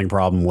compounding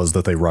problem was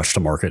that they rushed to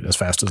market as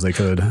fast as they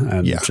could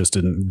and just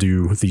didn't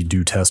do the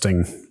due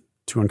testing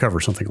to uncover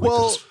something like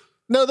this.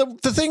 No,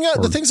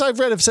 the things I've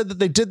read have said that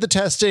they did the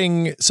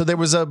testing. So there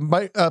was a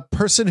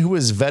person who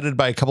was vetted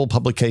by a couple of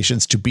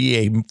publications to be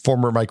a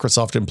former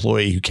Microsoft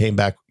employee who came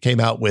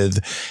out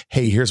with,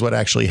 hey, here's what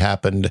actually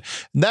happened.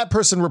 And that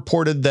person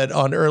reported that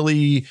on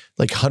early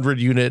 100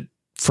 unit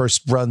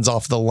first runs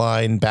off the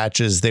line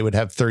batches, they would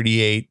have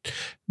 38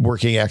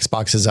 working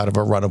Xboxes out of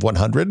a run of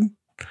 100.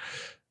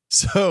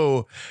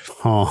 So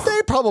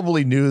they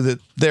probably knew that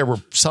there were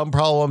some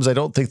problems. I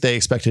don't think they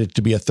expected it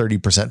to be a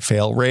 30%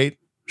 fail rate.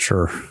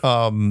 Sure.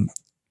 And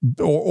just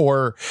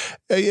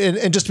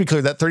to be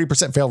clear, that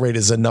 30% fail rate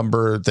is a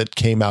number that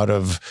came out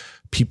of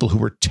people who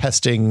were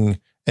testing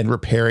and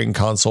repairing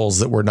consoles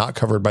that were not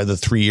covered by the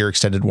 3-year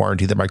extended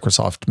warranty that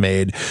Microsoft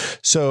made.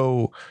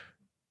 So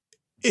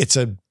it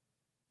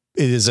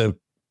is a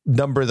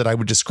number that I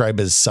would describe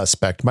as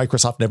suspect.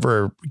 Microsoft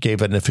never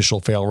gave an official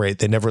fail rate.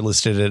 They never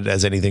listed it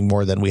as anything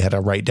more than we had to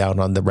write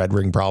down on the red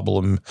ring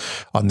problem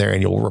on their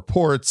annual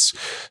reports.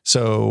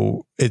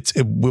 So it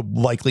will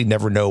likely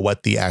never know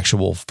what the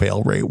actual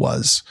fail rate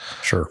was.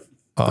 Sure.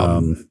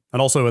 And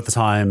also at the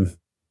time,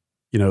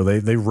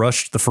 they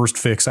rushed the first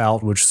fix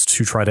out, which is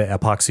to try to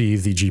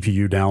epoxy the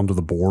GPU down to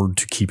the board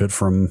to keep it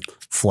from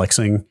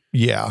flexing.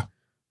 Yeah.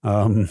 Which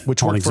on worked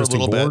for a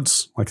existing little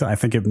boards. bit. I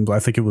think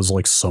it was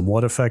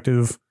somewhat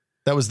effective.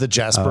 That was the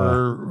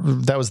Jasper.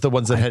 That was the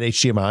ones that had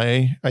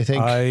HDMI. I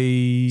think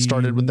I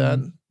started with that.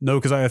 No,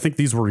 because I think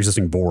these were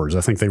existing boards.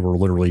 I think they were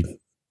literally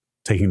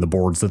taking the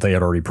boards that they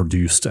had already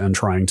produced and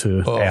trying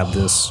to add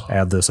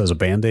this as a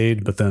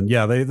Band-Aid. But then,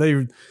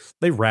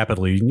 they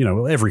rapidly,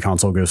 every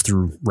console goes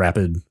through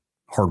rapid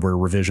hardware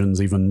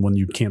revisions, even when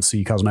you can't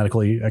see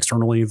cosmetically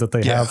externally that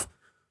they have.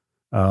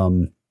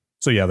 So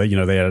they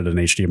added an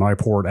HDMI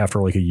port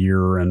after a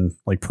year, and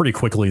pretty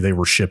quickly they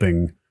were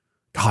shipping.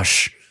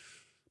 Gosh,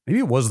 maybe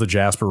it was the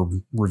Jasper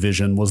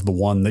revision was the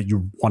one that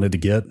you wanted to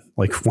get.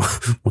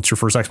 Once your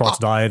first Xbox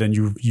died and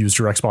you used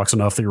your Xbox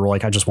enough that you were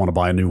like, I just want to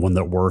buy a new one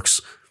that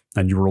works.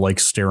 And you were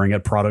staring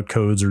at product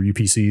codes or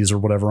UPCs or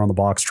whatever on the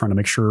box, trying to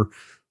make sure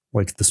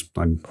this.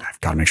 I've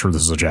got to make sure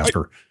this is a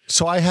Jasper.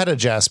 So I had a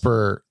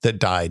Jasper that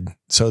died.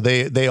 So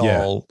they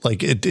all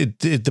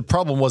the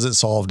problem wasn't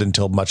solved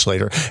until much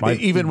later.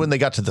 Even when they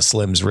got to the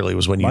Slims, really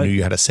was when you knew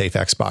you had a safe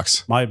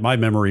Xbox. My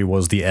memory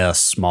was the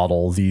S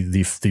model,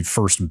 the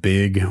first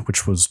big,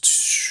 which was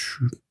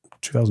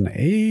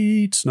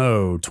 2008.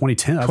 No,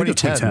 2010. I think it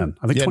was 2010.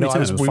 I think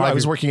 2010. I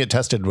was working at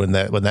Tested when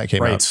that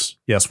came out.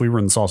 Yes, we were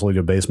in the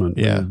Sausalito basement.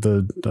 Yeah,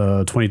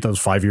 that was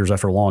 5 years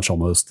after launch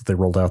almost that they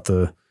rolled out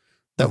the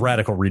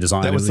radical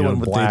redesign. That was the one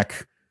with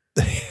black.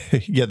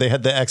 They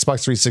had the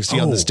Xbox 360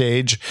 on the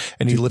stage,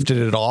 and you lifted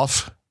it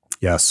off.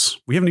 Yes,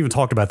 we haven't even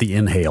talked about the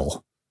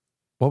Inhale.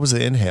 What was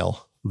the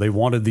Inhale? They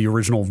wanted the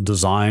original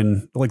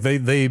design.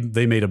 They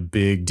made a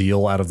big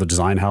deal out of the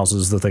design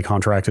houses that they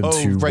contracted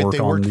to work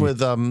on.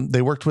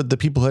 They worked with the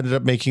people who ended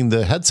up making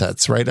the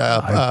headsets, right?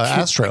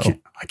 Astro.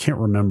 I can't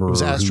remember. It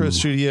was Astro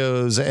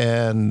Studios,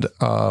 and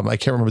I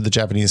can't remember the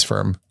Japanese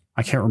firm.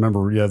 I can't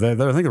remember. Yeah, I think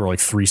there were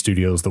 3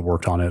 studios that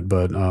worked on it,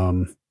 but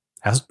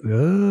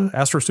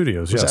Astro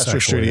Studios. Yes, Astro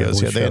Studios.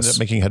 They ended up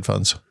making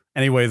headphones.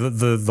 Anyway,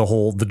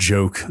 the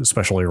joke,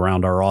 especially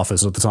around our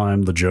office at the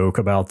time, the joke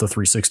about the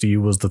 360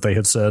 was that they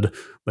had said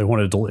they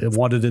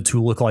wanted it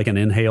to look like an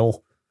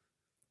Inhale.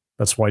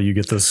 That's why you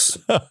get this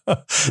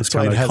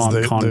kind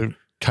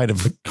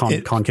of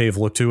concave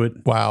look to it.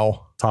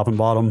 Wow, top and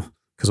bottom,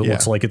 because it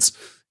looks like it's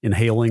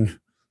inhaling.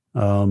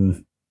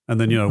 And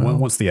then,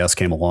 once the S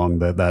came along,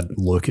 that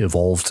look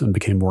evolved and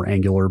became more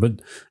angular.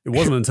 But it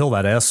wasn't until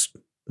that S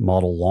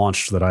model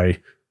launched that I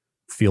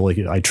feel like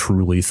I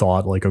truly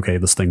thought okay,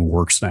 this thing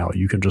works now.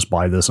 You can just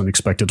buy this and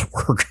expect it to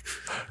work.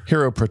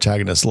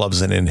 HiroProtagonist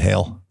loves an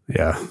Inhale.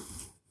 Yeah.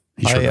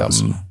 He sure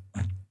does.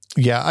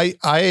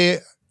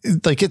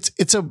 It's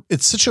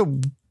such a,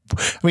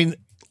 I mean,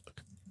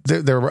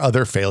 there were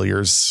other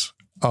failures.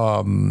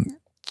 On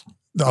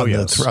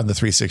the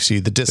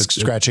 360, the disc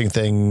scratching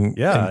thing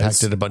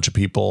impacted a bunch of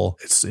people.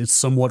 It's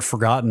somewhat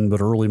forgotten,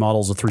 but early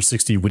models of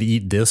 360 would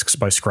eat discs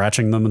by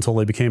scratching them until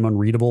they became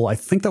unreadable. I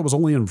think that was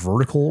only in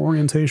vertical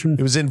orientation.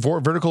 It was in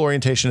vertical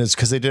orientation is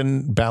because they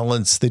didn't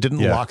balance. They didn't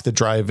lock the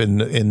drive in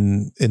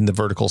the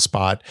vertical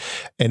spot,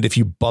 and if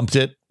you bumped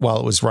it while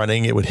it was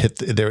running, it would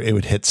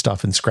hit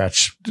stuff and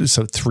scratch.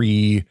 So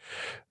three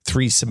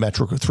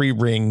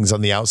rings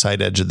on the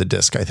outside edge of the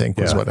disc, I think,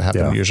 was what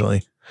happened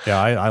usually. Yeah,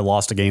 I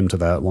lost a game to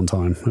that one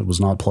time. It was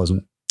not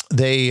pleasant.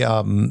 They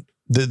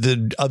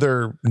the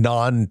other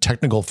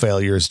non-technical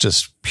failures,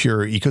 just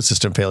pure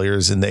ecosystem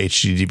failures in the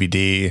HD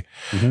DVD,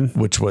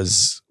 which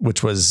was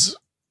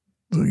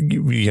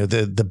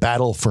the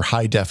battle for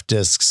high def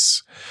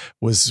discs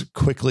was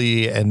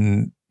quickly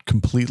and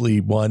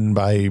completely won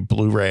by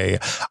Blu-ray.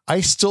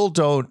 I still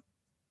don't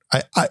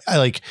I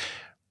like.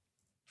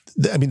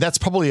 I mean, that's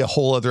probably a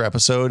whole other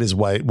episode is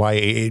why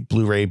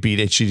Blu-ray beat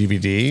HD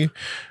DVD.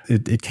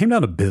 It came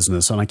down to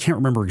business, and I can't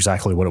remember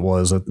exactly what it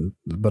was,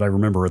 but I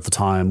remember at the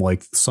time,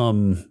 like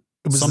some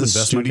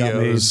investment got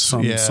made.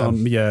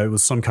 It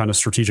was some kind of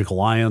strategic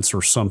alliance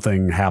or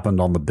something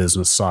happened on the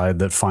business side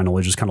that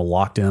finally just kind of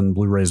locked in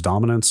Blu-ray's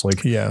dominance. Like,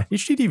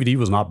 HD DVD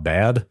was not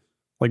bad.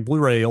 Like,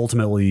 Blu-ray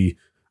ultimately,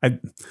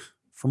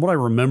 from what I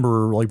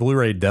remember, like,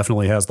 Blu-ray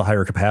definitely has the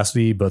higher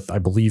capacity, but I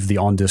believe the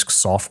on-disc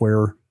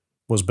software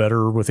was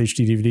better with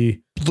HD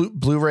DVD.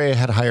 Blu-ray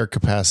had higher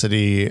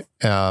capacity.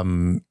 I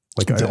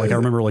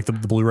remember like the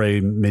Blu-ray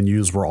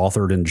menus were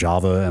authored in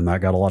Java, and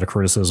that got a lot of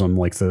criticism.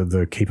 Like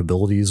the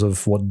capabilities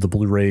of what the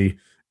Blu-ray.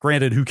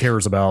 Granted, who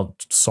cares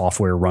about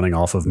software running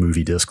off of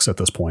movie discs at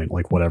this point?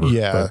 Like whatever.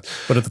 Yeah.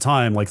 But at the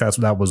time, like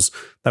that was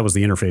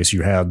the interface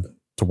you had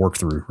to work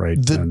through, right?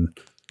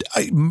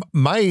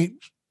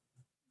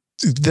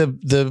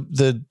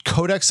 The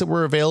codecs that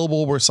were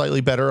available were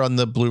slightly better on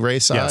the Blu-ray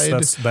side.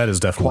 Yes, that is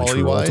definitely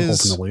true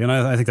ultimately, and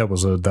I think that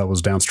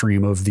was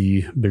downstream of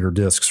the bigger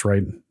discs,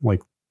 right?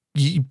 Like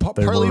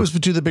partly it was due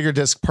to the bigger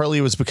disc, partly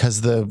it was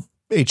because the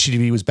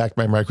HDTV was backed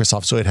by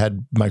Microsoft, so it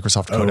had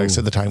Microsoft codecs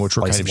at the time, which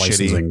were kind of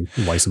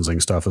licensing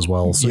stuff as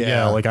well. So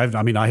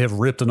I have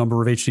ripped a number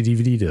of HD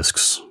DVD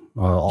discs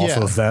off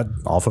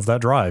of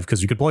that drive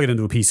because you could plug it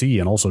into a PC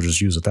and also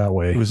just use it that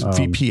way. It was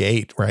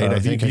VP8, right? I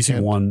think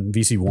VC1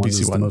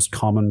 is the most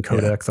common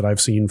codec that I've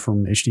seen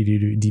from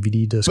HD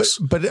DVD discs.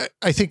 But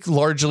I think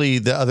largely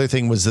the other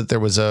thing was that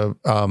there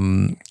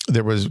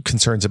was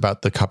concerns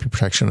about the copy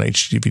protection on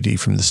HD DVD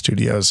from the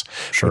studios,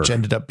 which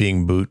ended up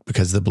being moot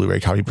because the Blu-ray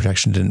copy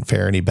protection didn't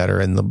fare any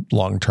better in the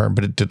long term,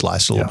 but it did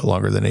last a little bit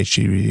longer than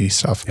HD DVD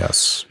stuff.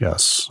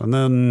 Yes. And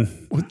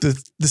then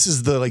this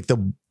is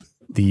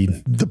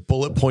the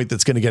bullet point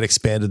that's going to get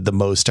expanded the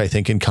most, I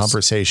think, in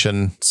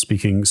conversation.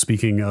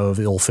 Speaking of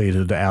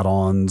ill-fated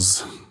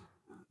add-ons,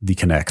 the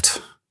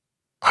Kinect.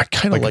 I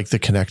kind of like the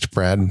Kinect,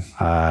 Brad.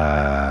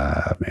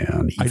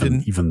 Man,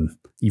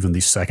 even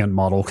the second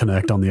model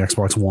Kinect on the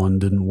Xbox One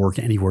didn't work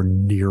anywhere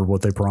near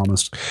what they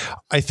promised.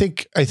 I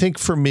think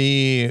for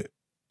me,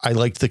 I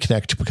liked the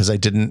Kinect because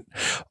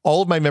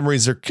all of my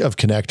memories of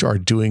Kinect are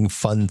doing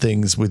fun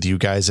things with you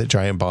guys at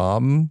Giant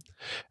Bomb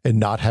and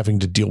not having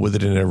to deal with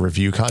it in a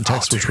review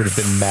context, which would have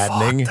been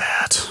maddening.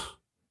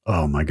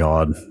 Oh my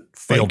God.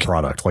 Failed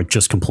product. Like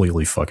just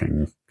completely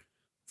fucking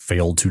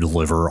failed to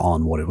deliver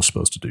on what it was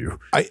supposed to do.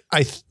 I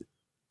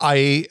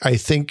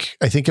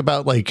think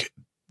about like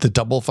the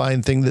Double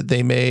Fine thing that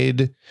they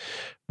made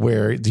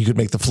where you could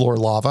make the floor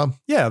lava.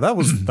 Yeah, that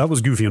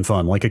was goofy and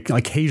fun. Like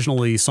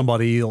occasionally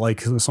somebody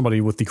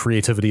with the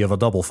creativity of a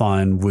Double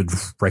Fine would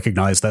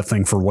recognize that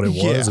thing for what it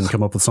was and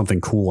come up with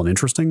something cool and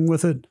interesting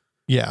with it.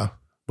 Yeah.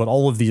 But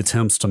all of the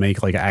attempts to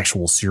make like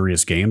actual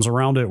serious games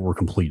around it were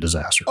complete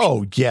disasters.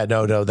 Oh yeah,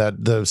 no,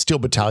 that the Steel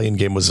Battalion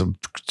game was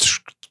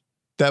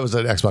that was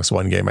an Xbox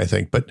One game, I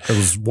think, but it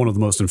was one of the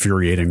most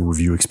infuriating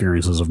review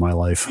experiences of my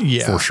life,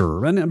 for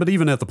sure. But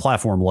even at the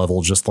platform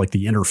level, just like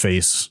the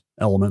interface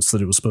elements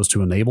that it was supposed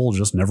to enable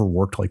just never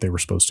worked like they were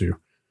supposed to.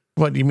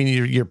 What you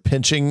mean? Your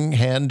pinching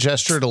hand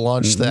gesture to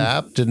launch the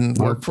app didn't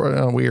work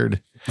for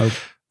weird.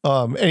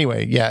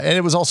 Anyway, and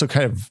it was also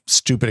kind of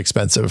stupid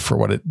expensive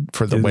for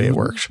the way it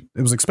worked.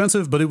 It was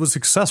expensive, but it was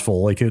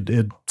successful. Like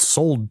it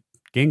sold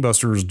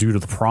gangbusters due to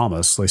the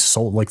promise. They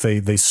sold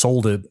they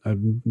sold it.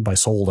 By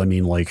sold, I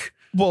mean like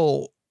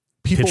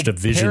pitched a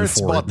vision parents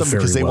for bought it them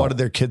because they wanted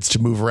their kids to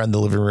move around the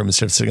living room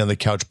instead of sitting on the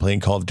couch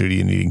playing Call of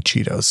Duty and eating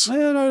Cheetos.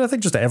 And I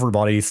think just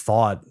everybody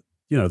thought,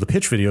 the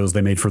pitch videos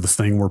they made for this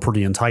thing were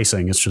pretty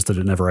enticing. It's just that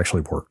it never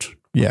actually worked.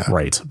 Yeah.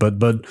 Right. But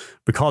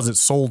because it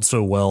sold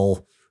so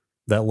well,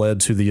 that led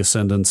to the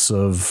ascendance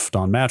of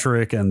Don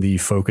Matrick and the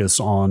focus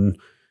on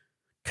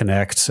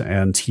Kinect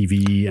and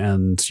TV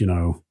and,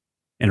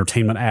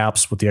 entertainment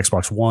apps with the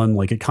Xbox One.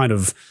 Like it kind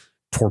of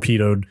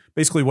torpedoed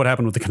basically what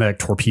happened with the Kinect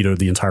torpedoed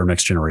the entire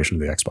next generation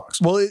of the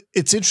Xbox. Well,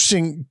 it's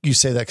interesting you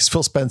say that because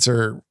Phil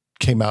Spencer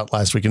came out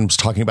last week and was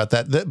talking about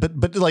that.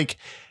 But like,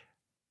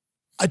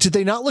 did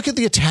they not look at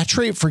the attach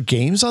rate for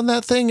games on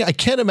that thing? I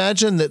can't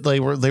imagine that they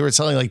were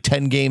selling like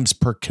 10 games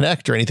per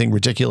Kinect or anything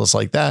ridiculous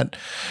like that.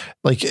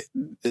 Like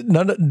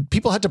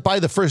people had to buy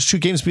the first 2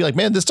 games to be like,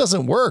 man, this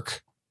doesn't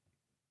work.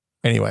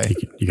 Anyway,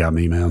 you got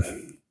me,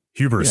 man.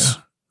 Hubris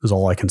is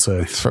all I can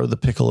say. Throw the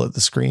pickle at the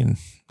screen.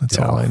 That's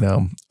all I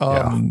know.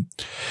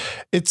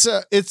 It's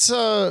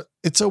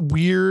a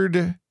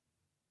weird,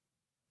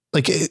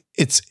 like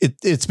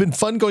it's been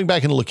fun going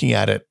back and looking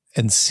at it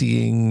and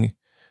seeing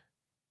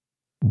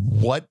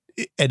what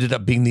ended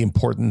up being the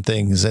important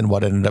things and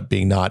what ended up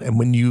being not. And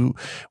when you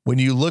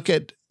look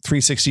at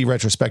 360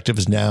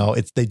 retrospectives now,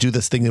 they do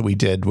this thing that we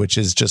did, which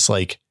is just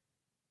like,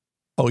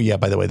 oh yeah,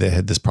 by the way, they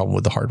had this problem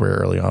with the hardware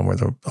early on where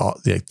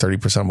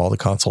 30% of all the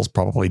consoles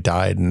probably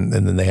died. And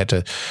then they had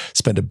to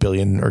spend $1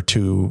 billion or $2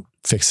 billion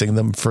fixing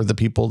them for the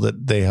people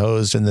that they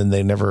hosed. And then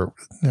they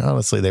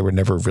were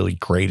never really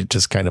great. It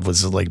just kind of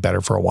was like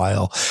better for a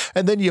while.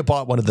 And then you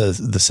bought one of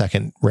the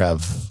second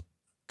rev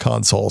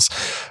consoles.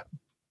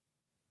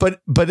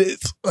 but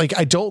it's like,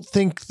 I don't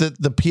think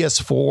that the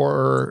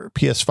PS4,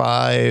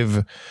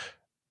 PS5,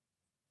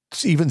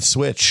 even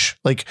Switch,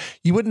 like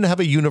you wouldn't have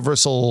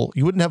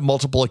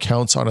multiple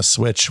accounts on a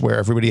Switch where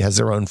everybody has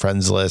their own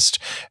friends list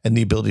and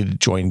the ability to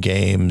join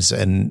games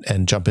and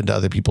jump into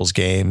other people's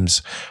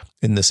games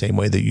in the same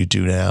way that you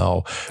do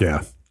now.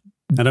 Yeah.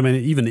 And I mean,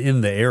 even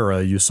in the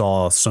era, you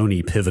saw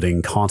Sony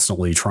pivoting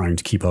constantly, trying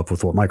to keep up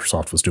with what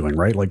Microsoft was doing,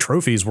 right? Like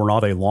trophies were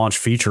not a launch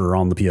feature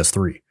on the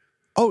PS3.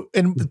 Oh,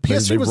 and the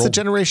PS3 was the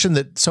generation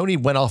that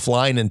Sony went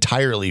offline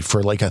entirely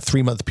for like a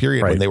 3-month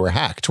period when they were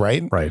hacked,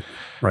 right? Right.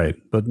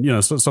 But you know,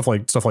 stuff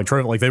like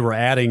trophy, like they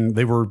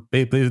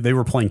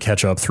were playing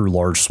catch up through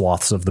large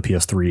swaths of the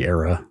PS3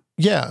 era.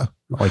 Yeah,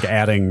 like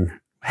adding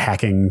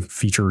hacking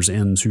features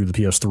into the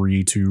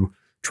PS3 to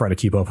try to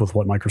keep up with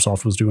what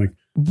Microsoft was doing.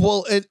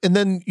 Well, and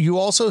then you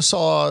also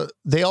saw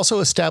they also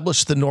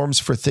established the norms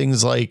for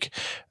things like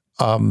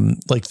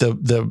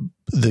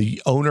the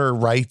owner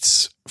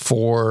rights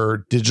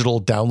for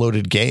digital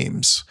downloaded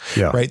games,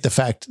 right? The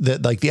fact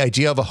that like the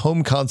idea of a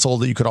home console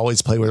that you could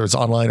always play, whether it's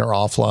online or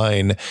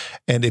offline.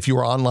 And if you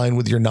were online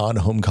with your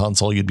non-home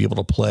console, you'd be able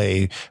to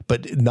play,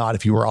 but not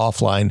if you were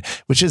offline,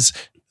 which is,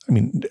 I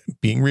mean,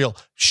 being real,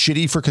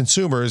 shitty for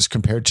consumers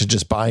compared to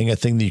just buying a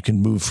thing that you can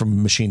move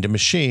from machine to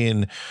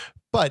machine.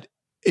 But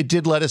it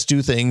did let us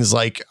do things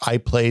like I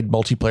played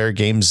multiplayer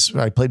games.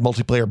 I played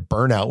multiplayer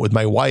Burnout with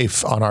my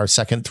wife on our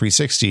second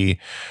 360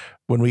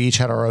 when we each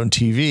had our own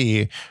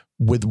TV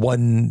with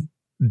one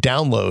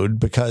download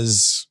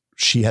because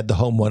she had the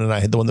home one and I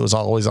had the one that was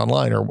always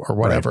online or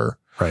whatever.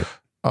 Right.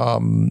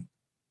 And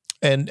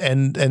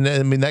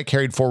I mean, that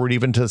carried forward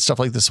even to stuff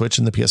like the Switch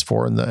and the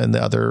PS4 and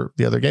the other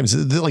games.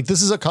 Like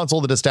this is a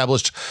console that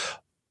established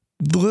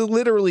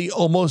literally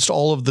almost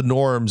all of the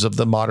norms of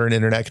the modern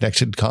internet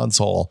connected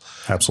console.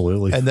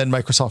 Absolutely. And then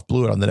Microsoft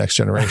blew it on the next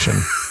generation.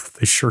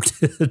 They sure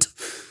did.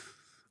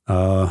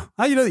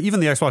 Even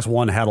the Xbox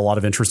One had a lot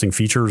of interesting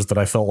features that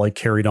I felt like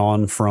carried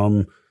on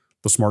from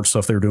the smart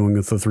stuff they were doing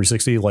with the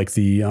 360, like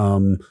the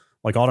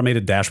like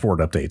automated dashboard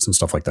updates and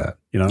stuff like that.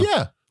 You know,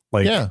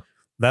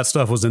 that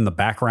stuff was in the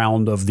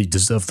background of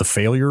the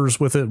failures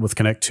with it, with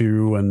Connect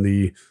 2 and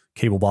the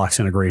cable box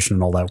integration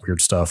and all that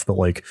weird stuff. But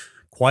like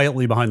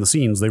quietly behind the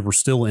scenes, they were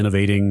still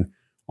innovating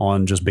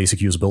on just basic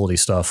usability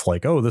stuff.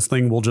 Like, oh, this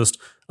thing will just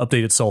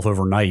update itself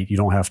overnight. You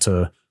don't have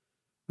to.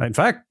 In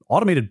fact,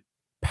 automated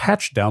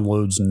patch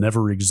downloads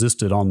never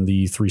existed on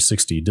the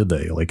 360, did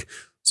they? Like,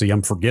 see,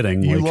 I'm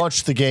forgetting. You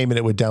launched the game and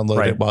it would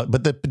download it,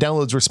 but the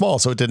downloads were small,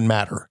 so it didn't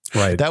matter.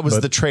 Right. That was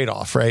the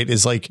trade-off, right?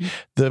 Is like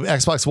the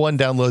Xbox One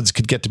downloads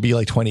could get to be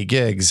like 20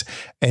 gigs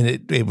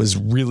and it was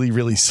really,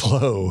 really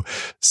slow.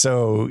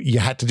 So you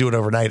had to do it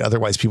overnight.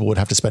 Otherwise, people would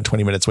have to spend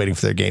 20 minutes waiting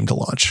for their game to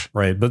launch.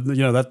 Right. But, you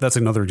know, that's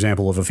another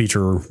example of a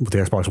feature with the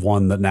Xbox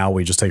One that now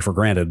we just take for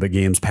granted, but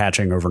games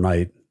patching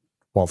overnight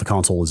while the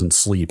console is in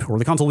sleep, or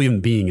the console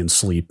even being in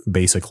sleep,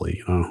 basically,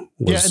 you know.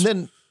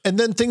 And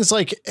then things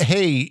like,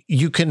 hey,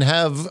 you can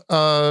have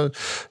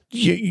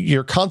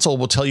your console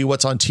will tell you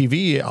what's on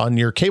TV on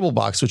your cable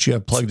box, which you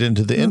have plugged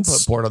into the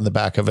input port on the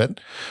back of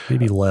it.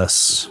 Maybe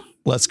less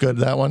good,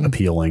 that one.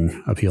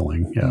 Appealing.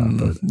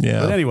 Yeah.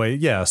 But anyway,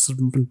 yes,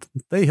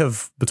 they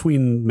have,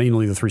 between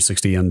mainly the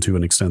 360 and to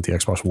an extent the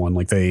Xbox One,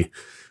 like they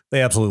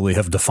absolutely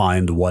have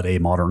defined what a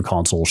modern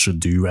console should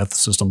do at the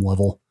system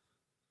level.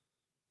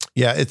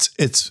 Yeah,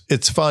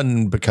 it's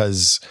fun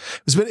because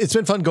it's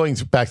been fun going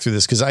back through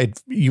this because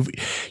you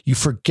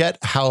forget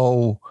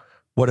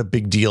what a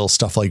big deal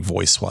stuff like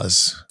voice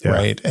was,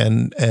 right?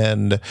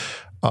 And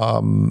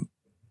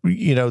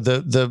you know,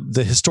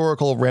 the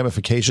historical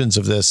ramifications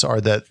of this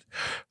are that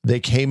they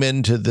came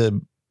into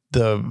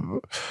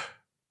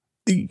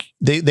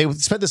they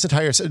spent this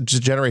entire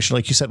generation,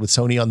 like you said, with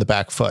Sony on the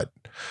back foot,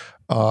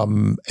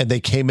 and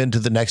they came into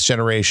the next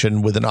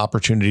generation with an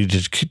opportunity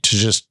to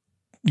just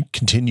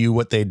continue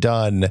what they'd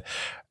done.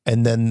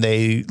 And then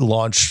they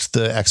launched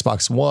the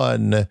Xbox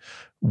One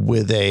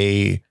with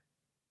a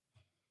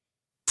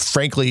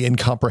frankly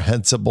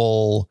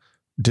incomprehensible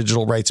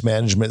digital rights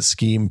management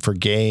scheme for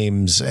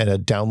games and a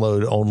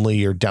download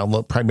only or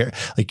download primary.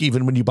 Like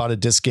even when you bought a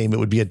disc game, it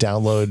would be a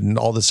download and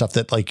all the stuff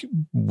that like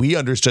we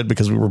understood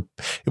because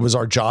it was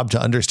our job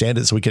to understand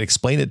it so we could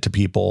explain it to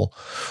people.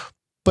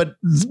 But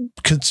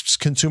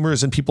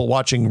consumers and people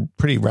watching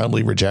pretty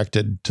roundly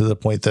rejected to the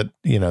point that,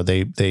 you know,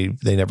 they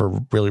never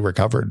really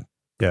recovered.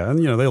 Yeah. And,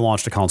 you know, they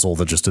launched a console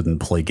that just didn't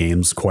play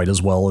games quite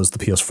as well as the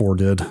PS4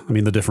 did. I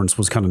mean, the difference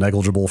was kind of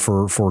negligible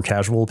for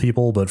casual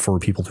people, but for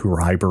people who are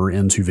hyper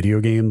into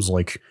video games,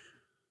 like,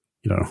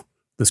 you know,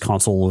 this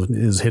console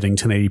is hitting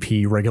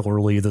 1080p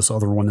regularly. This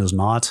other one is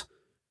not.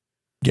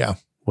 Yeah.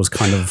 Was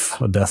kind of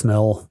a death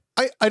knell.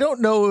 I don't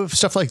know if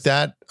stuff like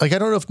that, like, I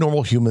don't know if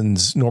normal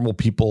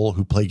people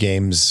who play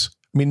games,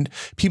 I mean,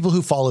 people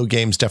who follow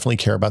games definitely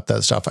care about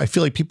that stuff. I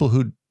feel like people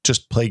who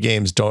just play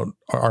games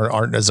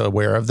aren't as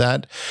aware of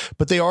that,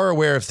 but they are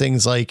aware of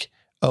things like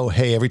oh,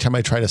 hey, every time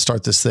I try to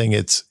start this thing,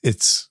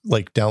 it's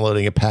like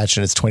downloading a patch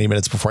and it's 20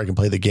 minutes before I can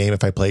play the game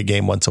if I play a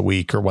game once a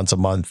week or once a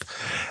month.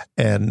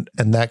 And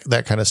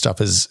that kind of stuff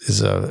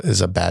is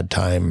a bad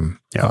time.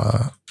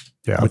 Yeah.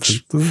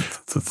 Which the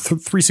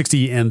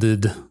 360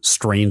 ended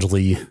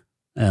strangely,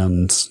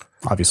 and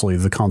obviously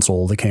the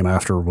console that came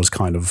after was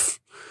kind of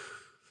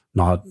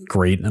not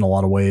great in a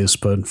lot of ways,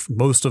 but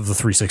most of the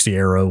 360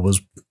 era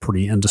was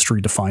pretty industry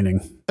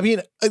defining. I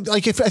mean,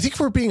 like I think if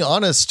we're being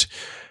honest,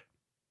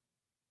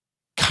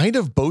 kind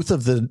of both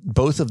of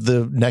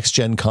the next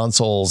gen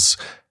consoles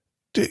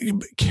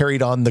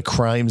carried on the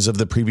crimes of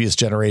the previous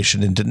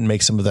generation and didn't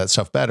make some of that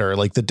stuff better.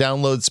 Like the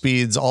download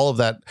speeds, all of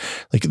that.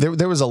 Like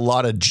there was a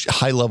lot of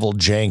high level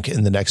jank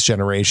in the next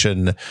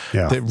generation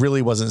that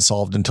really wasn't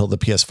solved until the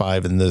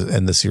PS5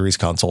 and the series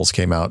consoles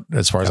came out,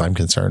 as far as I'm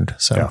concerned.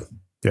 So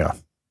yeah.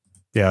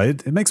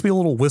 It makes me a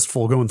little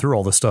wistful going through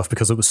all this stuff,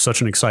 because it was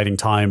such an exciting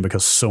time,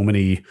 because so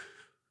many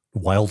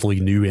wildly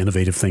new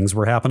innovative things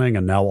were happening,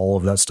 and now all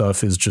of that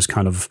stuff is just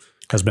kind of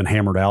has been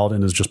hammered out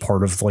and is just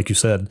part of, like you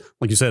said,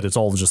 it's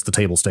all just the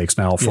table stakes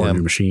now for a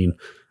new machine.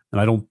 And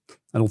I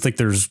don't think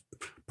there's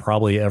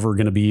probably ever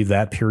going to be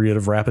that period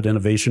of rapid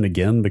innovation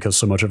again, because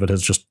so much of it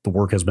has just, the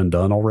work has been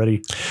done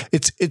already.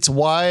 It's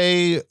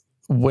why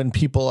when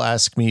people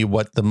ask me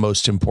what the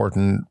most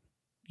important,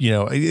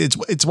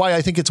 it's why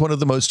I think it's one of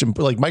the most,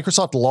 like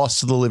Microsoft lost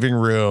to the living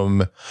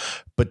room,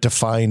 but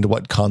defined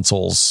what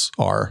consoles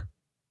are.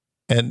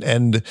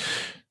 And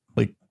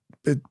like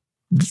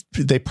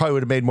they probably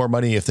would have made more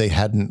money if they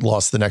hadn't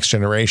lost the next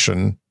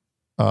generation.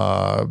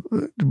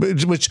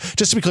 Which,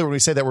 just to be clear, when we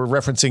say that, we're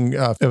referencing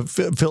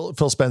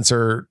Phil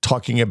Spencer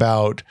talking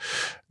about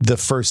the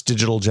first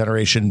digital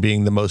generation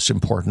being the most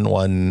important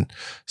one,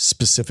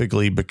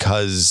 specifically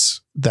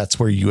because that's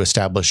where you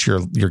establish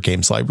your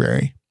games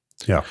library.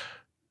 Yeah.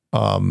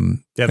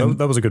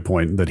 That was a good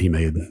point that he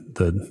made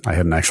that I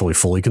hadn't actually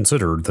fully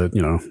considered, that,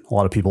 a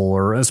lot of people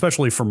are,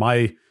 especially for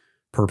my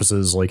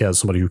purposes, like as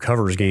somebody who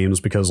covers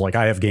games, because like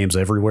I have games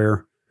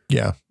everywhere.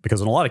 Yeah.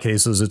 Because in a lot of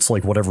cases, it's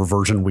like whatever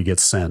version we get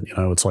sent,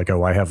 it's like,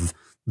 oh, I have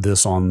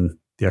this on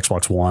the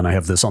Xbox One. I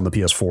have this on the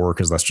PS4,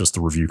 because that's just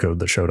the review code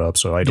that showed up.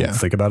 So I don't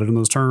think about it in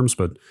those terms,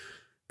 but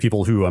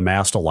people who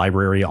amassed a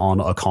library on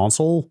a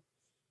console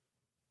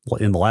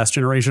in the last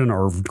generation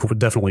are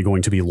definitely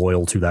going to be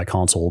loyal to that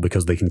console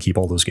because they can keep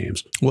all those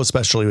games. Well,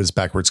 especially as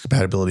backwards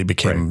compatibility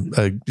became,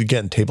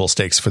 again, table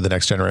stakes for the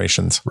next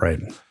generations.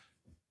 Right.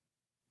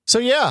 So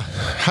yeah,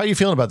 how are you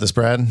feeling about this,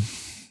 Brad?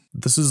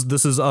 This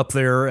is up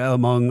there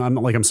among,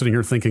 I'm sitting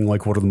here thinking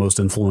like, what are the most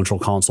influential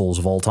consoles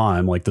of all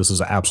time? Like this is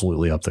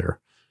absolutely up there.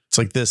 It's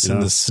like this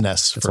and the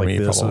SNES for like me,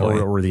 this, probably.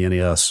 or the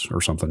NES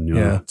or something.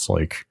 It's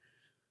like,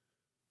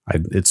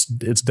 it's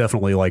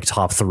definitely like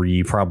top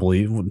three,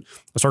 probably.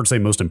 I start to say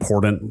most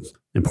important.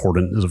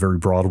 Important is a very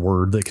broad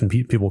word that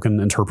people can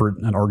interpret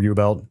and argue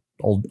about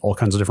all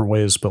kinds of different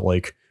ways. But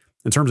like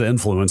in terms of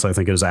influence, I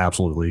think it is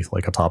absolutely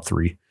like a top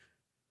three.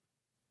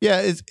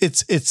 Yeah,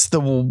 it's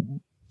the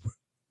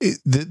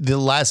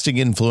lasting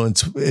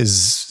influence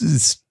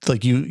is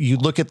like you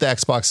look at the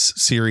Xbox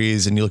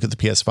Series and you look at the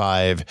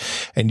PS5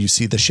 and you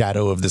see the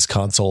shadow of this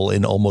console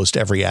in almost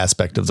every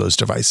aspect of those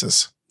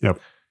devices. Yep.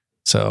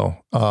 So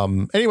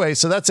anyway,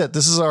 so that's it.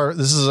 This is our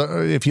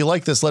if you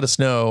like this, let us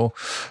know.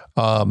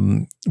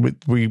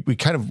 We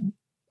kind of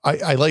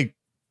I like.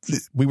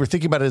 We were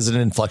thinking about it as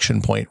an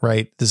inflection point,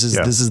 right? This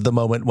is the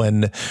moment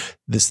when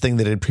this thing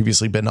that had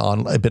previously been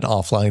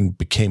offline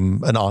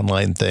became an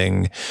online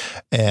thing,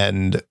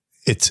 and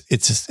it's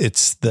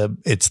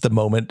the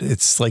moment.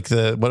 It's like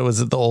what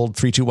was it? The old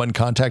 3-2-1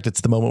 contact.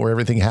 It's the moment where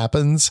everything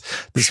happens.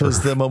 This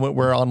was the moment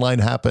where online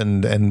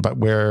happened, but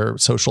where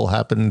social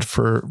happened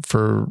for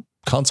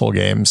console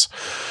games.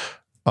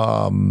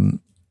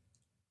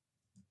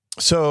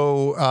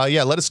 So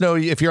let us know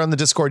if you're on the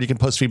Discord. You can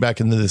post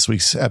feedback into this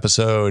week's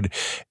episode.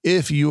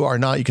 If you are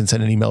not, you can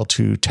send an email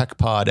to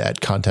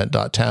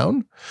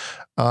techpod@content.town.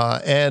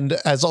 And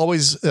as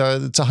always,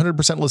 it's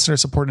 100% listener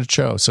supported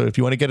show. So if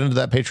you want to get into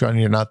that Patreon and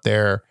you're not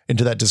there,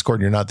 into that Discord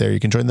and you're not there, you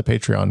can join the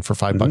Patreon for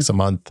 $5 a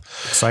month.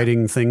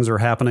 Exciting things are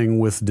happening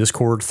with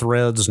Discord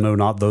threads. No,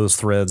 not those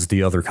threads,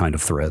 the other kind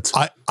of threads.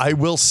 I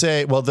will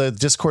say, well, the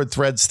Discord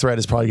threads thread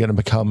is probably going to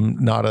become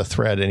not a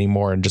thread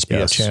anymore and just be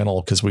a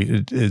channel, because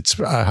it's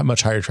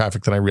much higher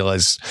traffic than I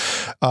realized.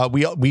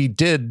 We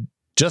did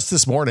just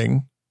this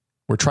morning.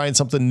 We're trying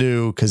something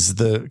new because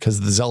the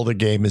Zelda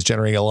game is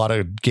generating a lot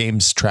of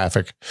games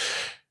traffic.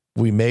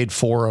 We made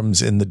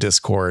forums in the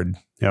Discord.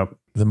 Yep.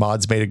 The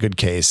mods made a good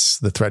case.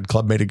 The Thread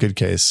Club made a good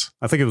case.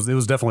 I think it was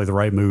definitely the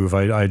right move.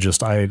 I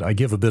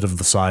give a bit of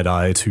the side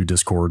eye to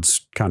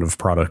Discord's kind of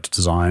product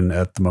design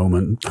at the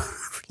moment.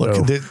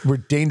 Look, we're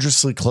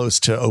dangerously close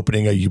to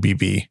opening a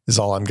UBB is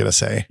all I'm going to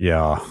say.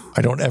 Yeah.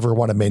 I don't ever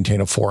want to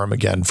maintain a forum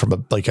again from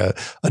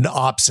an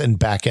ops and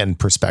back end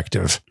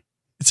perspective.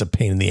 It's a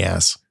pain in the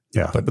ass.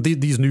 Yeah, but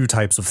these new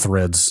types of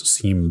threads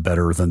seem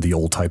better than the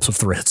old types of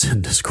threads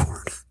in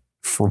Discord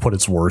for what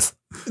it's worth.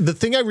 The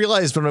thing I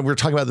realized when we were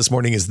talking about this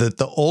morning is that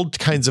the old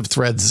kinds of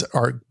threads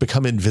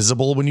become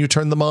invisible when you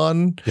turn them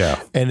on.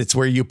 Yeah. And it's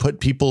where you put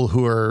people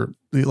who are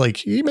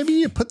like, maybe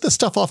you put the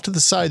stuff off to the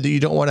side that you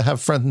don't want to have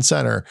front and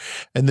center.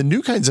 And the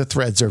new kinds of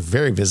threads are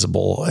very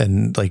visible,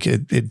 and like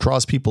it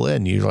draws people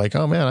in. You're like,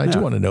 oh man, I do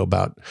want to know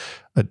about,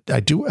 I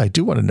do want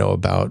to know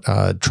about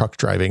truck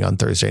driving on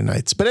Thursday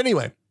nights. But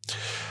anyway,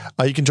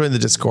 you can join the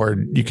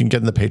Discord. You can get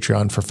in the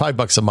Patreon for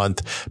 $5 a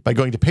month by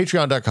going to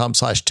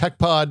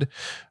patreon.com/techpod.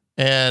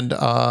 And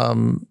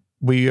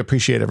we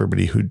appreciate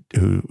everybody who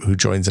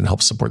joins and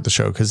helps support the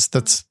show, because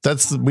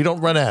that's we don't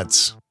run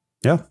ads.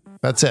 Yeah,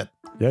 that's it.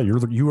 Yeah,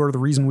 you are the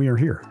reason we are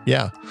here.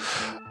 Yeah.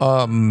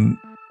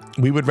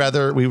 We would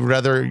rather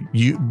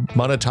you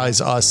monetize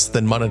us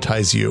than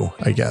monetize you,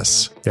 I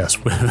guess.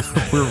 Yes,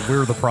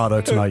 we're the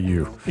product, not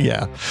you.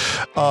 Yeah.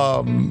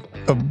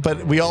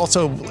 But we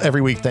also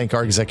every week thank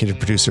our executive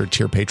producer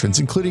tier patrons,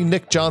 including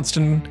Nick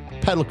Johnston,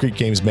 Paddle Creek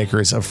Games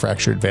makers of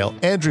Fractured Veil,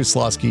 Andrew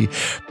Slosky,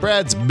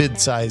 Brad's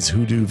Midsize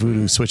Hoodoo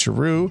Voodoo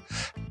Switcheroo,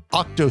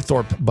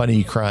 Octothorpe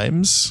Bunny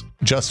Crimes,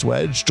 Just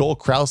Wedge, Joel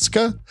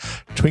Krauska,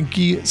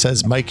 Twinkie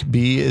says Mike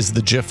B is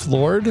the GIF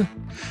Lord,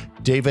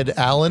 David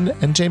Allen,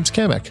 and James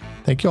Kamek.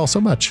 Thank you all so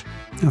much.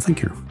 Yeah,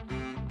 thank you.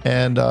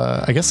 And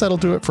I guess that'll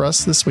do it for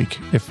us this week.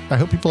 I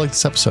hope people like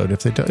this episode.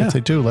 If they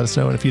do, let us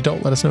know. And if you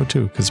don't, let us know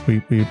too, because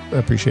we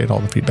appreciate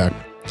all the feedback.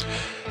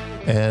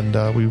 And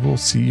we will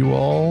see you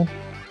all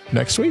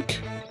next week.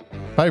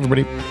 Bye,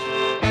 everybody.